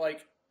do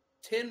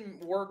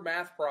 10-word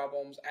math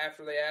problems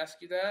after they ask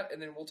you that, and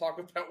then we'll talk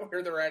about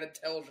where they're at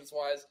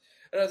intelligence-wise.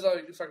 And that's all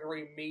just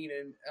really mean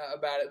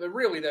about it. But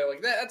really, though,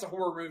 that's a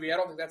horror movie. I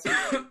don't think that's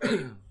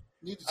you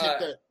need to take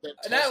that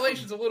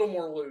Annihilation's a little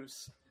more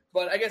loose.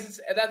 But I guess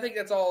I think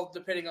that's all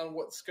depending on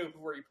what scope of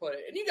where you put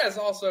it. And you guys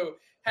also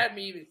had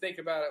me even think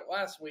about it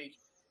last week,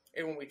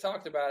 and when we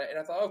talked about it, and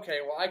I thought, okay,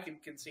 well, I can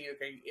concede,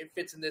 it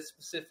fits in this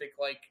specific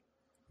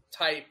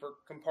type or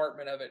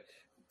compartment of it.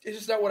 It's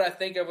just not what I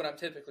think of when I'm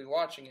typically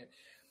watching it.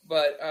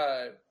 But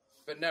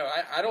no,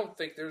 I don't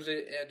think there's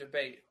a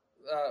debate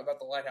about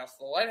The Lighthouse.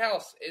 The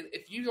Lighthouse,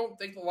 if you don't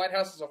think The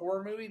Lighthouse is a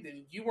horror movie,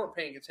 then you weren't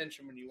paying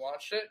attention when you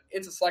watched it.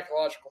 It's a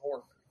psychological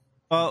horror movie.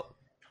 Well,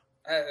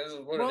 this is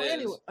what it is.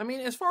 Anyway, I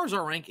mean, as far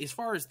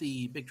as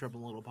the Big Trouble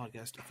in Little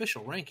Podcast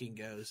official ranking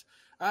goes,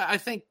 I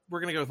think we're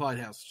going to go with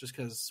Lighthouse just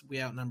because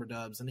we outnumber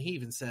Dubs, and he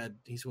even said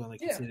he's willing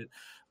to concede it.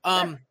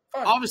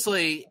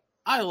 Obviously,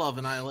 I love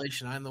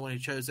Annihilation. I'm the one who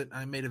chose it.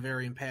 I made a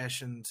very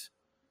impassioned.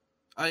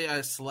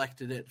 I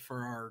selected it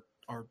for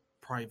our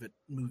private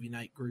movie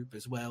night group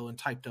as well, and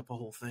typed up a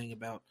whole thing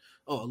about,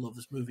 I love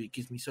this movie. It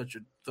gives me such a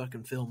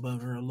fucking film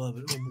boner. I love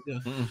it. Oh my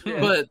god!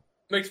 Yeah. But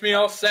makes me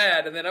all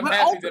sad, and then I'm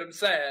happy that I'm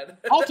sad.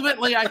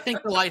 Ultimately, I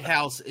think The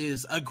Lighthouse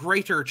is a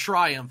greater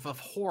triumph of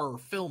horror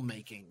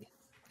filmmaking.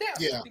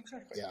 Yeah,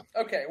 exactly. yeah.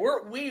 Okay,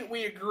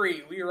 we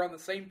agree. We are on the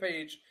same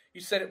page.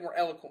 You said it more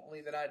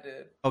eloquently than I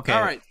did. Okay.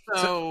 All right,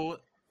 so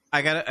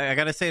I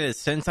gotta say this.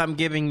 Since I'm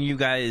giving you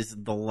guys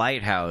The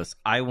Lighthouse,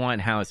 I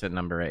want House at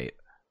number 8.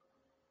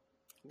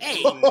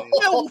 Hey,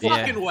 no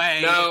fucking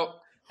way. No,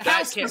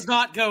 House does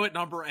not go at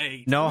number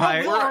 8. No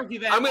higher. I'm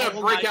going to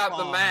break out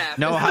the math.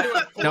 No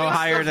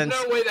higher than.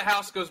 There's no way the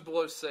House goes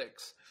below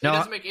 6. No, it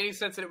doesn't make any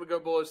sense that it would go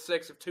below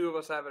 6 if two of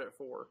us have it at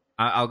 4.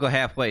 I'll go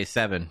halfway,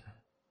 7.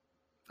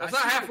 That's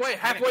not halfway.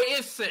 Halfway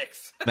is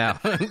 6. No.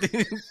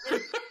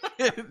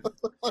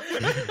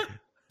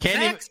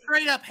 Zach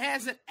straight up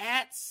has it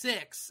at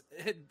 6.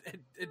 And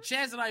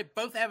Chaz and I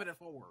both have it at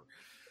 4.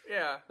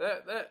 Yeah,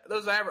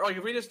 those average. Like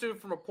if we just do it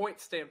from a point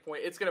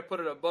standpoint, it's going to put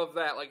it above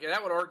that. Like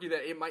that would argue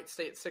that it might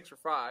stay at 6 or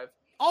 5.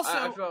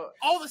 Also,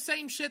 all the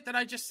same shit that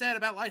I just said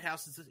about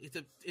Lighthouse.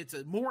 It's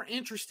a more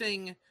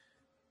interesting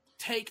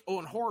take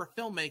on horror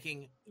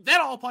filmmaking. That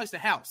all applies to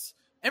House.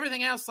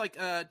 Everything else, like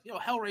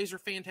Hellraiser,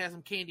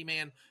 Phantasm,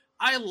 Candyman.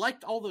 I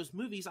liked all those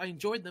movies. I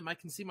enjoyed them. I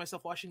can see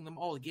myself watching them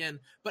all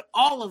again. But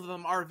all of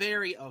them are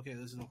very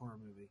this is a horror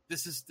movie.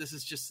 This is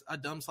just a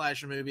dumb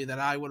slasher movie that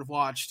I would have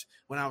watched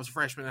when I was a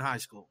freshman in high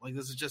school. Like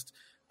this is just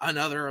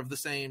another of the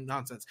same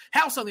nonsense.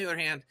 House, on the other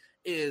hand,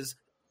 is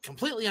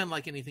completely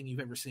unlike anything you've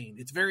ever seen.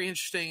 It's very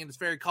interesting. It's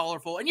very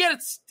colorful, and yet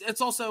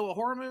it's also a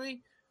horror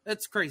movie.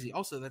 That's crazy.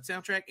 Also, that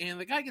soundtrack, and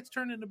the guy gets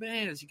turned into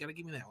bananas. You got to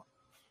give me that one.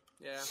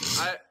 Yeah,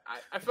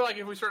 I feel like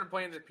if we started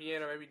playing the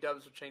piano, maybe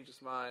Dubs would change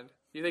his mind.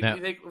 You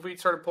think if we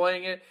started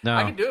playing it, no.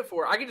 I can do it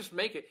for her. I can just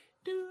make it.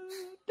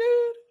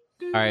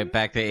 All right,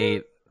 back to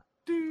 8.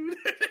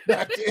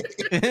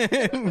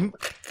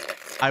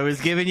 I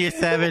was giving you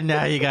 7,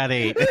 now you got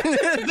 8.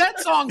 That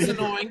song's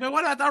annoying, but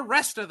what about the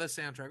rest of the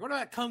soundtrack? What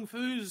about Kung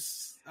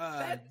Fu's?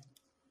 That's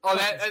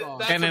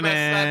the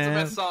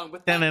best song.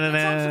 But that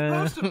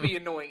song's supposed to be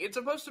annoying. It's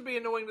supposed to be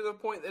annoying to the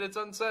point that it's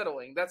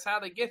unsettling. That's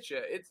how they get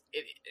you. It's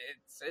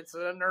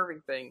an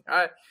unnerving thing.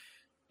 I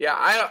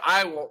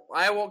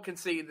won't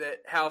concede that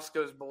House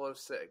goes below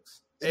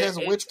 6. It has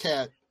a witch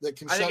cat that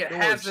can shut doors. I think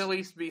it has to at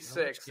least be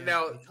 6.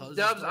 Now,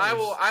 Dubs, I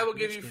will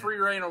give you free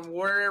reign on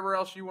wherever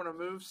else you want to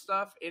move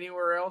stuff,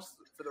 anywhere else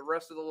for the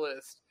rest of the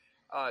list.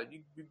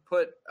 You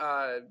put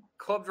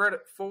Club Dread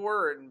at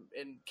 4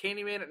 and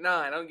Candyman at 9.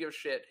 I don't give a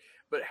shit.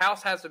 But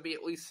House has to be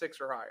at least 6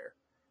 or higher.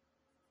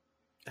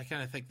 I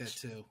kind of think that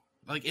too.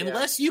 Like,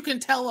 unless you can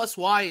tell us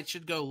why it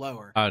should go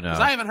lower. Oh, no. Because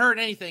I haven't heard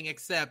anything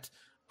except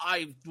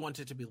I want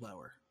it to be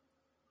lower.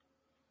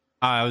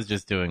 I was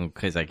just doing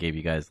because I gave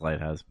you guys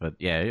Lighthouse, but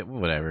yeah,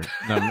 whatever. Shit,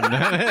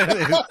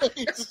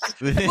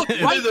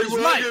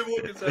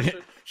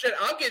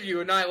 I'll give you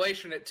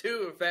Annihilation at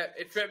 2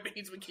 if that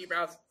means we keep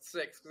House at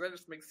 6, because that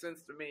just makes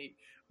sense to me.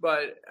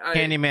 But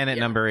Candyman at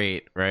number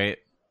 8, right?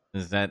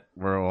 Is that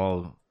we're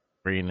all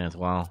agreeing as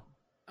well?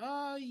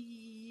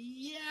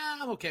 Yeah,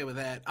 I'm okay with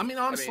that. I mean,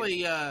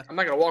 honestly, I'm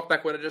not gonna walk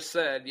back what I just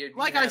said.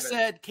 I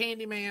said,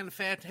 Candyman,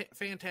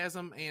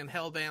 Phantasm, and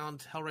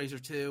Hellbound,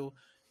 Hellraiser 2.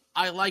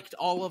 I liked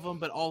all of them,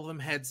 but all of them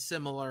had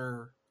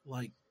similar,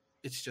 like,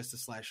 it's just a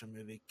slasher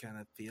movie kind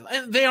of feel.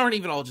 And they aren't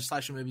even all just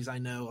slasher movies, I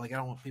know. Like, I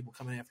don't want people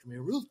coming after me.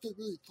 Really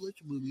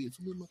slasher movie.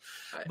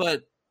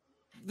 But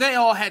they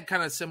all had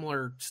kind of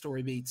similar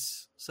story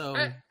beats. So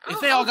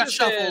if they all got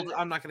shuffled,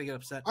 I'm not going to get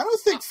upset. I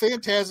don't think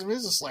Phantasm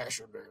is a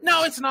slasher movie.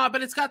 No, it's not,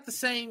 but it's got the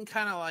same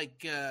kind of,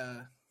 like,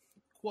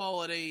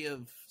 quality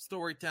of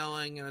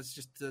storytelling, and it's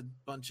just a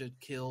bunch of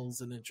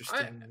kills and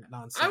interesting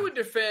nonsense. I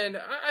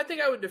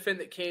think I would defend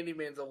that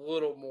Candyman's a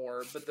little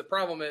more, but the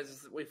problem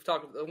is we've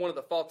talked, one of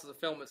the faults of the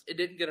film is it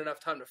didn't get enough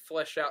time to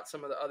flesh out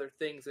some of the other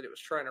things that it was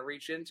trying to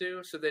reach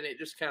into, so then it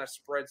just kind of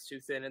spreads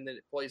too thin, and then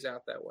it plays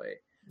out that way.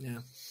 Yeah.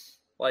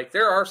 Like,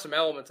 there are some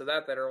elements of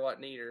that are a lot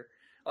neater.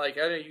 Like,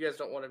 I know you guys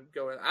don't want to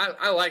go in.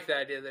 I like the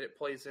idea that it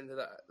plays into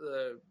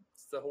the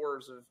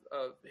horrors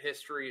of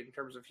history in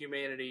terms of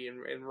humanity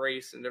and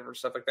race and different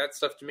stuff like that.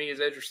 Stuff to me is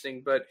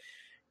interesting, but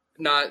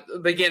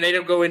again, they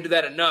don't go into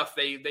that enough.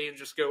 They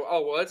just go,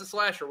 oh, well, it's a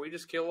slasher. We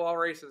just kill all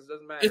races. It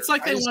doesn't matter. It's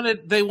like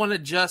they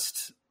wanted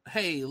just,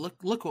 hey,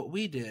 look what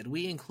we did.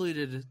 We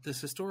included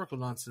this historical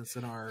nonsense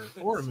in our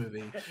horror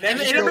movie.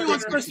 and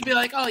everyone's supposed to be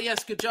like, oh,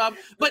 yes, good job.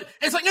 But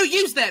it's like, no,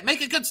 use that.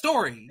 Make a good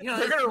story. You know,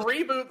 they're going to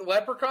reboot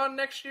Leprechaun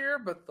next year,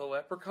 but the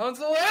Leprechaun's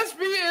a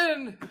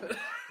lesbian.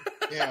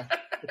 Yeah.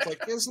 It's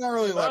like, it's not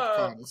really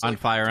Leprechaun. It's on like,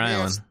 Fire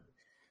Island.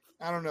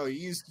 I don't know.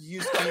 You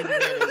use Candyman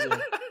as a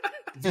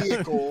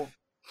vehicle,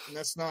 and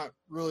that's not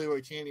really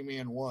what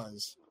Candyman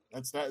was.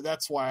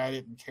 That's why I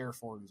didn't care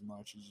for it as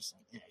much. It's just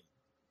like,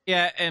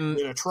 and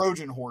a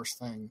Trojan horse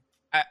thing.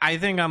 I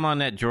think I'm on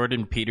that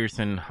Jordan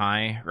Peterson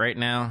high right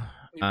now.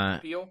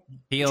 Peele?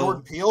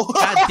 Jordan Peele.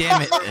 God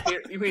damn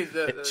it. You mean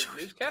the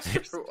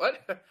newscaster?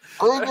 What?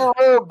 Bring your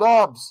room,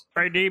 Dubs.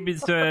 My name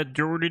is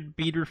Jordan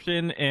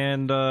Peterson,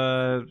 and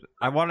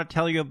I want to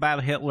tell you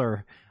about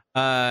Hitler.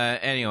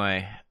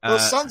 Anyway.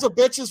 Those sons of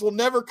bitches will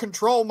never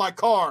control my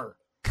car.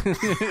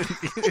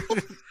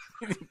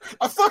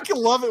 I fucking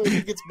love it when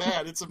he gets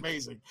mad. It's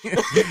amazing. He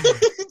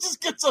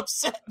just gets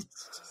upset.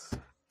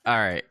 All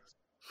right.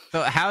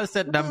 So House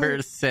at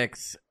number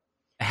 6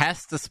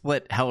 has to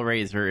split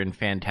Hellraiser and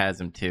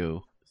Phantasm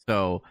 2.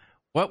 So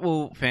what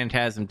will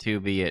Phantasm 2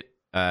 be at?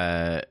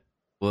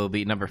 Will it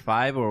be number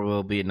 5 or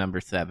will it be at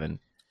number 7?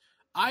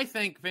 I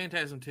think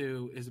Phantasm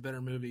 2 is a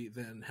better movie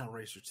than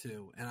Hellraiser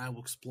 2, and I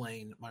will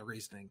explain my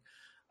reasoning.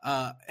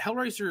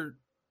 Hellraiser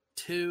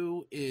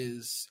 2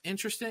 is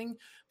interesting,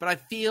 but I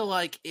feel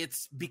like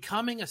it's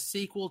becoming a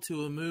sequel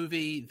to a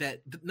movie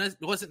that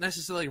wasn't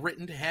necessarily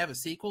written to have a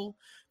sequel.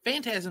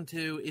 Phantasm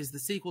 2 is the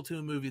sequel to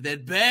a movie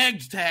that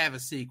begged to have a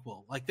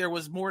sequel. Like, there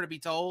was more to be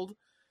told.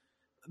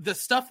 The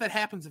stuff that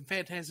happens in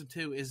Phantasm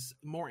 2 is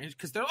more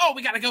because they're,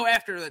 we got to go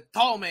after the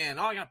tall man.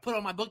 I got to put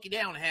on my Bookie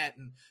Down hat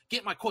and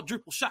get my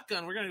quadruple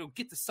shotgun. We're going to go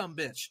get this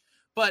sumbitch.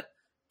 But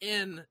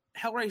in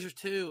Hellraiser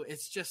 2,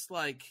 it's just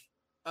like,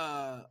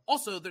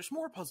 also there's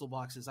more puzzle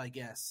boxes, I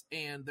guess.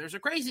 And there's a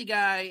crazy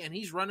guy and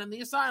he's running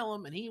the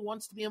asylum and he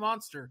wants to be a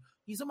monster.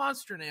 He's a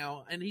monster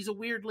now, and he's a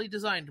weirdly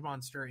designed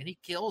monster, and he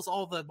kills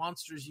all the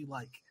monsters you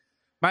like.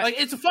 Like,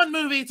 it's a fun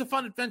movie. It's a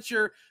fun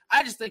adventure.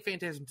 I just think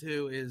Phantasm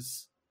 2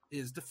 is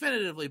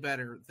definitively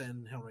better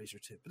than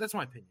Hellraiser 2. But that's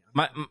my opinion.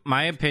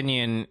 My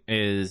opinion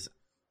is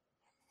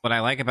what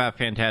I like about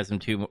Phantasm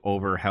 2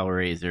 over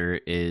Hellraiser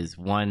is,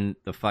 one,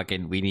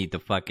 we need to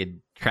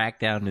fucking track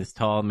down this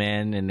tall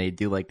man, and they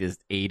do like this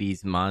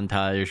 80s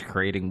montage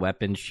creating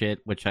weapon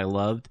shit, which I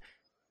loved.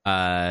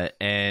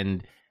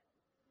 And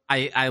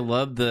I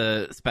love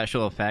the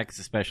special effects,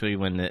 especially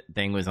when the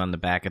thing was on the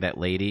back of that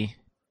lady.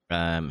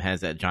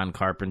 Has that John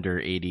Carpenter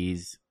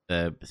 80s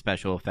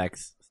special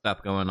effects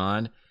stuff going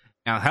on.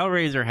 Now,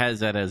 Hellraiser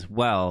has that as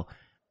well,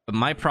 but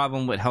my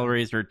problem with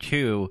Hellraiser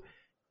 2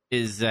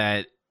 is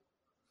that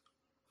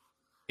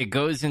it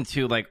goes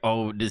into like,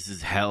 this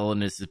is hell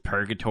and this is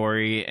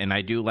purgatory, and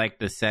I do like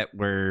the set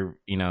where,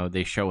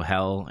 they show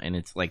hell and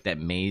it's like that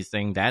maze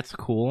thing. That's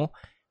cool.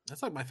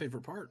 That's like my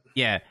favorite part.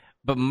 Yeah,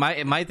 but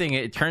my thing,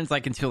 it turns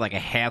like into like a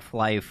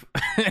Half-Life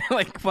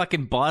like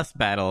fucking boss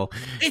battle.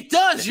 It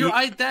does.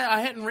 I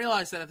hadn't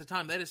realized that at the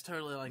time. That is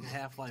totally like a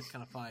Half-Life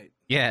kind of fight.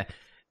 Yeah.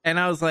 And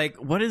I was like,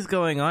 what is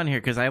going on here?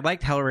 Because I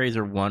liked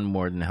Hellraiser 1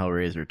 more than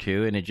Hellraiser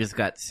 2, and it just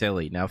got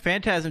silly. Now,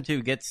 Phantasm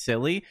 2 gets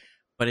silly,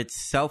 but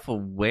it's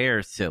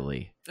self-aware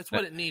silly. That's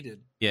what it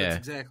needed. Yeah. That's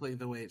exactly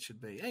the way it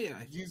should be. Yeah.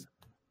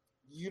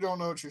 You don't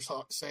know what you're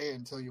saying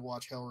until you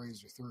watch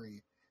Hellraiser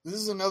 3. This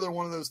is another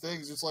one of those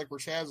things. It's like where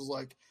Chaz was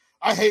like,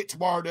 I hate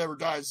Tomorrow Never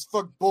Dies. It's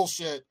fuck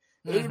bullshit.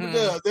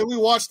 Mm-hmm. Then we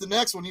watched the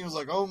next one. He was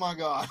like, "Oh my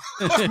god,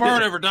 Tomorrow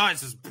Never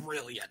Dies is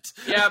brilliant."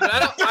 Yeah, but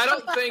I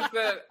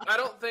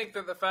don't think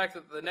that the fact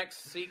that the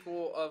next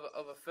sequel of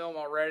a film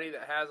already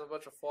that has a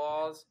bunch of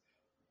flaws,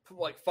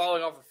 like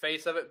falling off the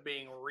face of it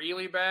being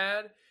really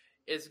bad,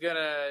 is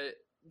gonna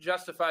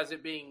justifies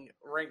it being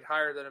ranked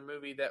higher than a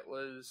movie that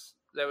was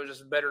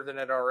just better than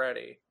it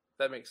already. If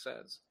that makes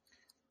sense.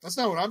 That's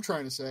not what I'm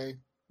trying to say.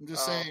 I'm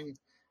just saying.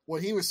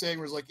 What he was saying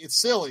was like,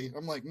 it's silly.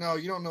 I'm like, no,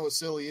 you don't know what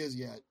silly is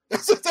yet.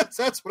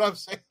 That's what I'm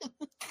saying.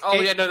 Oh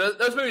yeah, no,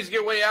 those movies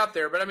get way out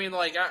there. But I mean,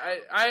 like, I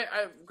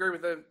agree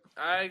with them.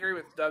 I agree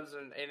with Dubs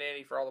and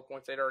Andy for all the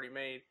points they'd already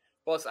made.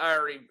 Plus, I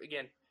already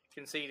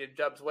conceded.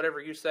 Dubs,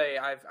 whatever you say,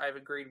 I've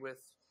agreed with.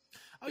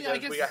 Oh yeah, I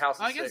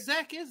guess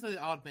Zach is the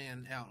odd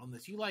man out on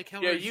this. You like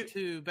Hellraiser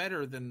 2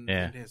 better than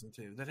Phantasm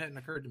 2. That hadn't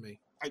occurred to me.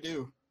 I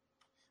do,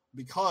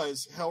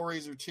 because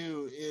Hellraiser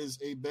 2 is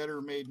a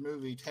better made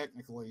movie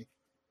technically.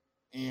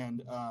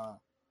 And, I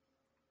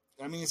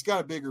mean, it's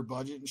got a bigger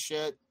budget and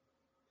shit.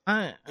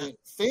 And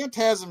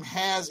Phantasm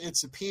has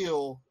its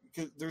appeal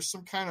because there's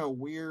some kind of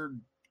weird,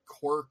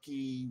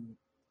 quirky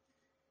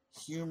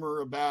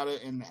humor about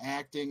it, and the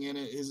acting in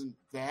it isn't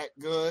that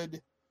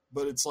good,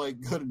 but it's,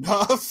 like, good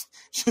enough,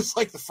 just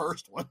like the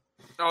first one.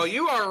 Oh,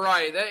 you are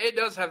right. It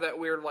does have that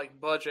weird, like,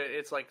 budget.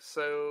 It's, like,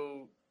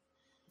 so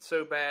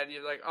bad.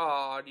 You're like,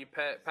 and you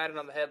pat it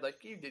on the head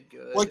like, you did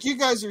good. Like, you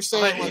guys are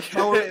saying, like,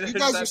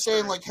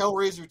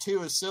 Hellraiser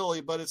 2 is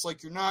silly, but it's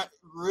like you're not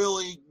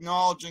really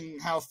acknowledging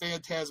how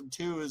Phantasm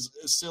 2 is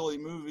a silly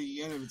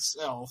movie in and of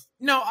itself.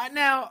 No,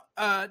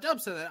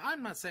 Dub said that.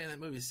 I'm not saying that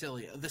movie's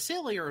silly. The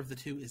sillier of the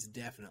two is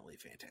definitely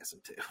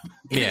Phantasm 2.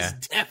 It is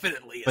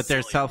definitely but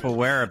they're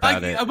self-aware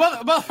about it. A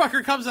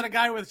motherfucker comes at a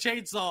guy with a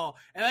chainsaw,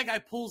 and that guy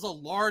pulls a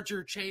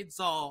larger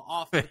chainsaw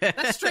off.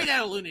 That's straight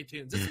out of Looney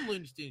Tunes. That's some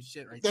Looney Tunes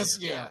shit right there.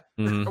 Yeah.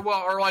 Mm-hmm.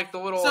 Well, or like the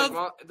little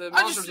the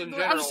monsters in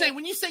general. I'm just saying,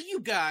 when you say you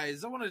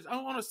guys, I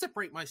want to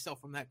separate myself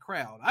from that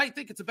crowd. I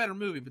think it's a better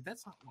movie, but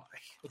that's not why.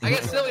 I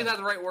guess silly is not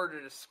the right word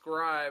to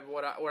describe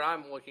what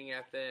I'm looking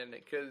at then,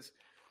 because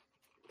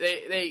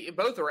they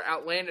both are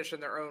outlandish in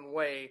their own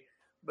way.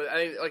 But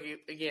I think, like,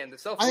 again, the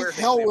self-aware. I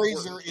think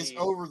Hellraiser is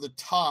over the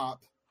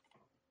top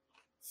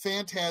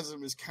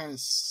Phantasm is kind of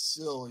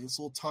silly. It's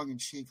a little tongue in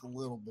cheek a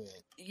little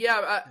bit.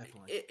 Yeah,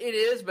 it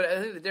is, but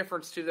I think the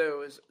difference too,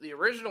 though, is the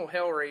original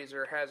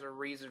Hellraiser has a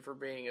reason for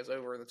being as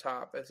over the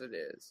top as it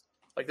is.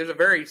 Like, there's a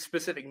very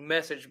specific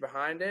message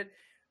behind it.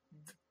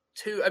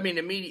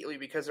 Immediately,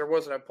 because there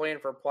wasn't a plan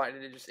for a plot,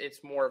 and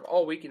it's more of,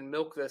 oh, we can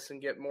milk this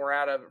and get more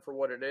out of it for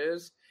what it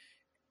is.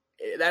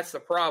 That's the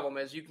problem,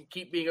 is you can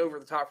keep being over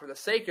the top for the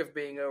sake of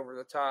being over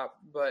the top,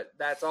 but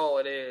that's all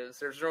it is.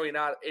 There's really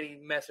not any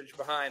message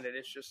behind it.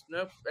 It's just,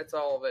 nope, that's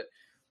all of it.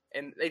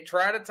 And they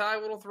try to tie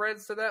little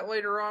threads to that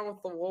later on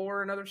with the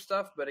lore and other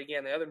stuff, but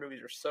again, the other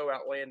movies are so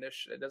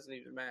outlandish, it doesn't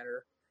even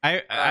matter.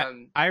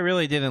 I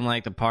really didn't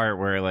like the part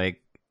where,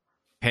 like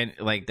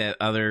that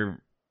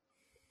other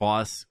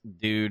boss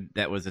dude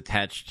that was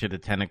attached to the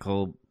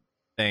tentacle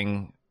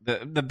thing.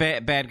 The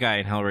bad guy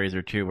in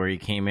Hellraiser 2, where he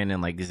came in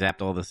and like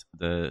zapped all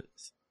the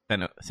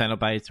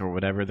Cenobites or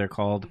whatever they're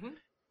called,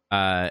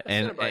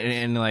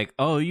 and like,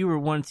 oh, you were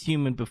once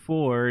human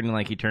before, and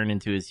like he turned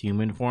into his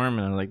human form,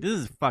 and I was like, this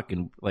is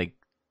fucking like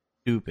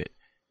stupid.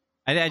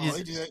 They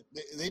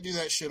do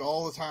that shit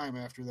all the time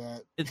after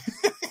that.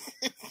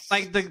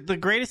 Like the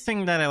greatest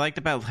thing that I liked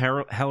about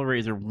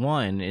Hellraiser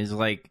 1 is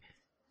like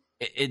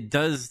it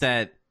does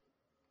that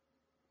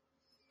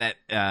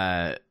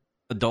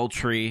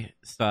adultery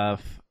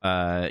stuff.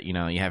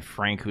 You have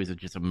Frank, who's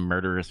just a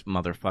murderous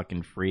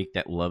motherfucking freak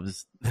that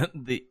loves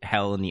the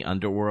hell in the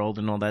underworld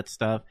and all that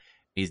stuff.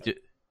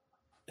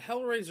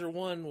 Hellraiser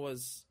 1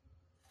 was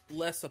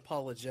less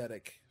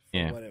apologetic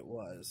for what it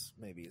was,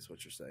 maybe is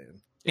what you're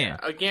saying. Yeah.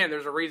 Again,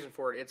 there's a reason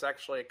for it. It's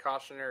actually a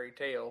cautionary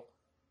tale.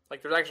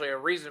 Like, there's actually a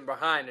reason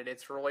behind it.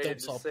 It's related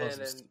to sin,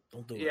 and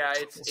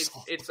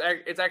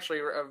it's actually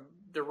a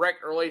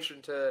direct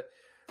relation to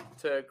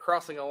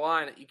crossing a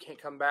line that you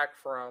can't come back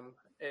from,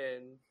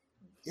 and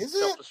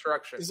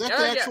self-destruction. Is that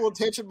the actual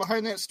intention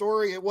behind that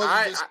story? It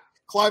wasn't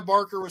Clive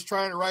Barker was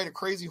trying to write a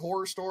crazy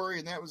horror story,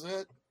 and that was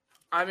it?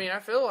 I mean, I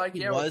feel like,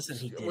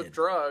 with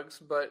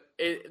drugs, but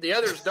the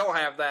others don't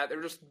have that.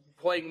 They're just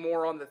playing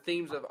more on the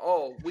themes of,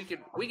 oh, we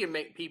can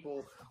make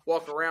people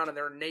walk around and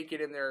they're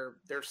naked in their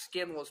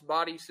skinless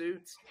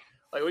bodysuits.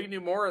 Like, we can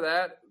do more of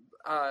that.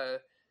 I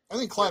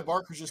think Clive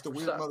Barker's just a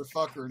weird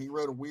motherfucker, and he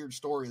wrote a weird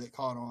story that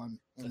caught on,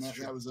 and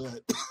that was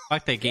it.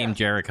 Fuck that game,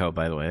 Jericho,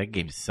 by the way. That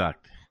game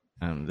sucked.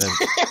 Clive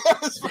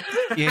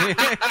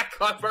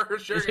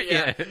Barker's Jericho,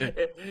 yeah.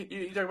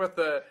 You talk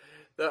about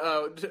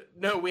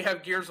no, we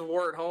have Gears of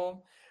War at home.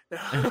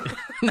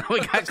 No,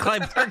 we got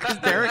Clive Barker's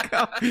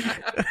Jericho.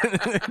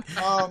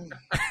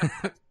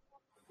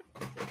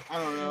 I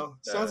don't know.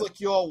 Sounds like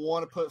you all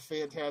want to put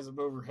Phantasm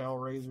over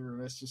Hellraiser,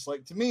 and it's just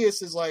like, to me,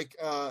 this is like,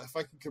 if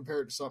I can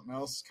compare it to something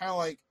else, it's kind of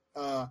like,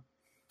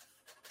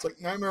 it's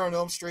like Nightmare on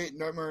Elm Street and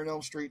Nightmare on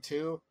Elm Street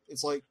 2.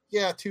 It's like,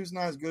 yeah, 2's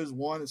not as good as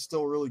 1. It's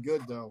still really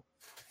good, though.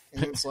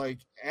 And it's like,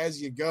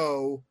 as you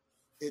go,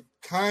 it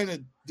kind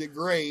of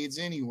degrades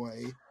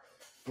anyway,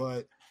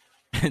 but...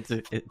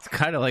 It's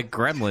kind of like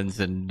Gremlins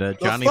and Johnny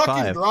Five. The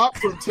fucking Five. drop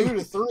from 2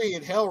 to 3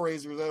 in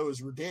Hellraiser, though,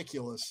 is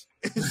ridiculous.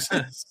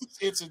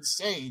 It's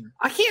insane.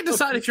 I can't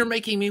decide if you're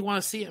making me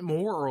want to see it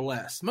more or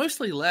less.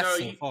 Mostly less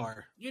so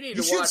far. You need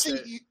to watch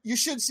it. You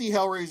should see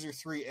Hellraiser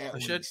 3 at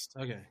least.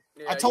 Okay.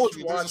 Yeah, I told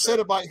you, there's a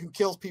Cenobite who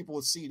kills people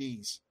with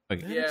CDs.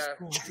 Okay. Yeah,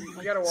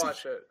 you gotta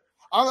watch it.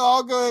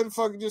 I'll go ahead and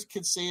fucking just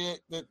concede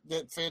it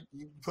that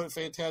you put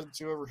Phantasm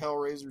 2 over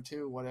Hellraiser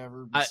 2,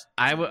 whatever.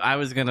 I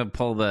was gonna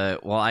pull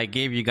I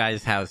gave you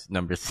guys house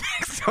number 6,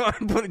 so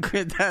I'm putting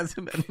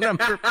Phantasm at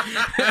number.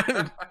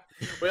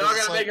 We all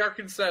gotta make our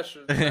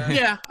concessions.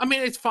 Yeah, I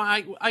mean, it's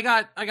fine. I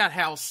got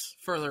house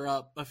further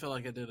up. I feel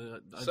like I did a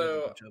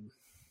good job.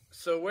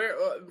 So where?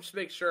 Just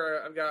make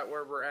sure I've got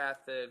where we're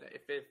at then.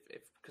 If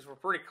because we're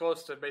pretty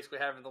close to basically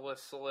having the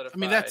list solidified. I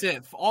mean, that's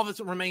it. All that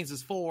remains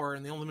is 4,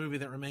 and the only movie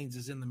that remains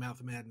is In the Mouth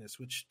of Madness,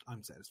 which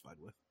I'm satisfied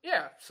with.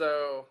 Yeah.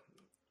 So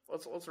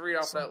let's read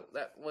off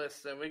that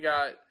list. And we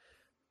got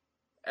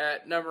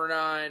at number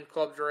 9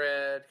 Club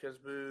Dread, because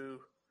boo.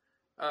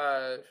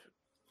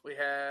 We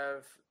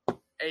have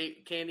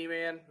 8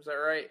 Candyman. Is that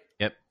right?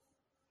 Yep.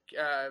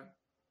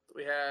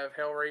 We have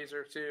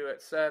Hellraiser 2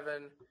 at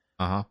 7.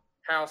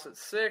 House at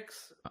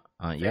 6.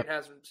 Yep.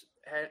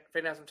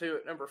 Phantasm 2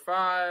 at number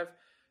 5.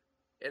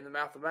 In the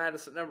Mouth of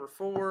Madness at number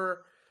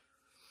 4.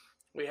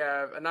 We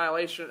have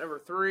Annihilation at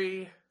number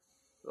 3.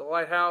 The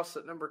Lighthouse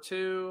at number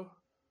 2.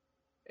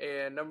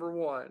 And number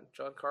 1,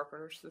 John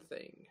Carpenter's The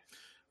Thing.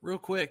 Real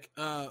quick,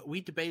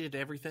 we debated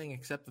everything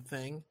except The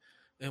Thing,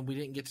 and we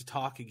didn't get to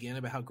talk again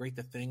about how great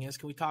The Thing is.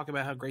 Can we talk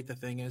about how great The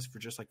Thing is for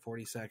just like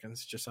 40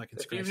 seconds, just so I can?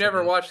 If you've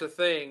never watched The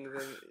Thing,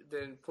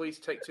 then please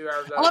take 2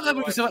 hours out. I love that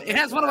movie so much. It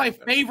has one of my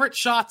favorite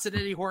shots in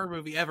any horror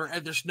movie ever,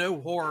 and there's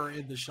no horror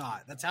in the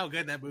shot. That's how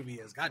good that movie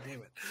is. God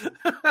damn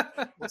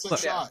it! What's that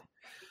shot?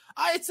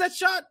 It's that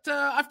shot.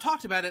 I've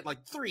talked about it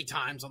like 3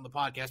 times on the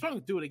podcast, but I'm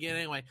gonna do it again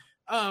anyway.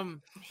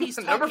 He's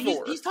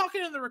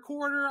talking in the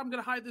recorder. I'm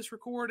gonna hide this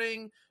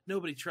recording.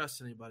 Nobody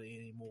trusts anybody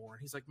anymore.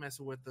 He's like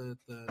messing with the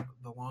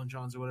Long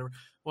Johns or whatever.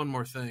 One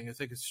more thing. I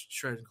think it's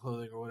shredded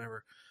clothing or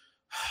whatever.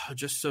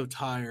 just so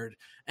tired.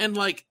 And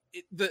like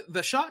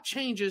the shot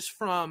changes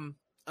from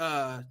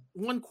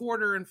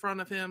 1/4 in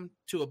front of him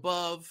to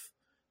above,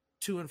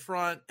 to in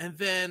front, and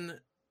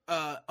then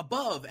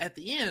above at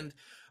the end.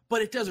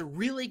 But it does a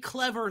really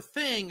clever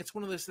thing. It's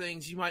one of those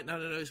things you might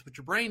not notice, but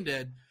your brain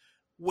did,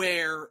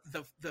 where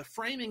the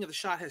framing of the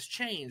shot has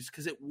changed,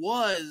 because it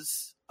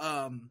was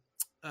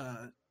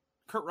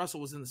Kurt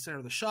Russell was in the center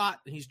of the shot,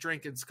 and he's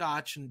drinking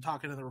scotch and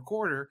talking to the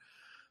recorder.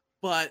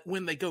 But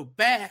when they go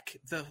back,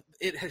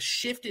 it has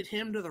shifted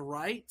him to the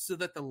right so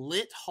that the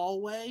lit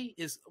hallway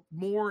is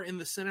more in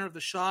the center of the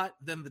shot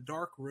than the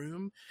dark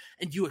room.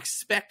 And you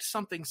expect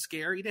something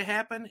scary to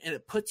happen, and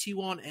it puts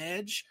you on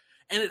edge,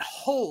 and it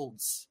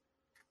holds.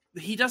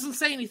 He doesn't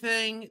say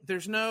anything.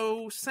 There's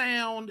no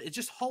sound. It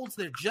just holds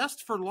there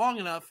just for long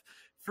enough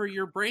for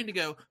your brain to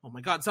go, oh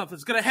my God,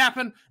 something's going to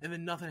happen. And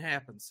then nothing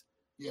happens.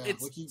 Yeah,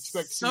 it's like you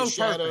expect to see so a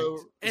shadow.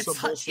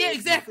 Yeah,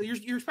 exactly.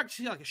 You expect to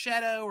see like a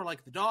shadow, or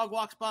like the dog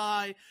walks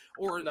by,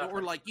 or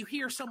like you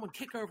hear someone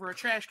kick over a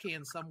trash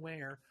can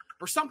somewhere,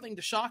 or something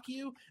to shock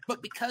you.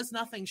 But because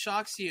nothing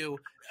shocks you,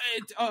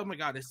 oh my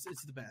God, it's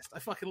the best. I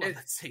fucking love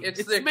that scene.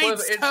 It's made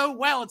so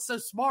well. It's so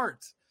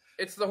smart.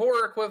 It's the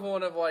horror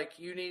equivalent of like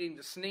you needing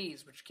to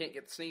sneeze, but you can't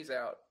get the sneeze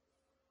out.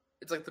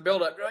 It's like the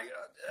build up,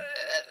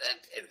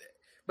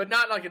 but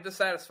not like a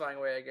dissatisfying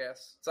way. I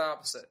guess it's the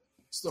opposite.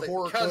 It's the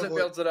horror because it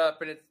builds it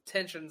up and its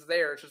tension's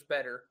there. It's just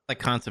better. Like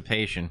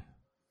constipation.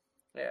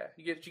 Yeah,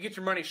 you get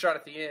your money shot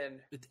at the end.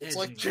 It's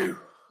like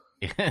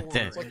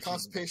it's like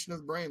constipation of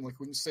the brain, like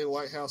when you say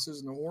Lighthouse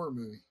isn't a horror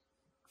movie.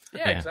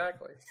 Yeah,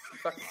 exactly.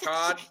 Fucking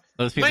God.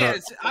 Those people. Man,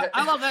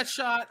 I love that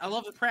shot. I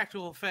love the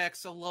practical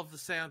effects. I love the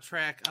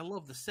soundtrack. I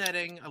love the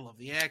setting. I love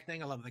the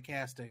acting. I love the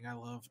casting. I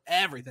love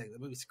everything. The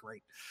movie's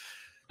great.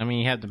 I mean,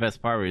 you have the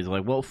best part where he's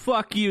like, "Well,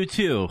 fuck you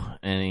too,"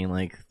 and he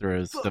like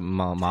throws the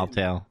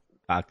Maltail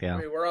cocktail.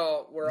 I mean, we're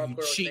all you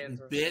cheating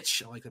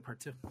bitch. I like that part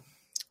too.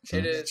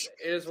 It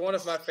is one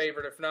of my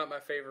favorite, if not my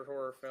favorite,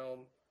 horror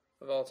film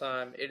of all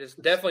time. It is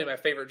definitely my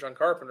favorite John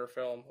Carpenter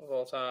film of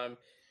all time,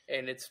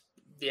 and it's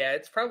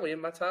probably in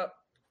my top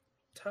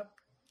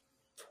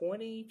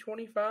 20,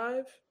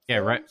 25. Yeah,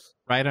 right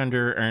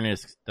under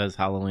Ernest Does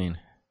Halloween.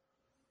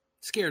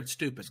 Scared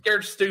Stupid.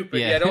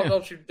 Yeah,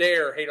 don't you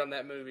dare hate on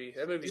that movie.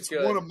 That movie's good.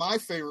 It's one of my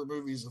favorite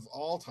movies of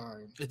all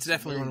time. It's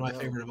definitely one of my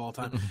favorite of all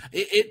time.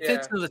 It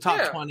fits into the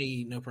top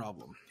 20, no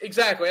problem.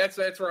 Exactly.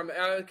 That's where I'm.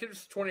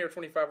 It's 20 or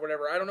 25,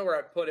 whatever. I don't know where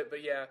I put it,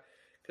 but yeah,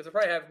 because I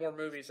probably have more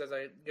movies as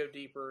I go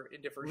deeper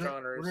in different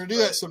genres. We're gonna do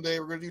that someday.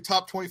 We're gonna do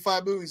top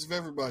 25 movies of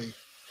everybody.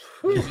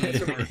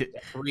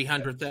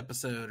 300th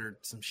episode or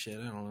some shit.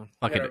 I don't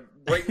know.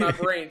 Break my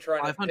brain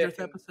trying 500th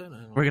episode.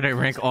 We're gonna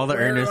rank all the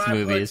Ernest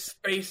movies.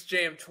 Space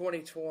Jam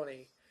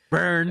 2020.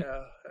 Burn.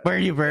 Where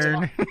you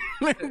burn?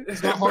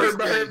 It's not hard.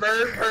 Burn.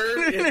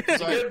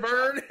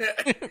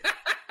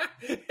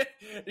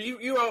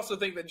 You also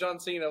think that John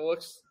Cena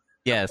looks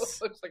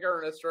like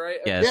Ernest, right?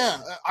 Yes.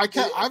 Yeah, I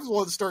was the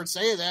one that started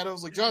saying that. I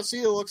was like, John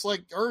Cena looks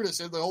like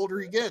Ernest, and the older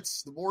he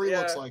gets, the more he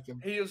looks like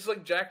him. He was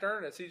like Jack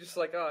Ernest. He's just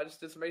like, I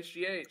just did some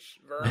HGH.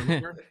 Just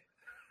need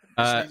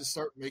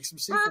to make some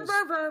sequels.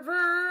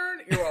 Burn.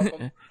 You're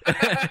welcome.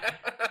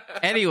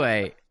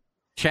 Anyway,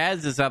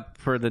 Chaz is up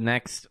for the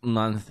next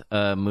month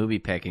movie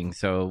picking.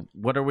 So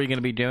what are we going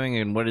to be doing,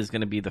 and what is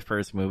going to be the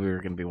first movie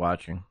we're going to be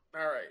watching?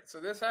 All right.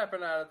 So this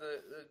happened out of the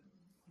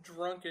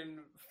drunken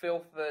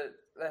filth that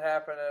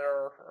happened at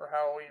our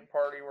Halloween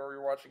party where we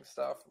were watching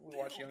stuff. We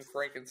watched Young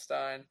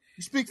Frankenstein.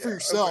 You speak for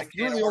yourself.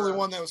 You're the only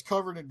one that was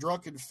covered in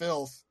drunken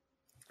filth.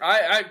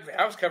 I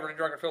was covered in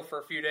drunken filth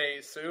for a few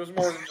days, so it was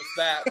more than just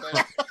that.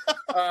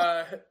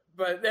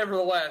 But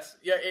nevertheless,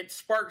 yeah, it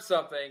sparked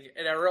something,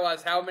 and I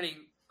realized how many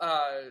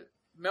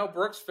Mel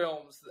Brooks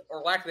films,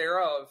 or lack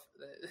thereof,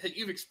 that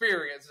you've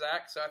experienced,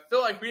 Zach. So I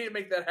feel like we need to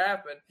make that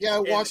happen. Yeah, I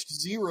watched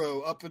zero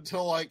up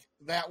until like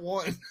that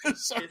one.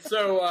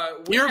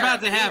 You're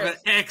about to have an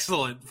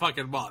excellent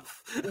fucking month.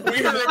 You're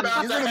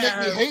gonna make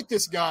me hate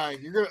this guy.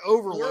 You're gonna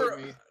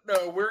overload me.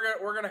 No,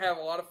 we're gonna have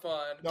a lot of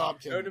fun. No, I'm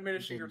kidding. No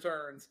diminishing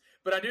returns.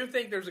 But I do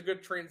think there's a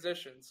good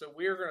transition. So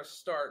we're gonna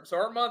start. So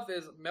our month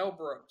is Mel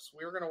Brooks.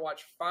 We're gonna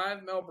watch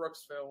 5 Mel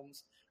Brooks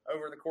films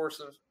over the course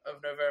of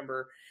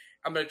November.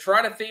 I'm going to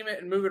try to theme it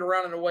and move it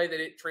around in a way that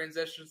it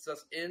transitions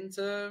us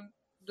into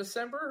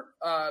December.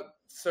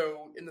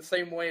 So in the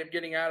same way of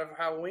getting out of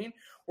Halloween,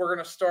 we're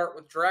going to start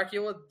with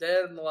Dracula,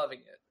 Dead and Loving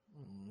It.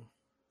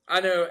 I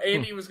know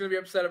Andy was going to be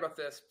upset about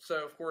this.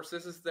 So, of course,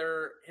 this is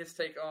his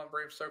take on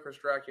Bram Stoker's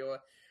Dracula.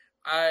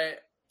 I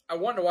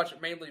wanted to watch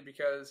it mainly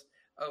because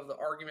of the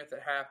argument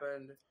that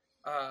happened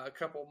a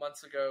couple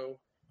months ago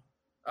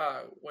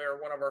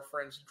where one of our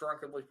friends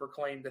drunkenly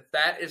proclaimed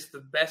that is the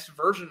best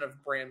version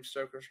of Bram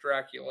Stoker's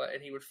Dracula,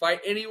 and he would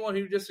fight anyone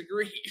who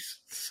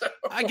disagrees. So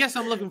I guess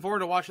I'm looking forward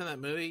to watching that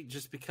movie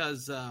just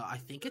because I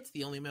think it's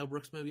the only Mel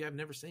Brooks movie I've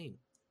never seen.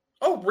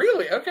 Oh,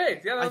 really?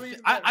 Okay. Yeah,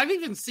 I've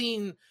even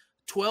seen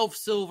 12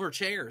 Silver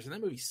Chairs, and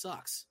that movie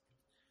sucks.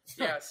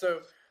 Yeah,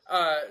 so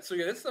So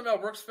yeah, this is a Mel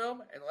Brooks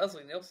film, and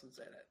Leslie Nielsen's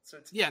in it. So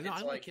it's I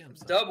like like him.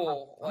 So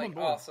double I'm on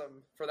board.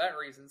 awesome for that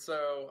reason.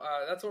 So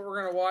that's what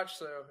we're gonna watch.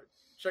 So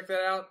check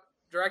that out.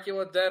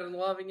 Dracula, Dead and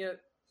Loving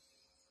It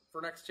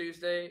for next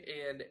Tuesday.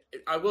 And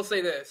I will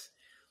say this: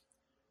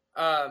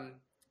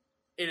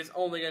 it is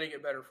only gonna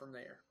get better from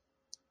there.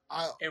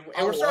 And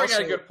we're starting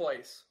at a good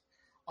place.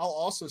 I'll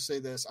also say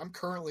this: I'm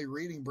currently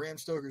reading Bram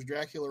Stoker's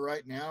Dracula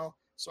right now,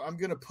 so I'm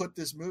gonna put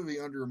this movie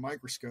under a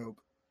microscope.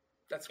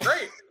 That's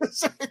great.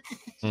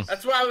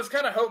 That's what I was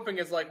kind of hoping.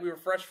 Is like we were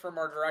fresh from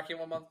our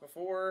Dracula month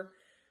before,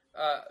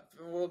 a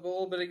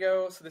little bit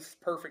ago. So this is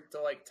perfect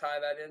to like tie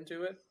that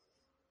into it.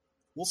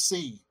 We'll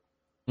see.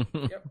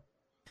 Yep.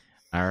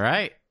 All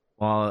right.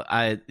 Well,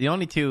 the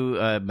only two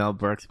Mel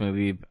Brooks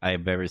movie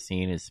I've ever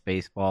seen is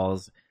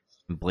Spaceballs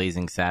and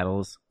Blazing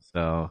Saddles.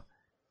 So,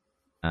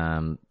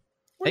 what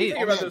do you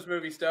think about those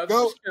movies, Doug?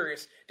 I'm just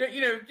curious.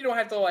 You don't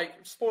have to like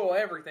spoil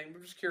everything. But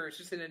I'm just curious,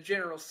 just in a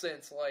general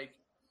sense, like.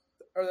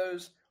 Are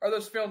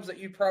those films that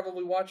you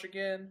probably watch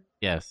again?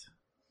 Yes.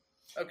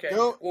 Okay.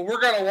 Well, we're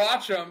gonna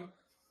watch them.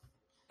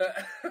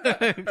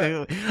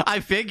 I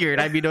figured.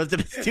 I mean, those are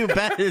the two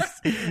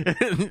best.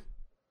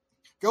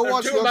 Go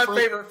watch two of my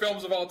favorite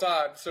films of all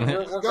time. So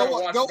we're gonna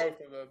watch both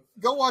of them.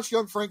 Go watch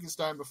Young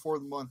Frankenstein before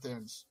the month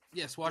ends.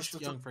 Yes, watch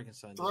Young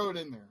Frankenstein. Throw it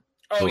in there.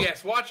 Oh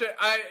yes, watch it.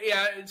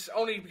 It's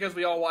only because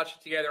we all watch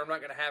it together. I'm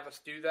not gonna have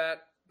us do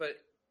that, but.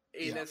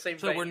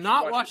 So we're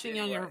not watching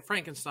Young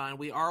Frankenstein.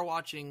 We are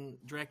watching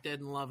Direct Dead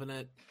and Loving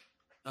It,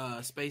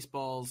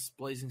 Spaceballs,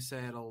 Blazing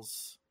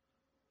Saddles.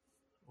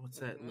 What's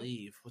that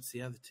leave? What's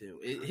the other two?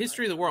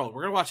 History of the World.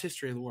 We're gonna watch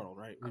History of the World,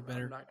 right? I'm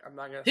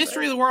not gonna.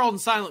 History of the World and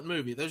Silent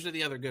Movie. Those are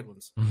the other good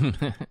ones.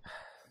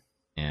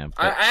 Yeah.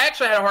 I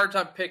actually had a hard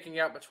time picking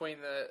out between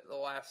the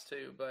last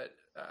two, but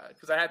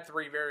because I had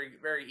three very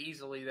very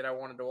easily that I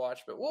wanted to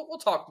watch. But we'll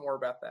talk more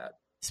about that.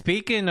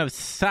 Speaking of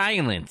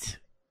silent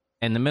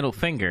and the middle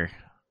finger.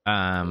 We're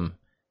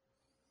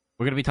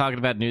going to be talking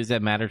about news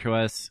that matter to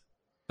us.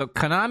 So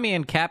Konami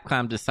and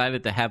Capcom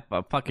decided to have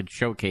a fucking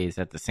showcase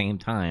at the same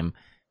time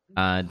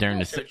during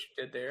the. What you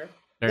did there.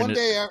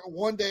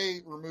 One day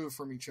removed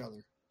from each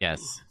other.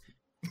 Yes,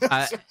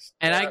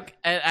 and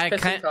I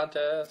kind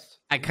contest.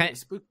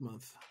 Spook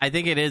month. I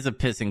think it is a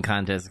pissing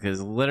contest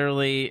because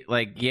literally,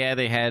 like, yeah,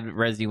 they had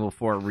Resident Evil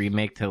 4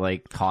 remake to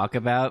like talk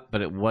about,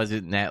 but it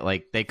wasn't that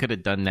like they could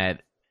have done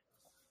that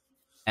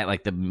at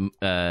like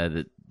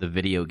the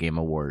video game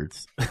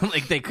awards.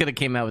 Like they could have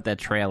came out with that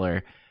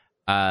trailer.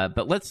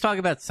 But let's talk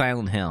about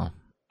Silent Hill.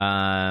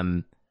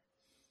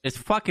 There's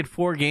fucking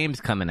 4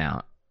 games coming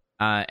out.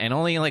 And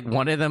only like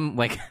one of them,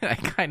 like I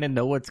kind of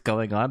know what's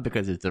going on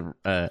because it's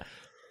a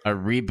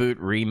reboot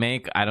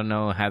remake. I don't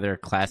know how they're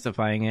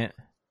classifying it.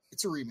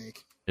 It's a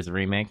remake. It's a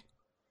remake?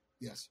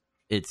 Yes.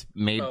 It's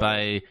made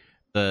by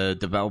the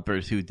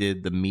developers who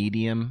did the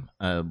Medium,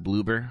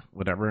 Bloober,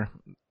 whatever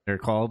they're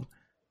called.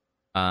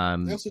 They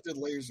also did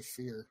Layers of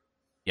Fear.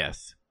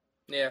 Yes.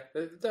 Yeah,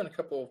 they've done a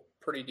couple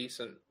pretty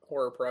decent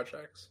horror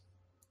projects.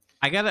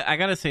 I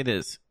gotta say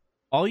this.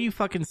 All you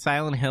fucking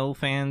Silent Hill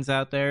fans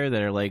out there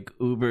that are like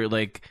uber,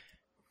 like,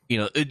 you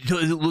know, it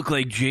doesn't look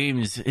like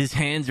James, his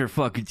hands are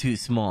fucking too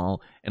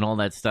small and all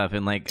that stuff.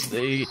 And like,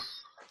 they,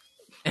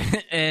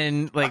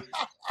 and like,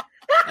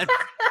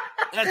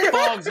 that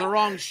fog's the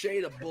wrong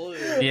shade of blue.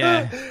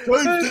 Yeah.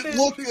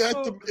 Look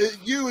at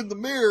you in the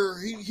mirror.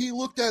 He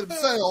looked at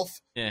himself.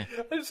 Yeah.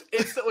 I just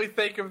instantly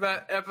think of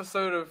that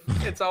episode of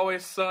It's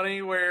Always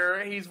Sunny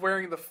where he's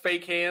wearing the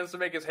fake hands to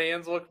make his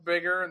hands look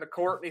bigger in the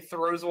court, and he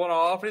throws one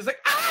off, and he's like,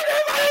 "I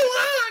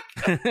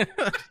don't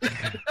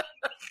look."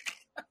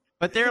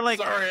 But they're like,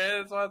 sorry,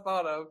 that's what I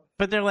thought of.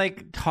 But they're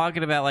like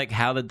talking about like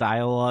how the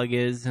dialogue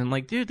is, and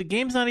like, dude, the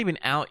game's not even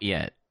out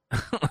yet.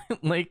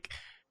 like,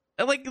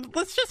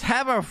 let's just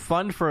have our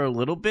fun for a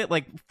little bit.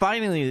 Like,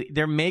 finally,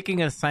 they're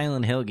making a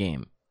Silent Hill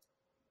game.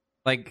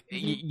 Like,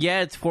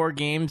 yeah, it's 4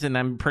 games, and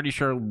I'm pretty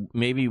sure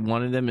maybe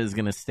one of them is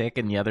going to stick,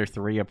 and the other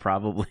 3 are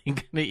probably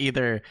going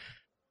to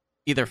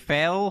either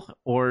fail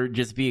or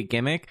just be a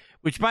gimmick.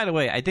 Which, by the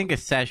way, I think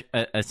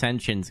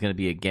Ascension's going to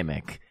be a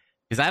gimmick.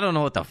 Because I don't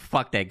know what the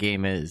fuck that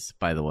game is,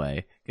 by the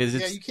way.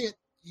 Because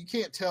you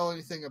can't tell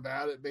anything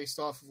about it based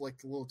off of, like,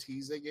 the little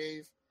tease they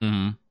gave.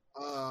 Mm-hmm.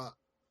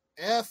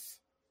 F,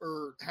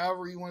 or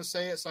however you want to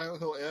say it, Silent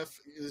Hill F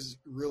is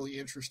really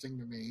interesting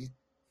to me.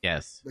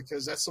 Yes.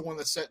 Because that's the one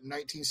that's set in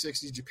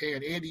 1960s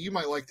Japan. Andy, you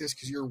might like this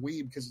because you're a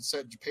weeb because it's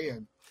set in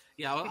Japan.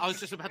 Yeah, I was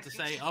just about to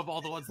say, of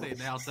all the ones they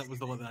announced, that was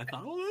the one that I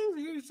thought,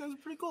 it sounds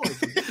pretty cool.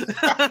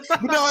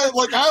 But no,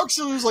 I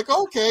actually was like,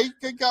 okay,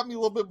 it got me a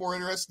little bit more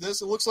interested in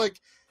this. It looks like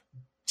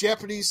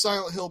Japanese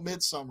Silent Hill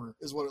Midsummer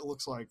is what it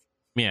looks like.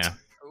 Yeah.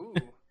 Ooh.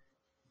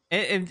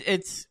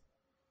 It's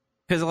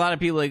because a lot of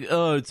people are like,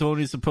 oh, it's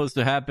only supposed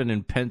to happen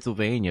in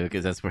Pennsylvania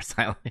because that's where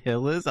Silent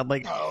Hill is. I'm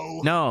like,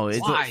 no,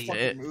 it's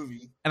a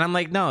movie. And I'm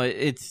like, no,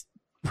 it's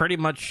pretty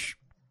much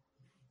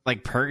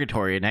like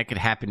purgatory, and that could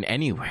happen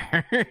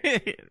anywhere.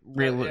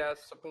 Really? Yeah,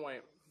 that's the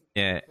point.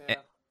 Yeah.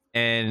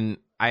 And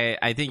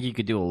I think you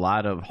could do a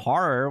lot of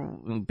horror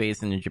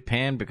based in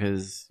Japan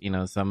because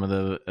some of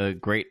the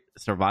great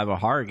survival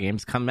horror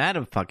games come out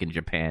of fucking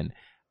Japan.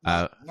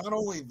 Not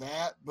only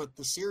that, but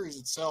the series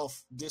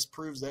itself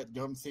disproves that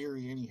dumb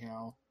theory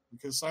anyhow,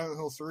 because Silent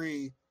Hill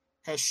 3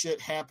 has shit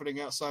happening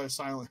outside of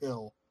Silent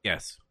Hill.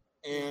 Yes.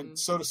 And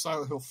so does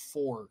Silent Hill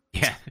 4.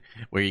 Yeah,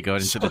 where you go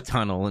into the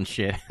tunnel and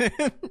shit.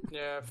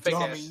 Yeah, fake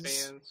Dummies.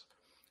 ass fans.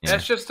 Yeah.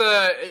 That's just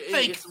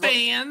Fake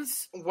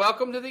fans.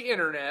 Welcome to the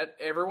internet.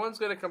 Everyone's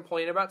going to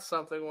complain about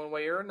something one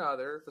way or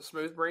another. The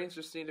smooth brains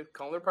just need to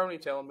comb their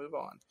ponytail and move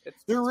on.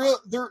 They're real.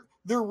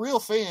 They're real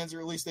fans, or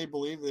at least they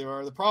believe they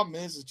are. The problem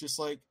is, it's just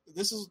like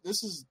this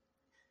is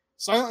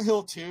Silent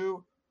Hill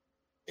 2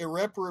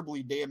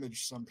 irreparably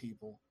damaged some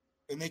people,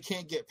 and they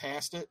can't get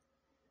past it.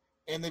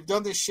 And they've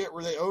done this shit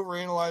where they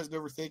overanalyze and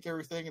overthink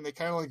everything, and they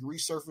kind of like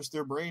resurface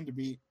their brain to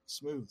be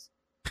smooth.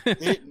 They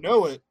didn't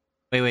know it,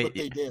 Wait, but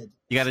they did.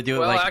 you got to do it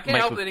Well, like I can't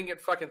help Michael. they didn't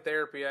get fucking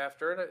therapy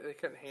after it. They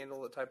couldn't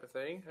handle the type of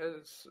thing.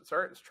 It's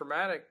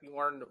traumatic. You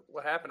learn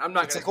what happened. I'm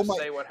not going to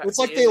say what happened. It's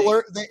like they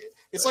learned.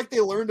 It's like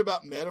they learned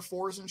about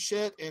metaphors and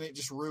shit, and it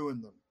just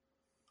ruined them.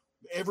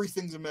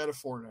 Everything's a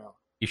metaphor now.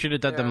 You should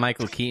have done the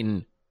Michael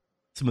Keaton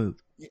smooth.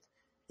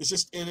 It's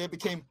just, and it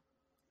became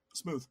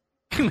smooth.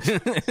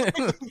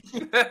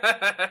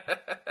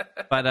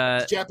 But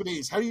It's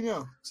Japanese. How do you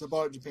know? Because I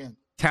bought it in Japan.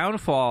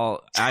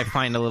 Townfall, I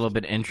find a little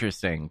bit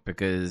interesting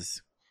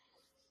because,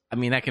 I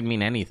mean, that could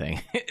mean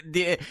anything.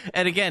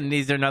 And again,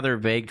 these are another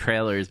vague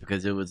trailers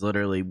because it was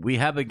literally, we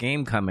have a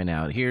game coming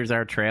out. Here's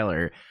our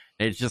trailer.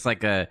 It's just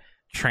like a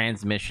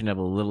transmission of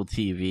a little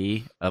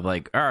TV of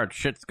like, oh,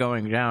 shit's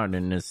going down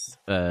in this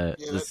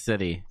this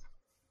city.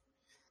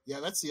 Yeah,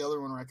 that's the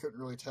other one where I couldn't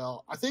really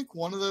tell. I think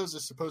one of those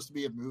is supposed to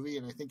be a movie,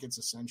 and I think it's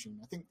Ascension.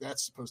 I think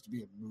that's supposed to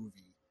be a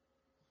movie.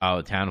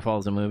 Oh,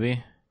 Townfall's a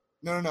movie?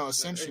 No.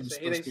 Ascension's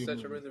supposed to be a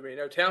movie.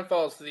 No,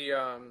 Townfall's the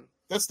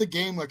That's the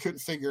game I couldn't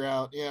figure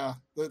out. Yeah.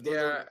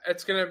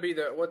 it's gonna be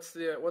the what's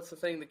the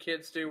thing the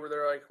kids do where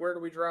they're like, where do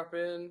we drop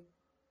in?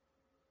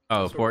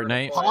 Oh, So we're gonna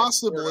Fortnite? play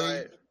Possibly.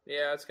 Fortnite.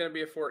 Yeah, it's gonna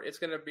be it's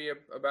gonna be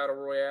a battle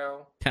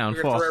royale. We're gonna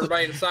Townfall. throw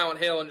everybody in Silent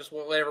Hill and just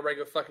let everybody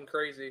go fucking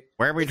crazy.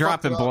 Where are we They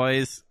fucked dropping, it up.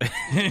 boys?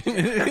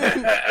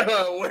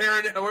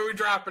 where are we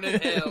dropping in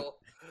hell?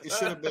 It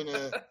should have been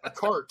a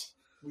cart.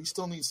 We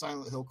still need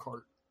Silent Hill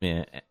cart.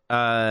 Yeah.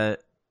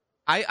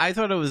 I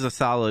thought it was a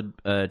solid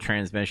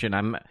transmission.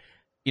 I'm,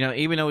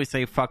 even though we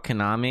say fuck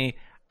Konami,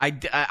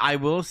 I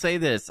will say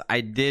this. I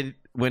did,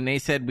 when they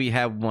said we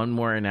have one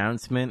more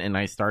announcement and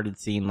I started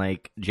seeing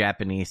like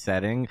Japanese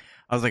setting,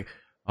 I was like,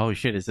 oh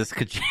shit, is this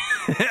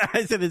Kojima?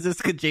 I said, is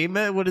this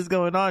Kojima? What is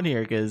going on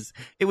here? Because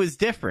it was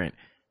different.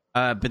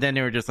 But then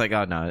they were just like,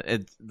 oh no,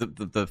 it's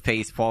the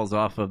face falls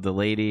off of the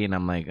lady, and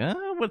I'm like,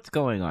 what's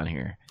going on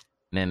here?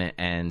 And then it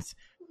ends.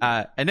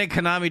 And then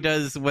Konami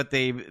does what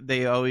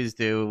they always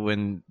do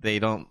when they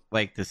don't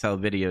like to sell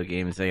video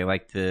games. They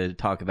like to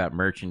talk about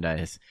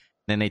merchandise.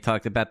 Then they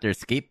talked about their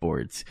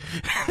skateboards.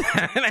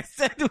 And I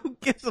said, who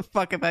gives a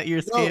fuck about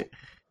your skateboards?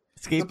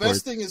 The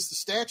best thing is the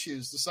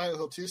statues, the Silent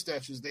Hill 2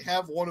 statues. They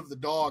have one of the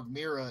dog,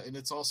 Mira, and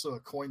it's also a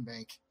coin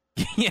bank.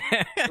 Yeah.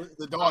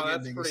 The dog that's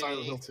ending, pretty Silent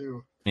neat. Hill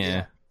 2.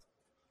 Yeah.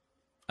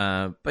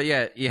 But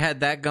yeah, you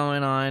had that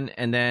going on,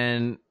 and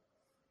then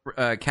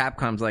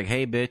Capcom's like,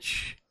 hey,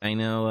 bitch, I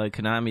know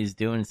Konami's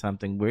doing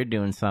something. We're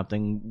doing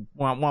something.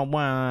 Wow, wow,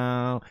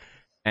 wow.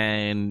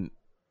 And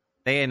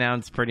they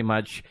announced pretty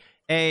much,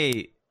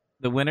 hey,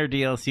 the Winter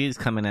DLC is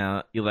coming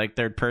out. You like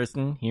third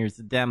person? Here's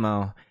the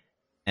demo.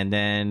 And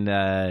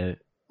then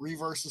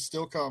Reverse is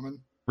still coming.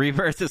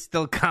 Reverse is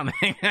still coming.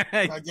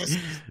 I guess,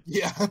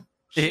 yeah.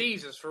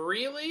 Jesus,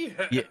 really?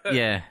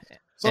 Yeah.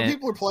 Some And-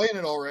 people are playing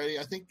it already.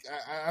 I think,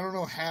 I don't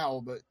know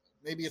how, but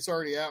maybe it's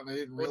already out and I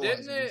didn't Well, realize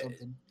didn't it or it?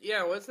 something.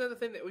 Yeah, wasn't that the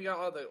thing that we got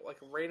all the like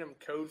random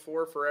code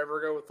for forever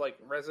ago with like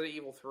Resident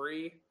Evil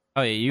 3?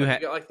 Oh, yeah, you You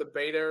had... got like the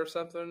beta or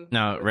something?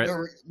 No,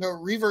 No,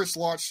 Reverse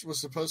was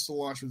supposed to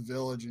launch with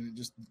Village and it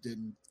just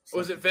didn't.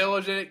 Was it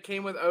Village and it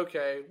came with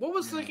okay? What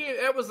was the game?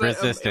 That was it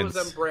Resistance.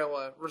 was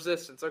Umbrella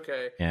Resistance.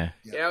 Okay, Yeah.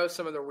 Yeah. yeah, that was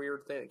some of the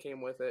weird thing that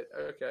came with it.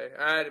 Okay,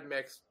 I had to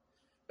mix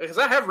because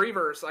I have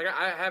Reverse. Like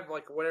I have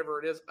like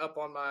whatever it is up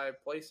on my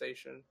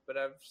PlayStation, but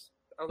I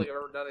don't think I've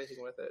ever done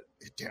anything with it.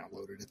 It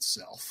downloaded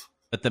itself.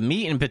 But the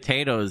meat and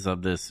potatoes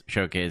of this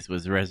showcase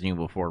was Resident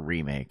Evil 4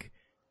 Remake.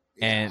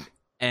 Yeah.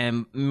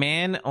 And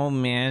man, oh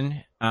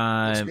man,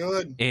 It's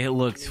good. it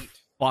looks Neat.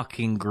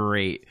 fucking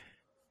great.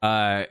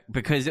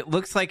 Because it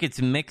looks like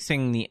it's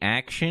mixing the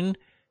action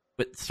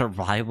with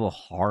survival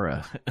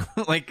horror.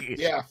 Like,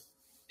 Yeah.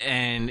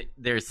 and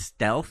there's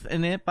stealth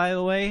in it, by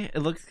the way. It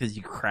looks because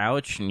you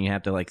crouch and you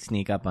have to like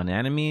sneak up on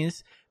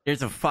enemies.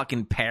 There's a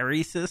fucking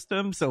parry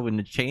system, so when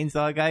the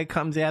chainsaw guy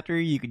comes after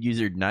you, you could use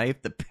your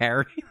knife to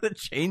parry the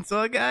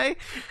chainsaw guy.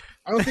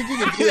 I don't think you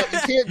can do that. You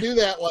can't do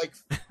that like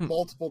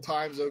multiple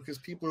times though, because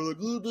people are like,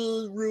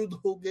 "Oh, ruined the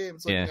whole game."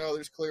 It's like, Yeah. no,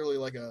 there's clearly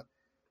like a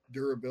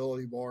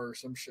durability bar or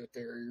some shit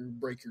there. You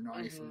break your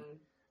knife. And Mhm.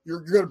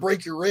 you're gonna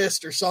break your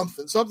wrist or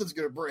something. Something's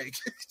gonna break.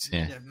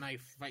 Yeah. Yeah,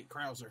 knife fight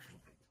Krauser.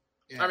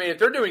 Yeah. I mean, if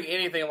they're doing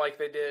anything like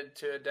they did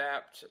to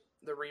adapt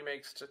the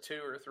remakes to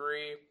 2 or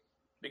 3,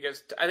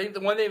 because I think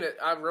the one thing that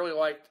I really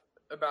liked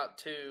about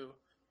 2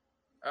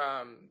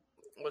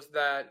 was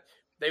that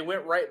they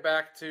went right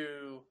back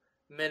to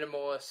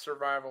minimalist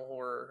survival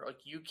horror. Like,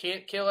 you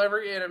can't kill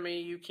every enemy,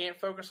 you can't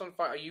focus on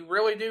fight. You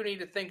really do need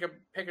to pick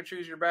and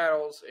choose your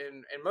battles,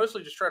 and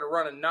mostly just try to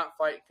run and not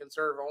fight and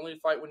conserve. Only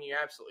fight when you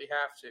absolutely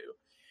have to.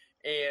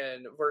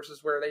 And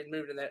versus where they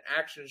moved in that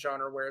action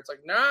genre where it's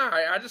like, nah,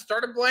 I just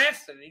started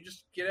blasting and you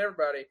just get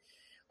everybody.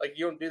 Like,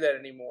 you don't do that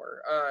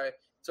anymore.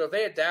 So if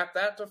they adapt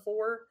that to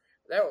 4,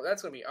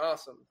 that's going to be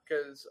awesome.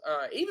 Because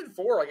even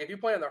 4, like, if you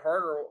play on the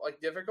harder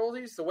like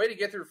difficulties, the way to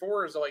get through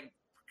 4 is to, like,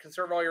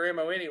 conserve all your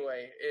ammo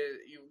anyway.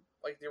 You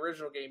like the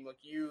original game, like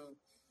you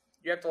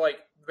have to like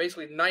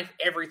basically knife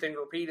everything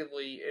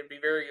repeatedly and be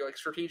very like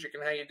strategic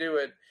in how you do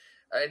it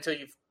until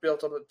you've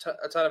built up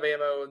a ton of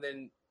ammo, and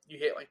then you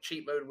hit like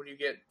cheat mode when you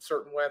get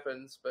certain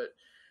weapons. But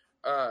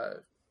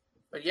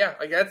yeah,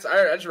 like I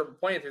just remember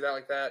playing through that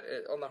like that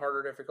on the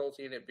harder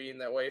difficulty and it being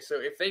that way. So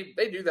if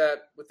they do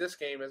that with this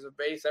game as a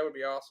base, that would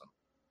be awesome.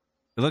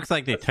 It looks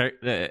like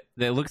it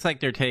looks like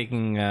they're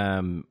taking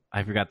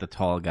I forgot the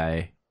tall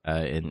guy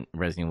in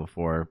Resident Evil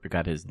 4.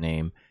 Forgot his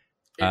name.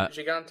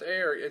 Gigante,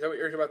 or is that what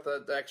you're talking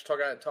about? The actual tall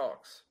guy that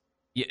talks.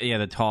 Yeah,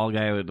 the tall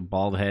guy with the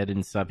bald head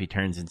and stuff. He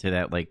turns into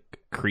that like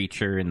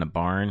creature in the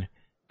barn.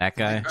 That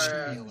guy.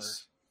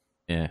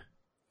 Yeah,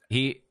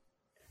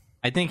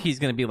 I think he's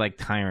gonna be like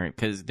Tyrant,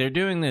 because they're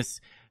doing this.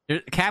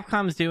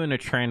 Capcom's doing a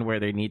trend where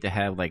they need to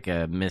have like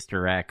a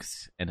Mr.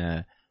 X and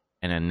a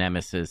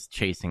nemesis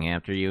chasing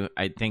after you.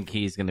 I think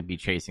he's gonna be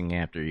chasing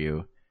after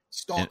you.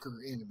 Stalker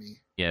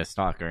enemy. Yeah,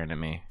 stalker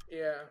enemy.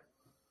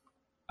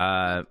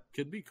 Yeah.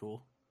 Could be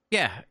cool.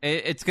 Yeah,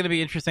 it's going to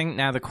be interesting.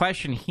 Now, the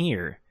question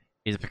here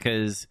is,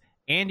 because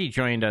Andy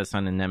joined us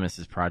on the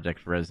Nemesis project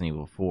for Resident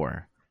Evil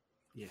 4.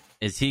 Yeah.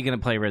 Is he going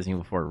to play Resident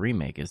Evil 4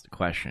 Remake is the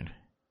question.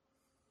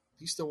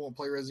 He still won't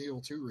play Resident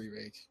Evil 2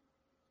 Remake.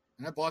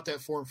 And I bought that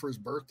for him for his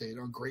birthday, an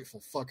ungrateful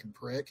fucking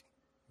prick.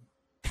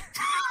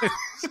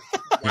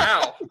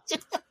 Wow.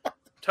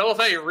 Tell us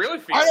how you really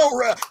feel. I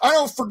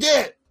don't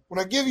forget when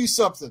I give you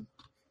something.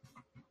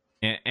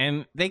 Yeah,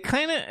 and they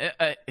kind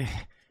of...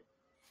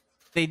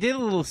 they did a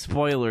little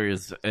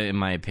spoilers, in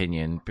my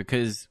opinion,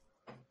 because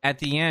at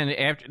the end,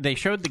 after they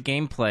showed the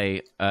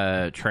gameplay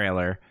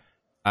trailer,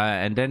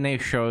 and then they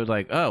showed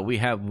like, oh, we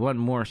have one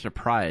more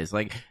surprise.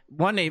 Like,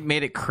 one, they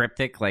made it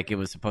cryptic, like it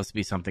was supposed to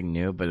be something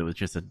new, but it was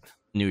just a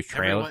new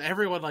trailer.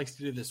 Everyone likes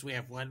to do this. We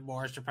have one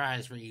more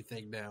surprise for you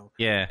thing now.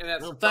 Yeah.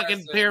 Little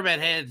fucking Pyramid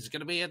Head's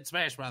gonna be in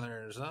Smash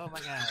Brothers. Oh my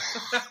god.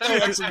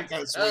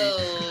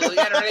 Oh, you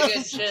got a really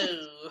good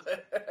show.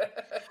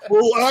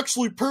 Well,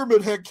 actually,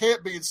 Pyramid Head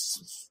can't be in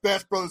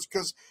Smash Brothers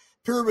because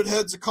Pyramid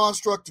Head's a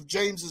construct of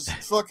James's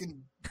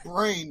fucking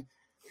brain.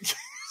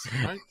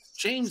 Right?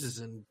 James is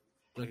in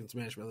fucking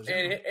Smash Brothers.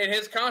 And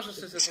his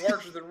consciousness is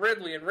larger than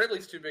Ridley, and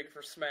Ridley's too big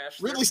for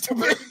Smash. Ridley's too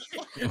big.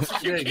 You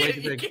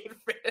can't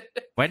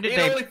fit. When did he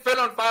they only fit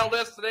on Final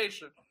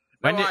Destination?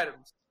 No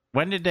items.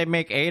 When did they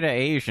make Ada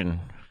Asian?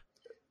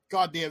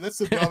 God damn, that's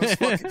the dumbest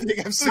fucking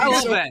thing I've seen I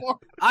love so that. far.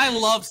 I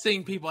love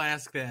seeing people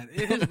ask that.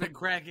 It has been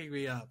cracking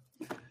me up.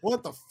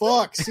 What the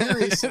fuck?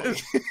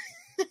 Seriously.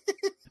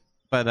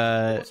 But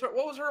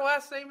what was her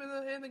last name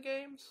in the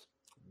games?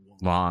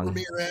 Long.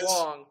 Ramirez.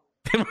 Long.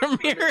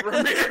 Ramirez.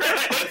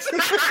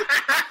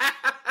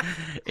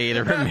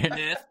 Ada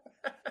Ramirez.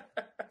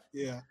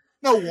 Yeah.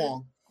 No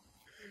Wong.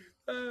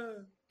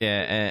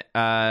 Yeah,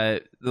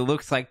 it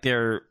looks like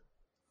they're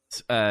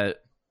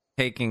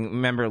taking...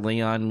 Remember,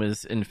 Leon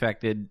was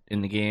infected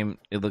in the game.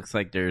 It looks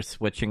like they're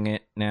switching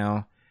it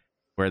now,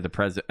 where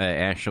the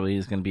Ashley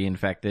is going to be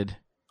infected.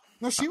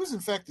 No, she was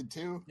infected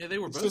too. Yeah, they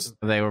were It's both. just-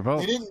 They were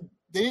both.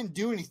 They didn't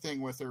do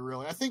anything with her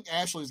really. I think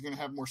Ashley's going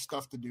to have more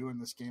stuff to do in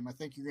this game. I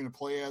think you're going to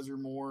play as her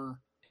more.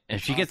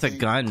 If she gets a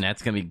gun,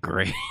 that's going to be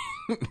great.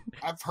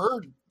 I've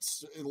heard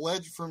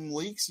alleged from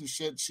leaks and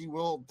shit she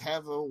will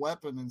have a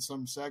weapon in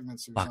some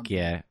segments or Fuck something.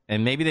 yeah.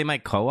 And maybe they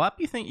might co-op,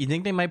 you think? You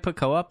think they might put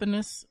co-op in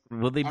this?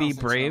 Will they I be don't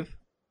think brave?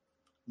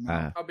 so.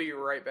 No. I'll be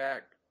right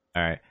back.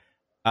 All right.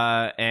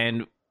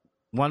 And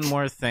one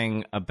more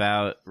thing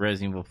about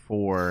Resident Evil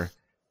 4.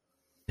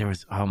 There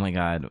was... Oh my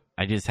god.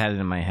 I just had it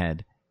in my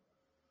head.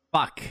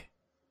 Fuck.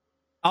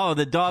 Oh,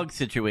 the dog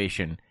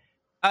situation.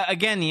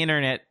 Again, the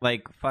internet,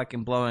 like,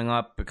 fucking blowing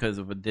up because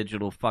of a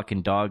digital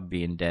fucking dog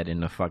being dead in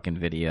the fucking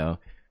video.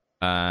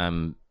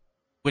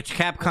 Which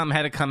Capcom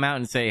had to come out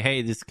and say,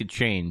 hey, this could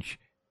change.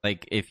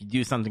 Like, if you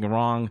do something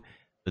wrong,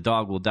 the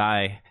dog will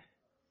die.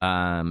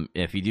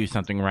 If you do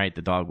something right,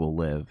 the dog will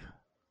live.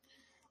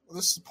 Well,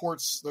 this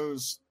supports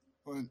those.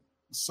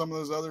 Some of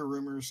those other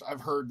rumors.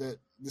 I've heard that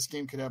this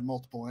game could have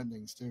multiple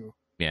endings too.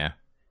 Yeah.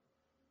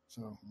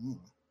 So.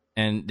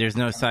 And there's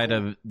no side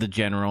of the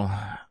general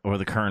or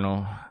the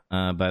colonel,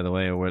 by the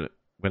way, or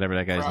whatever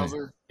that guy's Krauser.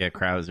 name. Yeah,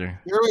 Krauser.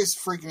 Everybody's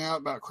freaking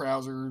out about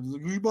Krauser.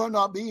 We might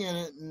not be in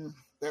it, and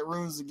that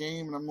ruins the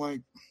game. And I'm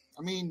like,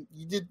 I mean,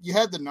 you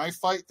had the knife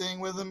fight thing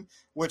with him,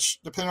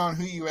 which, depending on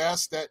who you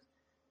ask, that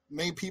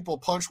made people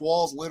punch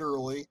walls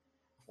literally,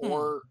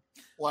 or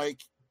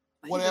like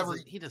whatever.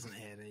 He doesn't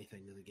add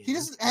anything to the game. He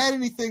doesn't add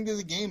anything to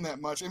the game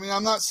that much. I mean,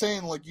 I'm not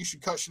saying like you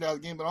should cut shit out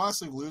of the game, but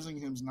honestly, losing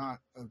him's not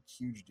a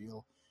huge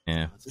deal.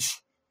 Yeah.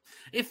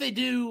 If they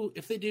do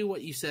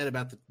what you said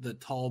about the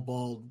tall,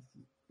 bald,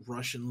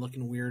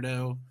 Russian-looking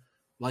weirdo,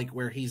 like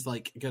where he's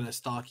like gonna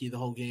stalk you the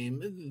whole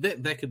game,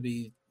 that could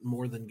be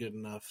more than good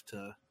enough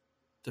to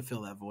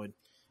fill that void.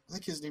 I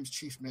think his name's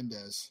Chief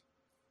Mendez.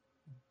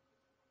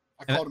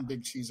 I called him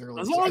Big Cheese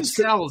earlier. As long as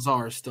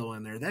Salazar's still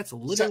in there, that's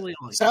literally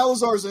like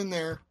Salazar's in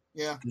there.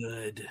 Yeah,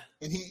 good.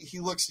 And he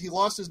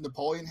lost his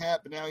Napoleon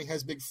hat, but now he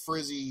has big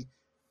frizzy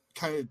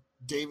kind of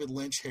David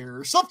Lynch hair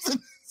or something.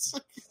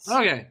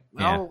 Okay,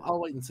 Yeah. I'll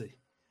wait and see.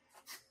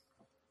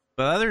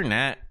 But other than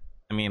that,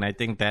 I mean, I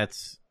think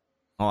that's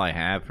all I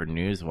have for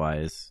news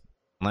wise.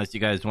 Unless you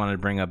guys want to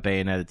bring up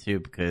Bayonetta 2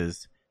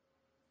 because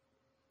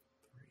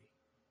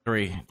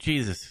 3.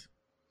 Jesus.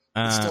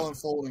 It's still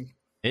unfolding.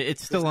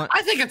 It's still on.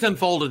 I think it's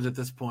unfolded at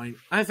this point.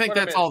 I think Wait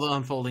a that's minute. all the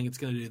unfolding it's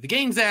going to do. The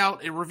game's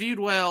out. It reviewed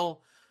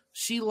well.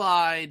 She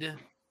lied.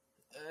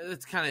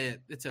 That's kind of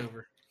it. It's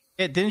over.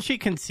 Yeah, didn't she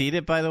concede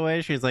it, by the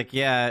way? She was like,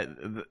 yeah,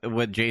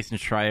 what Jason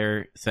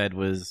Schreier said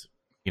was,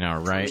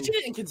 right. She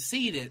didn't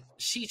concede it.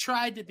 She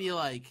tried to be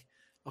like,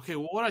 okay,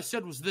 well, what I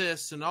said was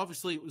this, and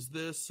obviously it was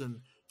this,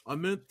 and I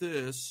meant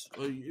this.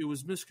 It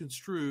was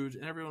misconstrued,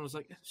 and everyone was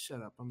like,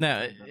 shut up.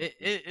 No,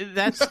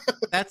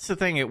 that's the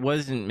thing. It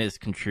wasn't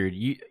misconstrued.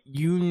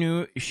 You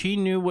knew, she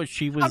knew what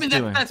she was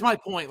doing. That's my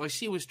point. Like,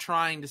 she was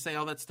trying to say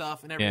all that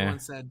stuff, and everyone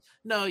said,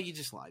 no, you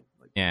just lied.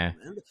 Like, yeah.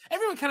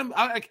 Everyone kind of,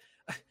 like,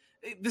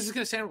 this is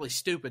going to sound really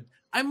stupid.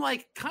 I'm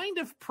like kind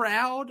of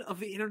proud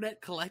of the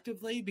internet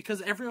collectively because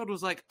everyone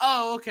was like,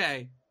 oh,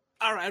 okay.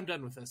 All right, I'm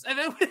done with this. And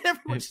then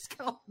everyone just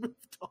kind of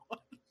moved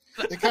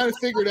on. They kind of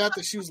figured out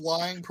that she was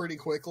lying pretty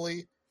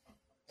quickly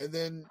and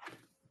then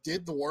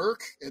did the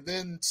work. And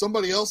then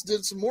somebody else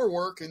did some more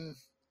work. And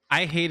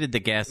I hated the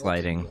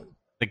gaslighting.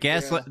 The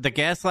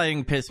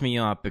gaslighting pissed me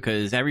off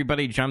because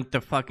everybody jumped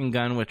the fucking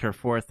gun with her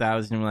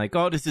 4,000. Like,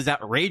 oh, this is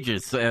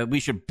outrageous. We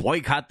should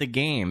boycott the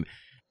game.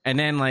 And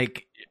then,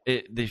 like,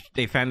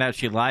 they found out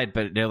she lied,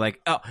 but they're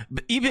like, oh,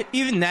 but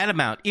even that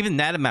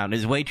amount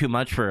is way too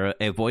much for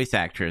a voice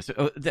actress.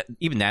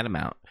 Even that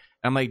amount.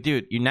 I'm like,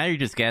 dude, now you're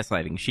just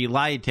gaslighting. She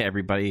lied to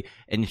everybody,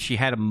 and she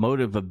had a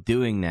motive of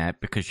doing that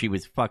because she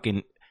was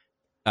fucking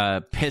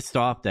pissed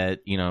off that,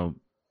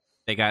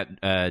 they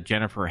got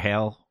Jennifer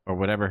Hale or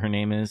whatever her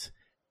name is.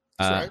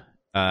 That's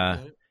right.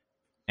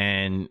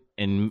 And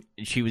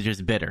she was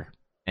just bitter,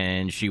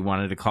 and she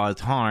wanted to cause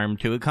harm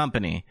to a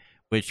company,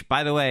 which,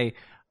 by the way,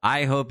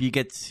 I hope you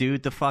get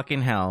sued to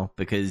fucking hell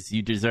because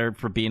you deserve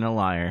for being a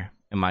liar,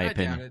 in my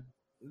opinion. Doubt it.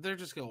 They're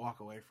just going to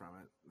walk away from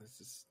it.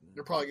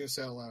 They're probably going to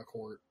settle out of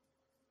court.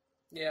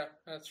 Yeah,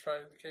 that's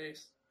probably the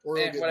case. Or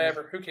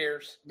whatever. Who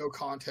cares? No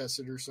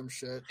contested or some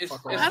shit. Fuck Is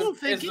off. I don't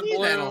think the any of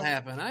blue- that'll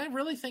happen. I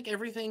really think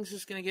everything's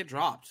just going to get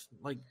dropped.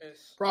 Like,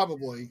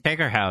 Probably. Take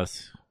her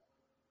house.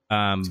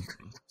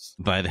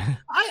 But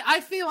I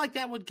feel like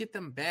that would get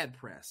them bad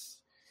press.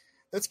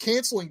 That's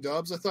canceling,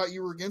 Dubs. I thought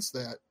you were against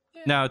that.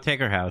 no, take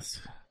her house.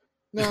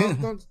 No,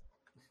 don't.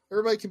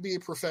 Everybody can be a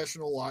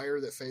professional liar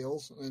that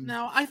fails. And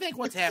No, I think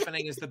what's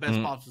happening is the best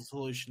possible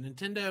solution.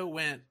 Nintendo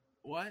went,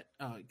 what?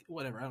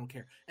 Whatever, I don't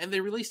care. And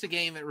they released a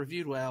game that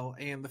reviewed well,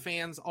 and the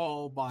fans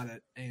all bought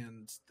it,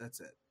 and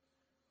that's it.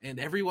 And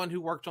everyone who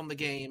worked on the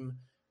game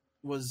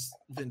was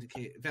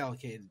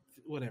validated,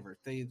 whatever.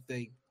 They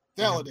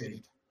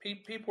validated.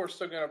 People are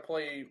still going to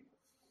play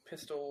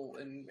Pistol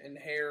and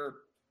Hair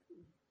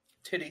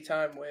Titty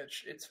Time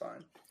Witch. It's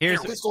fine.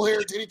 Here's Pistol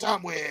Hair Titty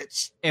Time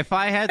Witch. if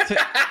I had to.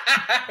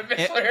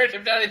 Pistol Hair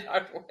Titty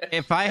Time Witch.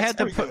 If I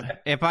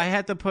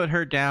had to put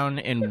her down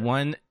in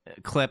one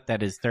clip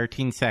that is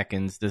 13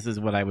 seconds, this is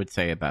what I would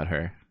say about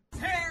her.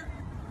 His hair,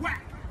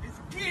 whack. His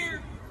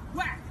gear,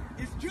 whack.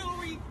 His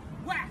jewelry,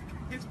 whack.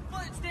 His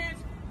foot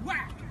stance,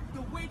 whack.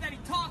 The way that he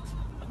talks,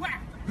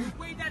 whack. The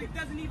way that he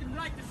doesn't even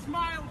like to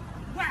smile,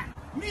 whack.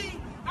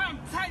 Me, I'm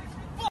tight as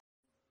fuck.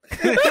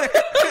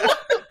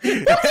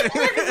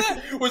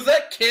 Was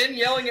that Ken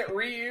yelling at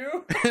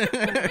Ryu?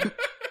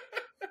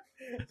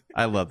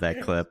 I love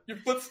that clip. Your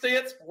foot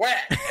stance,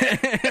 whack.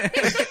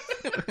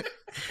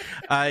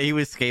 He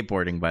was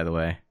skateboarding, by the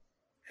way.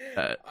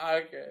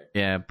 Okay.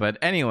 Yeah, but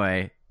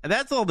anyway,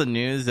 that's all the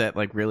news that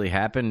like really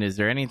happened. Is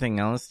there anything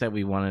else that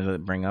we wanted to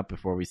bring up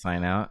before we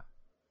sign out?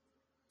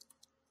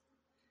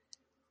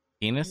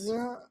 Penis?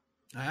 Yeah,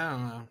 I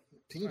don't know.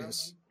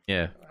 penis.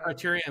 Yeah.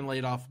 Criterion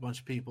laid off a bunch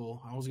of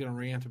people. I was going to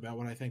rant about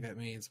what I think that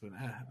means, but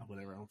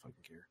whatever. I don't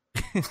fucking care.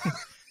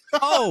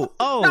 Oh.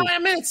 No, I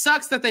mean, it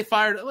sucks that they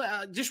fired.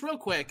 Just real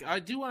quick, I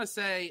do want to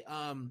say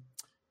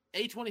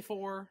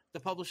A24, the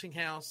publishing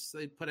house,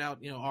 they put out,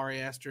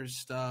 Ari Aster's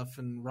stuff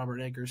and Robert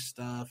Eggers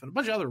stuff and a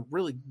bunch of other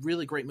really,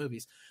 really great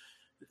movies.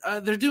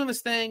 They're doing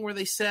this thing where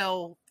they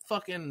sell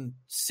fucking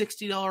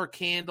 $60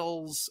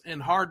 candles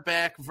and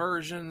hardback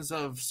versions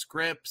of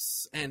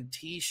scripts and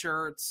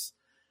T-shirts.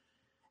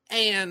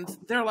 And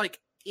they're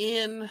like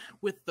in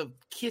with the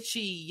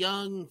kitschy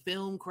young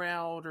film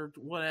crowd or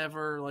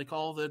whatever. Like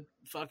all the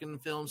fucking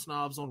film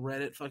snobs on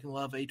Reddit fucking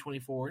love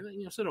A24.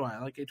 And, so do I.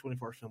 I like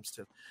A24 films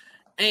too.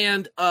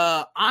 And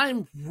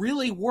I'm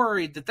really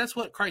worried that that's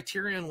what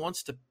Criterion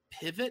wants to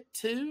pivot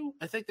to.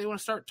 I think they want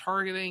to start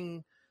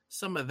targeting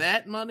some of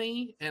that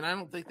money, and I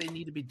don't think they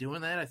need to be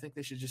doing that. I think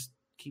they should just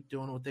keep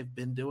doing what they've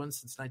been doing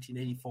since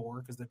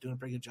 1984 because they're doing a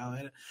pretty good job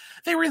at it.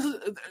 They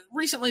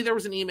recently there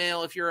was an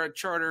email if you're a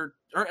charter,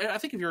 or I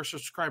think if you're a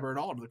subscriber at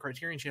all to the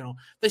Criterion channel,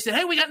 they said,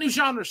 "Hey, we got new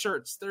genre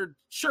shirts. They're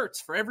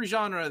shirts for every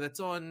genre that's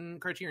on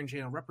Criterion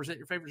channel. Represent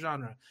your favorite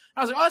genre."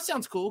 I was like, "Oh, that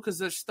sounds cool," because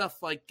there's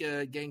stuff like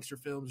gangster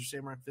films or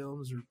samurai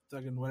films or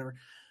thuggin' whatever,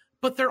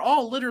 but they're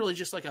all literally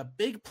just like a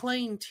big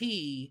plain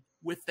tee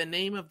with the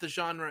name of the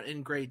genre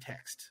in gray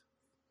text.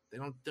 They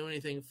don't do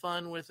anything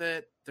fun with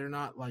it. They're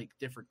not like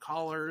different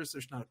colors.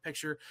 There's not a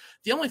picture.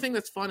 The only thing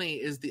that's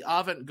funny is the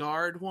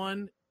avant-garde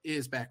one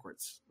is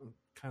backwards.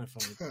 Kind of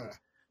funny.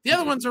 The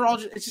other ones are all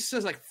just, it just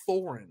says like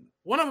foreign.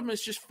 One of them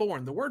is just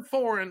foreign. The word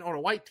foreign on a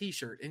white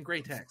t-shirt in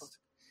gray text.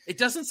 It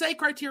doesn't say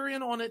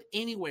Criterion on it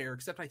anywhere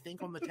except I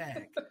think on the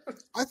tag.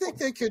 I think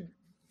they could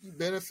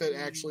benefit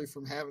actually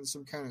from having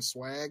some kind of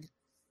swag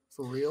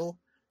for real.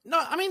 No,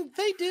 I mean,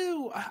 they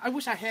do. I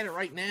wish I had it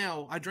right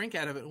now. I drink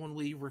out of it when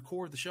we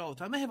record the show all the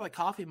time. They have like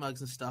coffee mugs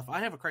and stuff.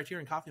 I have a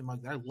Criterion coffee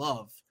mug that I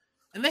love.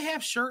 And they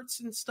have shirts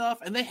and stuff.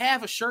 And they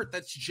have a shirt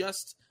that's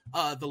just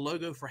the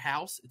logo for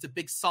House. It's a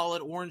big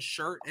solid orange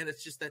shirt and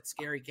it's just that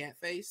scary cat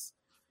face.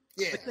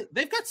 Yeah. Like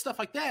they've got stuff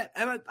like that.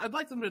 And I'd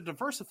like them to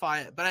diversify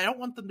it, but I don't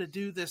want them to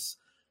do this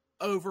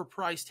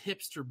overpriced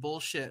hipster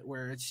bullshit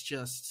where it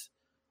just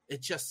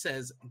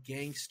says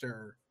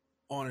gangster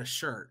on a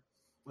shirt.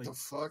 Like, the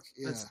fuck?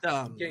 Yeah. That's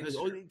dumb.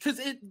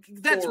 Because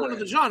that's one of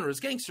the genres,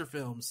 gangster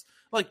films,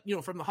 like,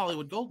 from the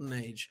Hollywood Golden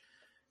Age.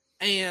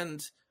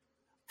 And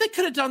they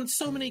could have done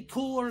so many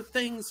cooler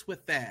things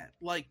with that.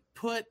 Like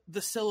put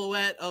the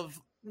silhouette of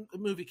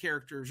movie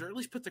characters, or at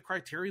least put the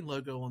Criterion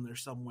logo on there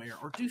somewhere,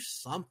 or do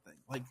something.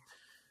 Like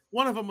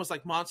one of them was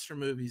like monster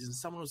movies, and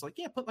someone was like,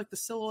 yeah, put like the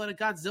silhouette of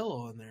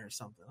Godzilla on there or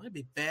something. That'd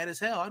be bad as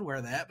hell. I'd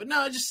wear that. But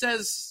no, it just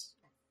says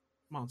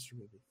monster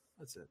movie.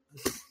 That's it.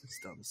 It's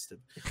dumb. It's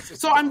stupid.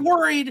 So I'm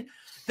worried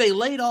they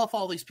laid off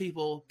all these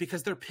people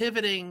because they're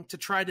pivoting to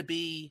try to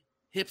be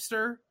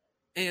hipster,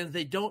 and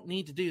they don't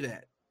need to do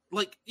that.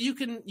 Like you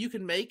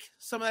can make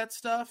some of that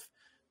stuff,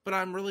 but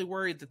I'm really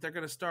worried that they're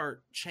going to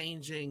start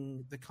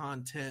changing the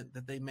content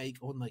that they make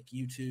on like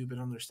YouTube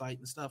and on their site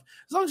and stuff.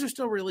 As long as they're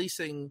still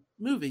releasing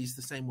movies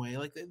the same way,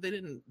 like they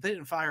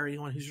didn't fire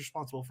anyone who's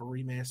responsible for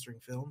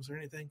remastering films or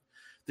anything.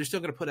 They're still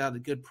going to put out a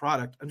good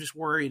product. I'm just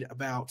worried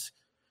about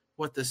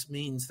what this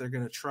means they're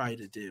going to try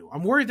to do.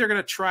 I'm worried they're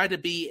going to try to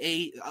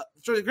be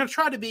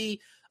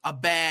a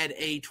bad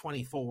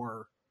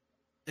A24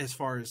 as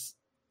far as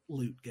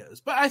loot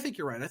goes. But I think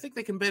you're right. I think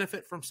they can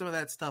benefit from some of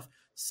that stuff.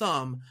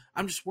 I'm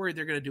just worried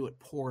they're going to do it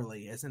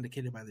poorly, as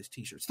indicated by these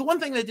t-shirts. The one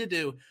thing they did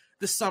do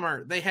this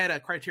summer, they had a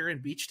Criterion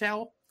beach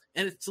towel,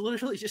 and it's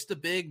literally just a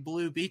big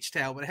blue beach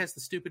towel, but it has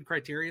the stupid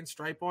Criterion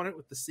stripe on it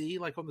with the C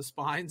like on the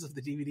spines of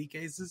the DVD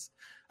cases.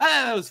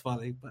 That was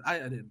funny, but I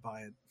didn't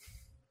buy it.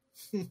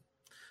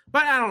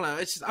 But I don't know.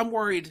 It's just, I'm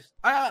worried.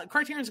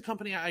 Criterion's a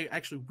company I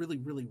actually really,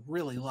 really,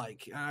 really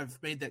like. I've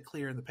made that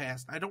clear in the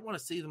past. I don't want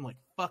to see them like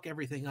fuck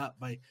everything up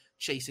by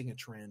chasing a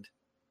trend.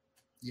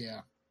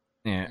 Yeah.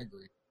 Yeah. I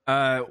agree.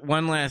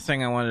 One last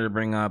thing I wanted to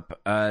bring up.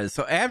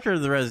 So after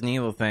the Resident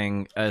Evil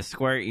thing,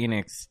 Square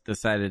Enix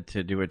decided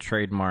to do a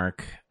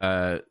trademark,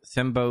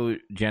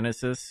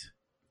 Symbiogenesis.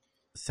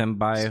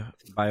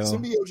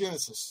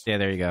 Symbiogenesis. Yeah,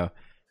 there you go.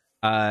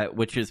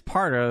 Which is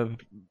part of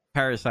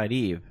Parasite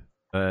Eve.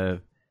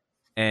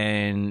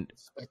 And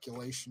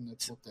speculation,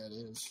 that's what that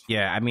is.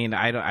 Yeah, I mean,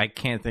 I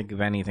can't think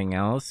of anything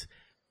else.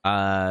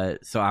 So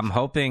I'm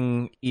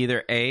hoping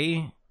either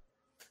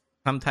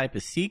some type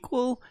of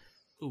sequel.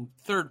 Ooh,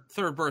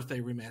 third birthday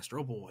remaster.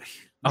 Oh boy.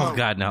 Oh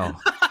God, no.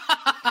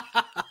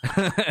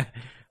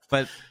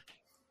 But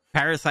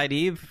Parasite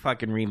Eve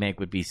fucking remake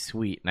would be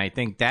sweet, and I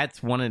think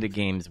that's one of the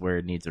games where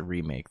it needs a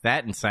remake.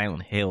 That and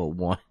Silent Hill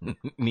 1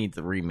 needs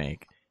a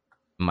remake,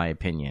 in my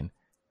opinion.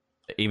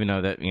 Even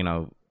though that,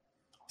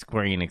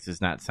 Square Enix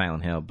is not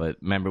Silent Hill, but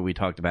remember we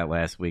talked about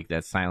last week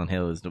that Silent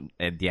Hill is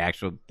the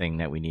actual thing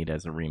that we need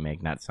as a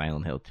remake, not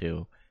Silent Hill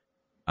 2.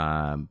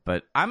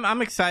 But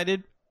I'm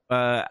excited.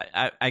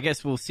 I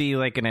guess we'll see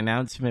like an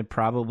announcement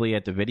probably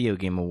at the Video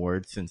Game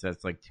Awards, since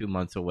that's like 2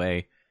 months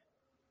away.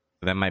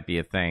 So that might be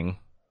a thing.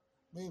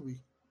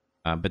 Maybe.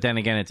 But then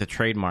again, it's a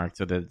trademark,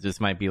 so this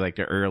might be like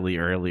the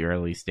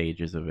early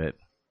stages of it.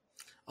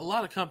 A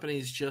lot of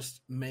companies just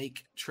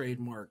make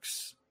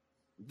trademarks.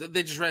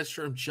 They just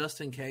register them just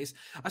in case.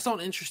 I saw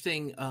an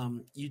interesting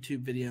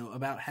YouTube video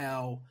about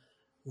how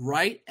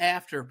right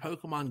after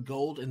Pokemon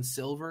Gold and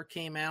Silver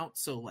came out,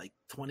 so like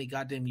 20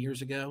 goddamn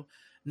years ago,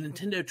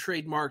 Nintendo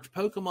trademarked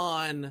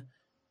Pokemon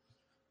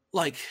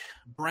like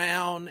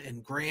Brown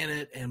and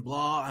Granite and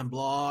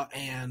blah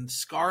and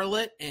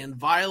Scarlet and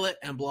Violet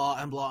and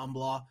blah and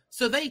blah.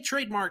 So they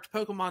trademarked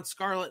Pokemon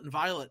Scarlet and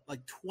Violet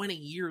like 20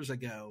 years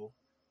ago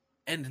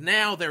and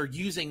now they're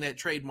using that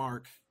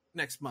trademark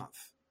next month.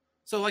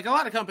 So like a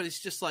lot of companies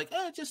just like,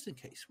 just in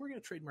case, we're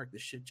gonna trademark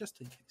this shit just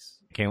in case.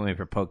 Can't wait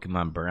for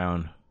Pokemon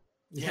Brown.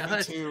 Yeah,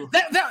 me too.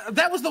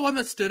 that was the one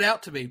that stood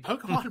out to me.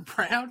 Pokemon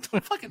Brown,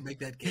 don't fucking make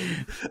that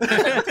game.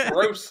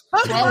 Gross. I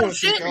Pokemon wanna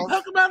shit think and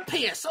of. Pokemon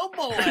piss. Oh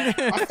boy.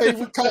 My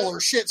favorite color,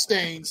 shit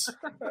stains.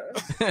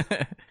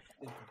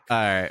 All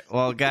right.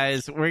 Well,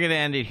 guys, we're going to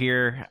end it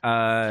here.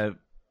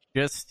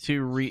 Just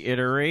to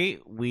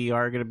reiterate, we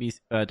are going to be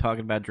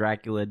talking about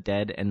Dracula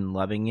Dead and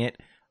Loving It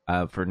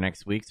for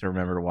next week. So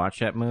remember to watch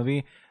that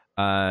movie.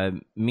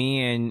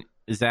 Me and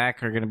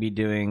Zach are going to be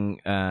doing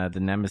the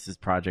Nemesis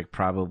Project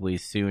probably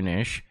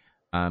soonish,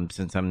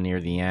 since I'm near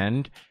the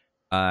end.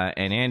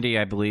 And Andy,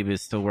 I believe,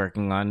 is still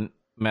working on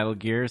Metal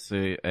Gear.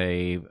 So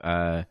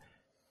a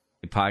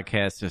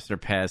podcast to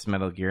surpass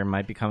Metal Gear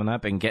might be coming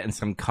up, and getting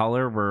some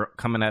color. We're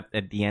coming up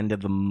at the end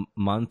of the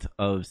month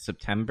of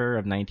September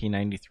of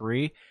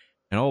 1993,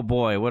 and oh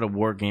boy, what a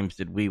war games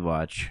did we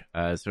watch!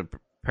 So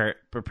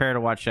prepare to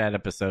watch that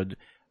episode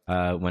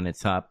when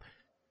it's up,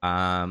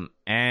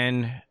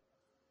 and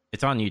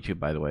it's on YouTube,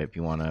 by the way, if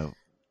you want to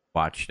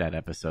watch that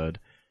episode.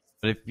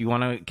 But if you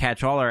want to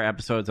catch all our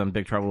episodes on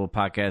Big Trouble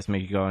Podcast,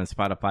 make you go on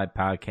Spotify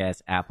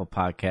Podcasts, Apple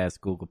Podcasts,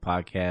 Google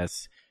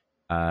Podcasts,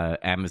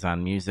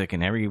 Amazon Music,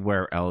 and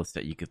everywhere else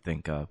that you could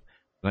think of.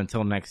 But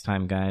until next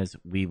time, guys,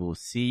 we will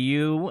see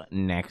you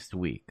next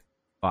week.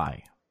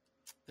 Bye.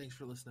 Thanks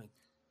for listening.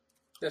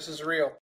 This is real.